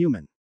being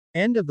human.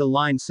 End of the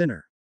line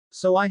sinner.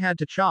 So I had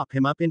to chop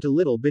him up into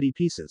little bitty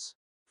pieces.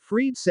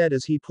 Fried said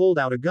as he pulled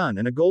out a gun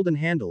and a golden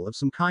handle of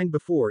some kind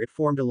before it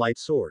formed a light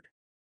sword.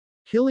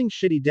 Killing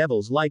shitty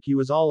devils like you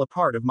is all a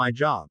part of my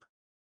job.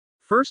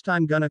 First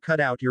I'm gonna cut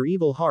out your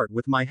evil heart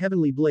with my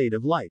heavenly blade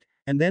of light,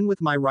 and then with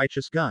my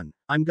righteous gun,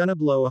 I'm gonna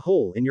blow a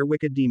hole in your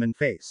wicked demon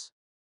face.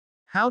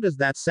 How does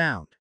that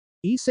sound?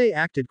 Issei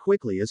acted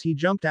quickly as he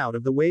jumped out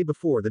of the way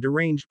before the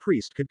deranged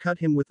priest could cut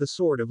him with the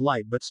sword of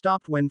light but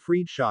stopped when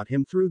Fried shot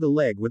him through the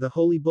leg with a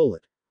holy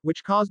bullet,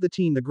 which caused the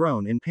teen to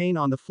groan in pain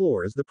on the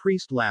floor as the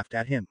priest laughed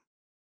at him.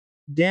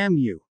 Damn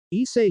you!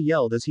 Issei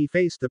yelled as he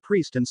faced the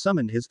priest and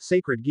summoned his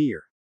sacred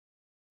gear.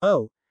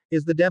 Oh,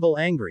 is the devil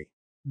angry?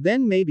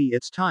 Then maybe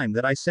it's time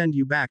that I send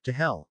you back to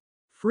hell.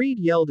 Fried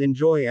yelled in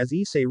joy as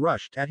Issei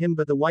rushed at him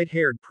but the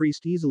white-haired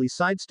priest easily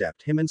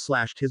sidestepped him and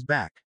slashed his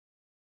back.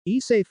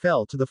 Issei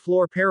fell to the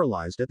floor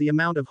paralyzed at the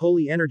amount of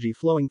holy energy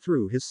flowing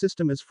through his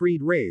system as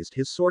Freed raised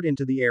his sword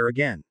into the air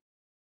again.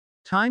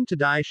 Time to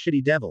die,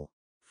 shitty devil.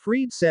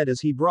 Freed said as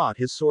he brought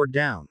his sword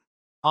down.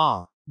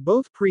 Ah!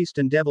 Both priest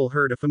and devil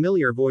heard a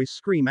familiar voice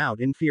scream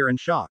out in fear and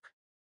shock.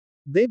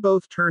 They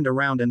both turned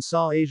around and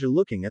saw Asia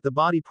looking at the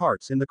body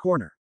parts in the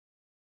corner.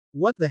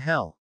 What the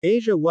hell?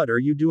 Asia, what are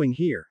you doing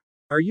here?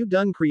 Are you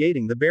done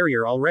creating the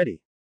barrier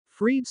already?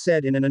 Freed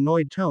said in an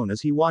annoyed tone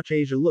as he watched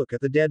Asia look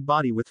at the dead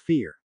body with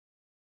fear.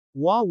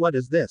 What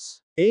is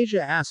this?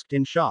 Asia asked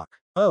in shock.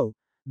 Oh,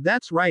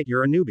 that's right,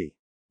 you're a newbie.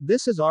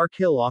 This is our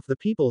kill off the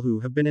people who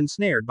have been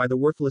ensnared by the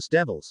worthless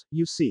devils,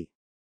 you see.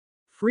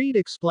 Freed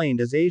explained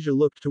as Asia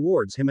looked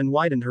towards him and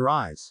widened her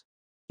eyes.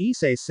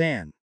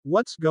 Issei-san,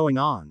 what's going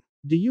on?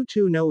 Do you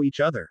two know each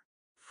other?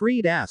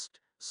 Freed asked,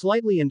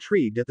 slightly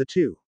intrigued at the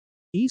two.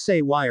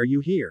 Issei, why are you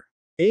here?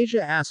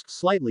 Asia asked,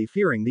 slightly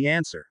fearing the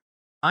answer.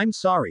 I'm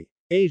sorry,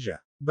 Asia,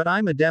 but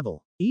I'm a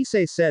devil,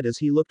 Issei said as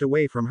he looked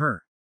away from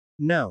her.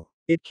 No,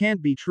 it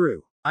can't be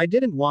true. I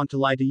didn't want to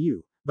lie to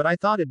you, but I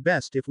thought it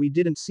best if we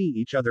didn't see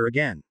each other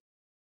again.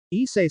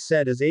 Issei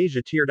said as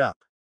Asia teared up.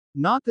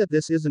 Not that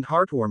this isn't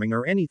heartwarming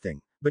or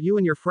anything, but you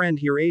and your friend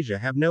here Asia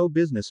have no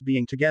business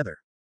being together.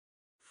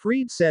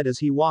 Freed said as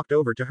he walked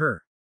over to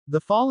her.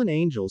 The fallen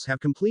angels have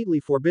completely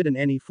forbidden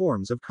any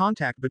forms of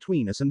contact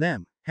between us and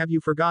them, have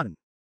you forgotten?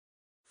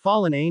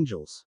 Fallen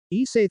angels,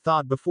 Issei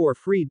thought before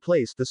Freed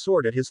placed the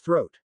sword at his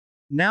throat.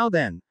 Now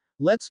then,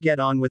 let's get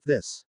on with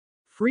this.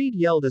 Freed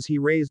yelled as he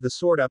raised the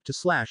sword up to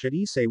slash at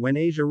Issei when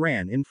Asia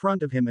ran in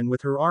front of him and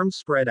with her arms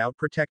spread out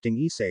protecting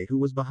Issei who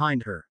was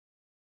behind her.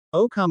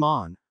 Oh come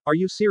on, are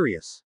you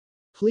serious?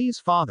 Please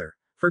father,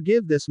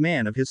 forgive this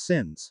man of his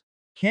sins.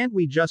 Can't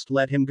we just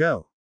let him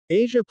go?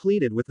 Asia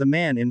pleaded with the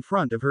man in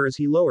front of her as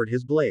he lowered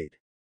his blade.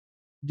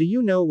 Do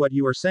you know what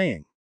you are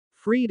saying?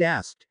 Freed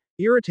asked,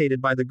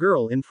 irritated by the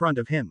girl in front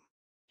of him.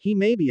 He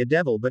may be a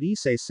devil but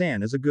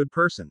Issei-san is a good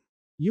person.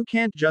 You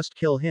can't just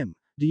kill him.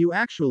 Do you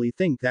actually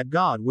think that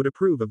God would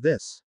approve of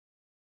this?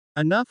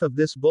 Enough of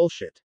this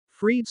bullshit.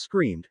 Freed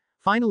screamed,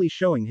 finally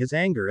showing his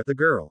anger at the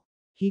girl.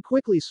 He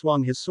quickly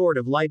swung his sword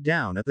of light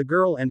down at the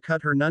girl and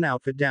cut her nun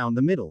outfit down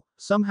the middle,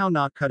 somehow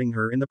not cutting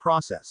her in the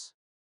process.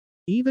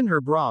 Even her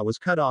bra was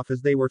cut off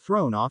as they were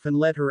thrown off and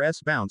let her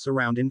bounce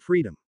around in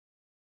freedom.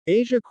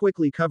 Asia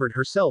quickly covered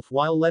herself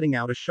while letting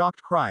out a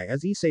shocked cry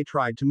as Issei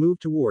tried to move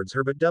towards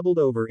her but doubled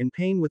over in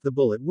pain with the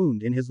bullet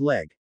wound in his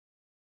leg.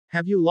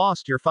 Have you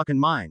lost your fucking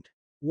mind?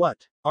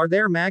 What? Are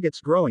there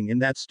maggots growing in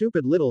that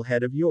stupid little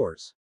head of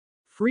yours?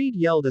 Freed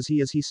yelled as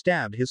he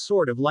stabbed his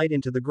sword of light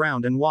into the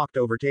ground and walked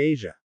over to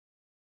Asia.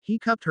 He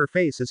cupped her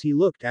face as he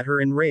looked at her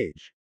in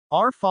rage.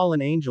 Our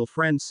fallen angel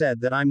friend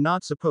said that I'm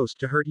not supposed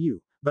to hurt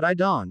you, but I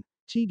don't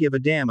give a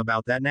damn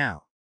about that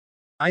now.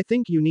 I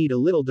think you need a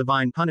little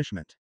divine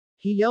punishment.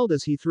 He yelled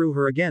as he threw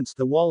her against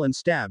the wall and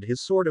stabbed his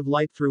sword of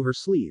light through her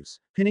sleeves,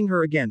 pinning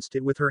her against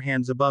it with her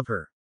hands above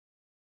her.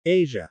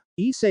 Asia,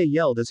 Issei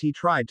yelled as he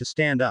tried to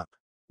stand up.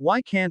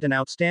 Why can't an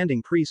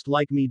outstanding priest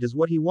like me does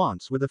what he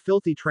wants with a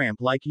filthy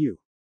tramp like you?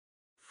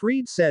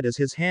 Freed said as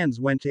his hands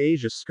went to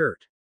Asia's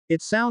skirt.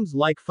 It sounds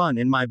like fun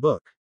in my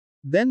book.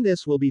 Then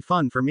this will be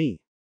fun for me.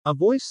 A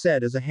voice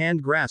said as a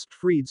hand grasped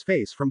Freed's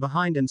face from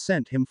behind and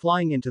sent him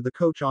flying into the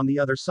coach on the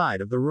other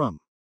side of the room.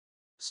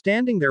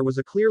 Standing there was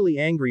a clearly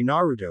angry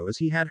Naruto as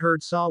he had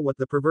saw what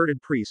the perverted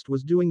priest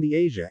was doing to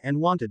Asia and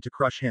wanted to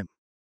crush him.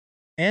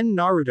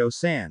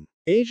 Naruto-san,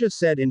 Asia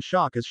said in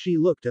shock as she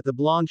looked at the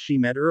blonde she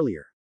met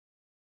earlier.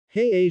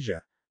 Hey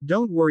Asia,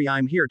 don't worry,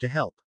 I'm here to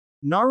help.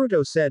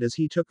 Naruto said as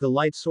he took the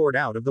light sword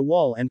out of the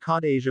wall and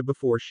caught Asia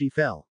before she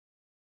fell.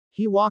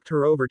 He walked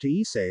her over to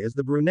Issei as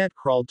the brunette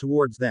crawled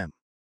towards them.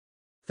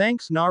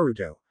 Thanks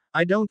Naruto,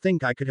 I don't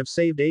think I could have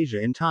saved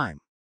Asia in time.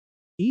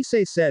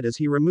 Issei said as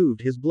he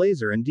removed his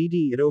blazer and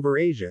DD'd over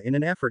Asia in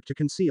an effort to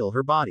conceal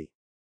her body.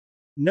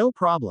 No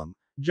problem,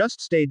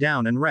 just stay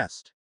down and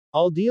rest.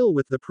 I'll deal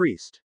with the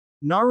priest.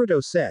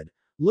 Naruto said,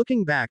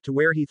 looking back to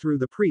where he threw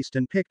the priest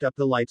and picked up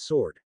the light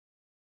sword.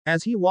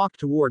 As he walked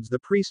towards the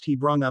priest he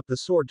brung up the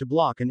sword to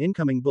block an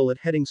incoming bullet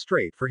heading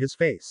straight for his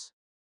face.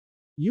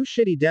 You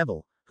shitty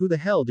devil, who the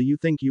hell do you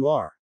think you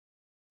are?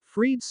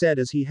 Freed said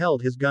as he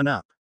held his gun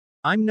up.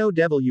 I'm no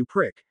devil you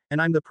prick,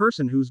 and I'm the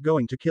person who's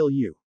going to kill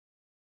you.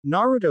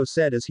 Naruto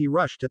said as he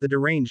rushed at the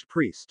deranged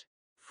priest.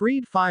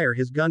 Freed fired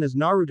his gun as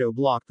Naruto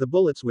blocked the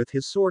bullets with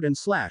his sword and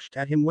slashed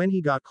at him when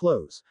he got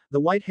close. The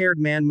white-haired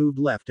man moved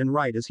left and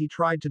right as he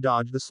tried to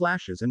dodge the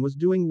slashes and was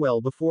doing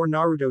well before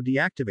Naruto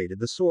deactivated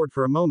the sword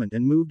for a moment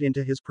and moved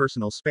into his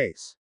personal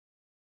space.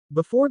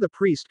 Before the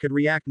priest could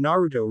react,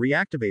 Naruto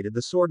reactivated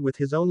the sword with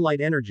his own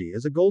light energy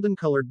as a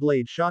golden-colored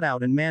blade shot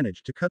out and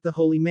managed to cut the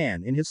holy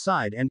man in his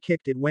side and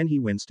kicked it when he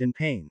winced in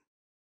pain.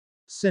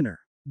 Sinner.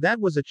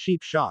 That was a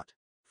cheap shot.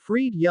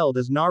 Freed yelled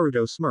as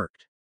Naruto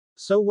smirked.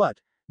 So what?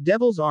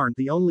 Devils aren't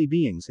the only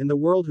beings in the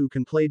world who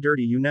can play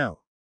dirty, you know.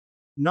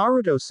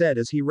 Naruto said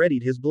as he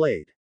readied his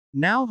blade.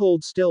 Now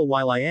hold still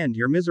while I end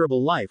your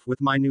miserable life with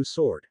my new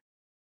sword.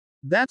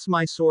 That's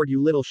my sword, you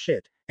little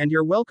shit, and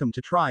you're welcome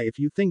to try if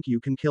you think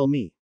you can kill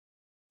me.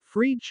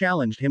 Freed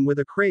challenged him with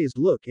a crazed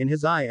look in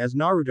his eye as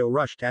Naruto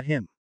rushed at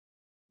him.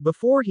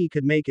 Before he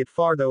could make it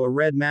far though, a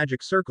red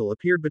magic circle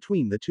appeared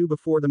between the two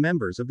before the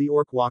members of the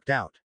orc walked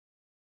out.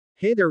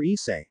 Hey there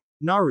Issei.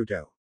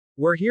 Naruto.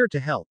 We're here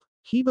to help.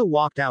 Hiba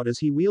walked out as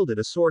he wielded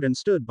a sword and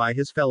stood by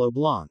his fellow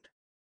blonde.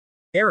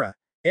 Era,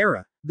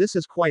 this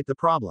is quite the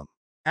problem.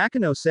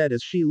 Akano said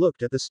as she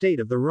looked at the state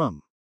of the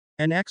room.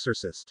 An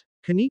exorcist.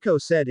 Kaneko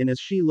said in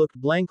as she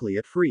looked blankly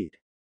at Freed.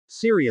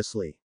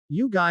 Seriously.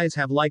 You guys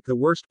have like the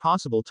worst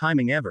possible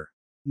timing ever.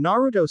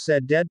 Naruto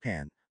said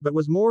deadpan, but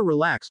was more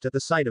relaxed at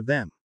the sight of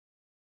them.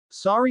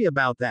 Sorry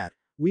about that,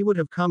 we would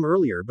have come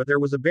earlier but there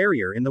was a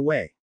barrier in the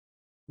way.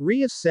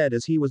 Rias said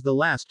as he was the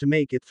last to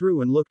make it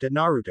through and looked at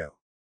Naruto.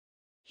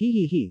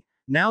 He,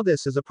 now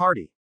this is a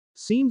party.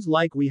 Seems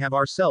like we have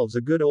ourselves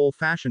a good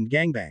old-fashioned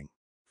gangbang.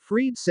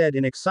 Freed said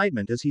in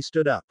excitement as he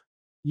stood up.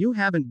 You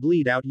haven't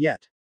bleed out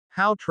yet.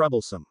 How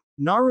troublesome.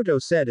 Naruto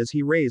said as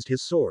he raised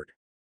his sword.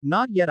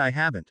 Not yet, I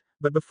haven't,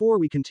 but before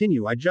we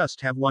continue I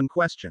just have one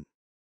question.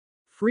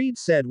 Freed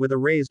said with a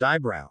raised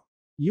eyebrow.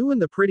 You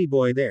and the pretty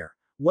boy there,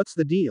 what's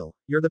the deal?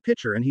 You're the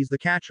pitcher and he's the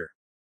catcher.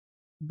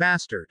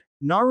 Bastard.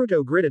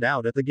 Naruto gritted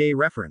out at the gay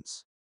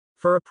reference.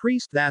 For a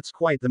priest, that's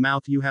quite the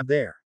mouth you have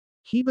there.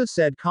 Hiba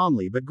said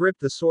calmly but gripped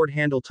the sword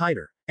handle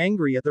tighter,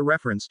 angry at the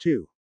reference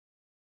too.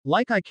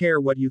 Like I care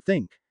what you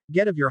think,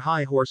 get of your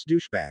high horse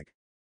douchebag.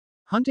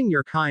 Hunting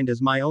your kind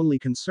is my only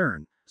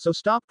concern, so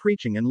stop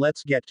preaching and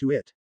let's get to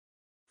it.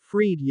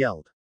 Freed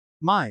yelled.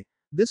 My,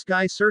 this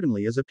guy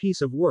certainly is a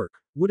piece of work,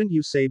 wouldn't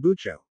you say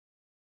Bucho?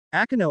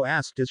 Akano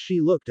asked as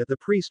she looked at the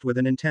priest with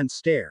an intense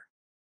stare.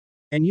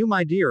 And you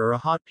my dear are a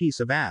hot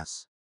piece of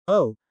ass.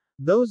 Oh,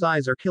 those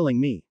eyes are killing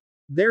me.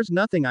 There's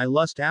nothing I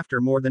lust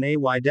after more than a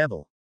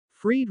devil.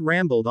 Freed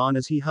rambled on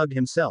as he hugged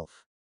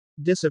himself.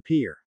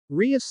 Disappear.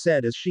 Rias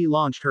said as she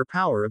launched her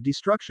power of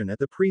destruction at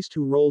the priest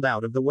who rolled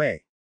out of the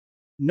way.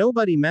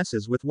 Nobody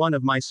messes with one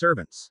of my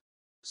servants.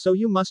 So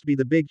you must be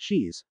the big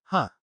cheese,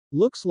 huh?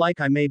 Looks like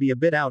I may be a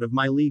bit out of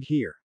my league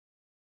here.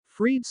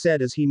 Freed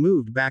said as he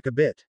moved back a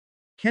bit.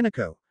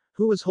 Kaneko,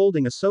 who was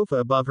holding a sofa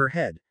above her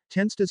head,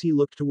 tensed as he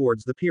looked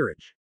towards the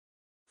peerage.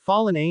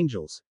 Fallen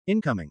angels,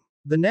 incoming.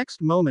 The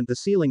next moment the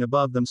ceiling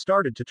above them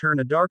started to turn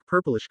a dark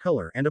purplish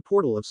color and a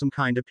portal of some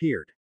kind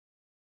appeared.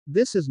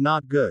 This is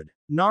not good,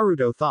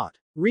 Naruto thought.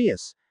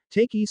 Rias,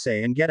 take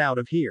Issei and get out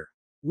of here.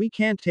 We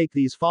can't take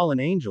these fallen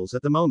angels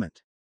at the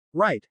moment.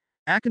 Right.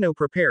 Akano,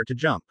 prepare to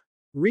jump.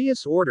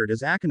 Rias ordered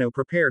as Akano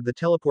prepared the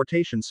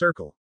teleportation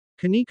circle.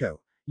 Kaneko,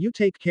 you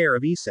take care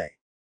of Issei.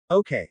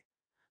 Okay.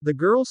 The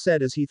girl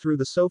said as he threw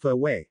the sofa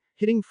away,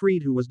 hitting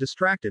Freed who was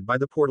distracted by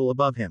the portal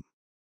above him.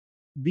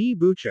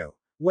 Bucho.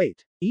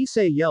 Wait,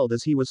 Issei yelled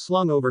as he was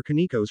slung over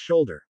Kaneko's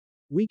shoulder.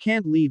 We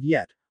can't leave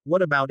yet,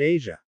 what about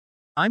Asia?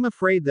 I'm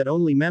afraid that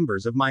only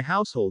members of my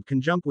household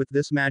can jump with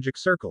this magic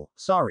circle,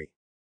 sorry.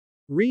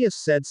 Rias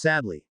said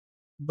sadly.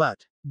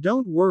 But,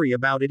 don't worry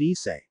about it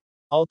Issei.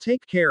 I'll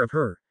take care of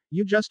her,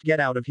 you just get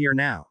out of here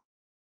now.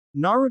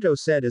 Naruto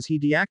said as he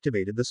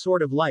deactivated the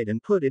sword of light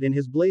and put it in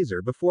his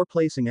blazer before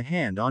placing a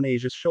hand on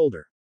Asia's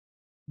shoulder.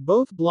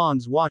 Both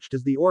blondes watched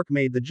as the orc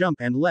made the jump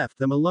and left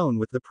them alone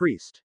with the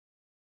priest.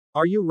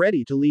 Are you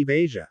ready to leave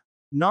Asia?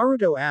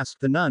 Naruto asked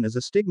the nun as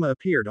a stigma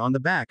appeared on the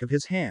back of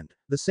his hand,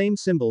 the same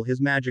symbol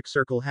his magic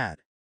circle had.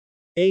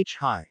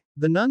 Hi.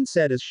 The nun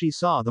said as she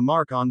saw the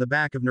mark on the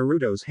back of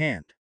Naruto's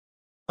hand.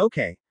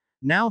 Okay.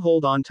 Now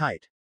hold on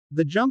tight.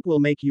 The jump will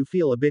make you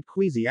feel a bit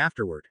queasy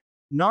afterward.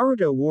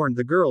 Naruto warned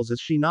the girls as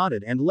she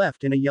nodded and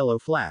left in a yellow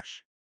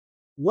flash.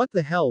 What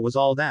the hell was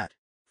all that?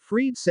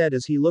 Freed said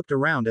as he looked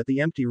around at the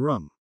empty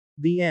room.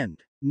 The end.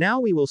 Now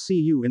we will see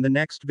you in the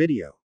next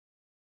video.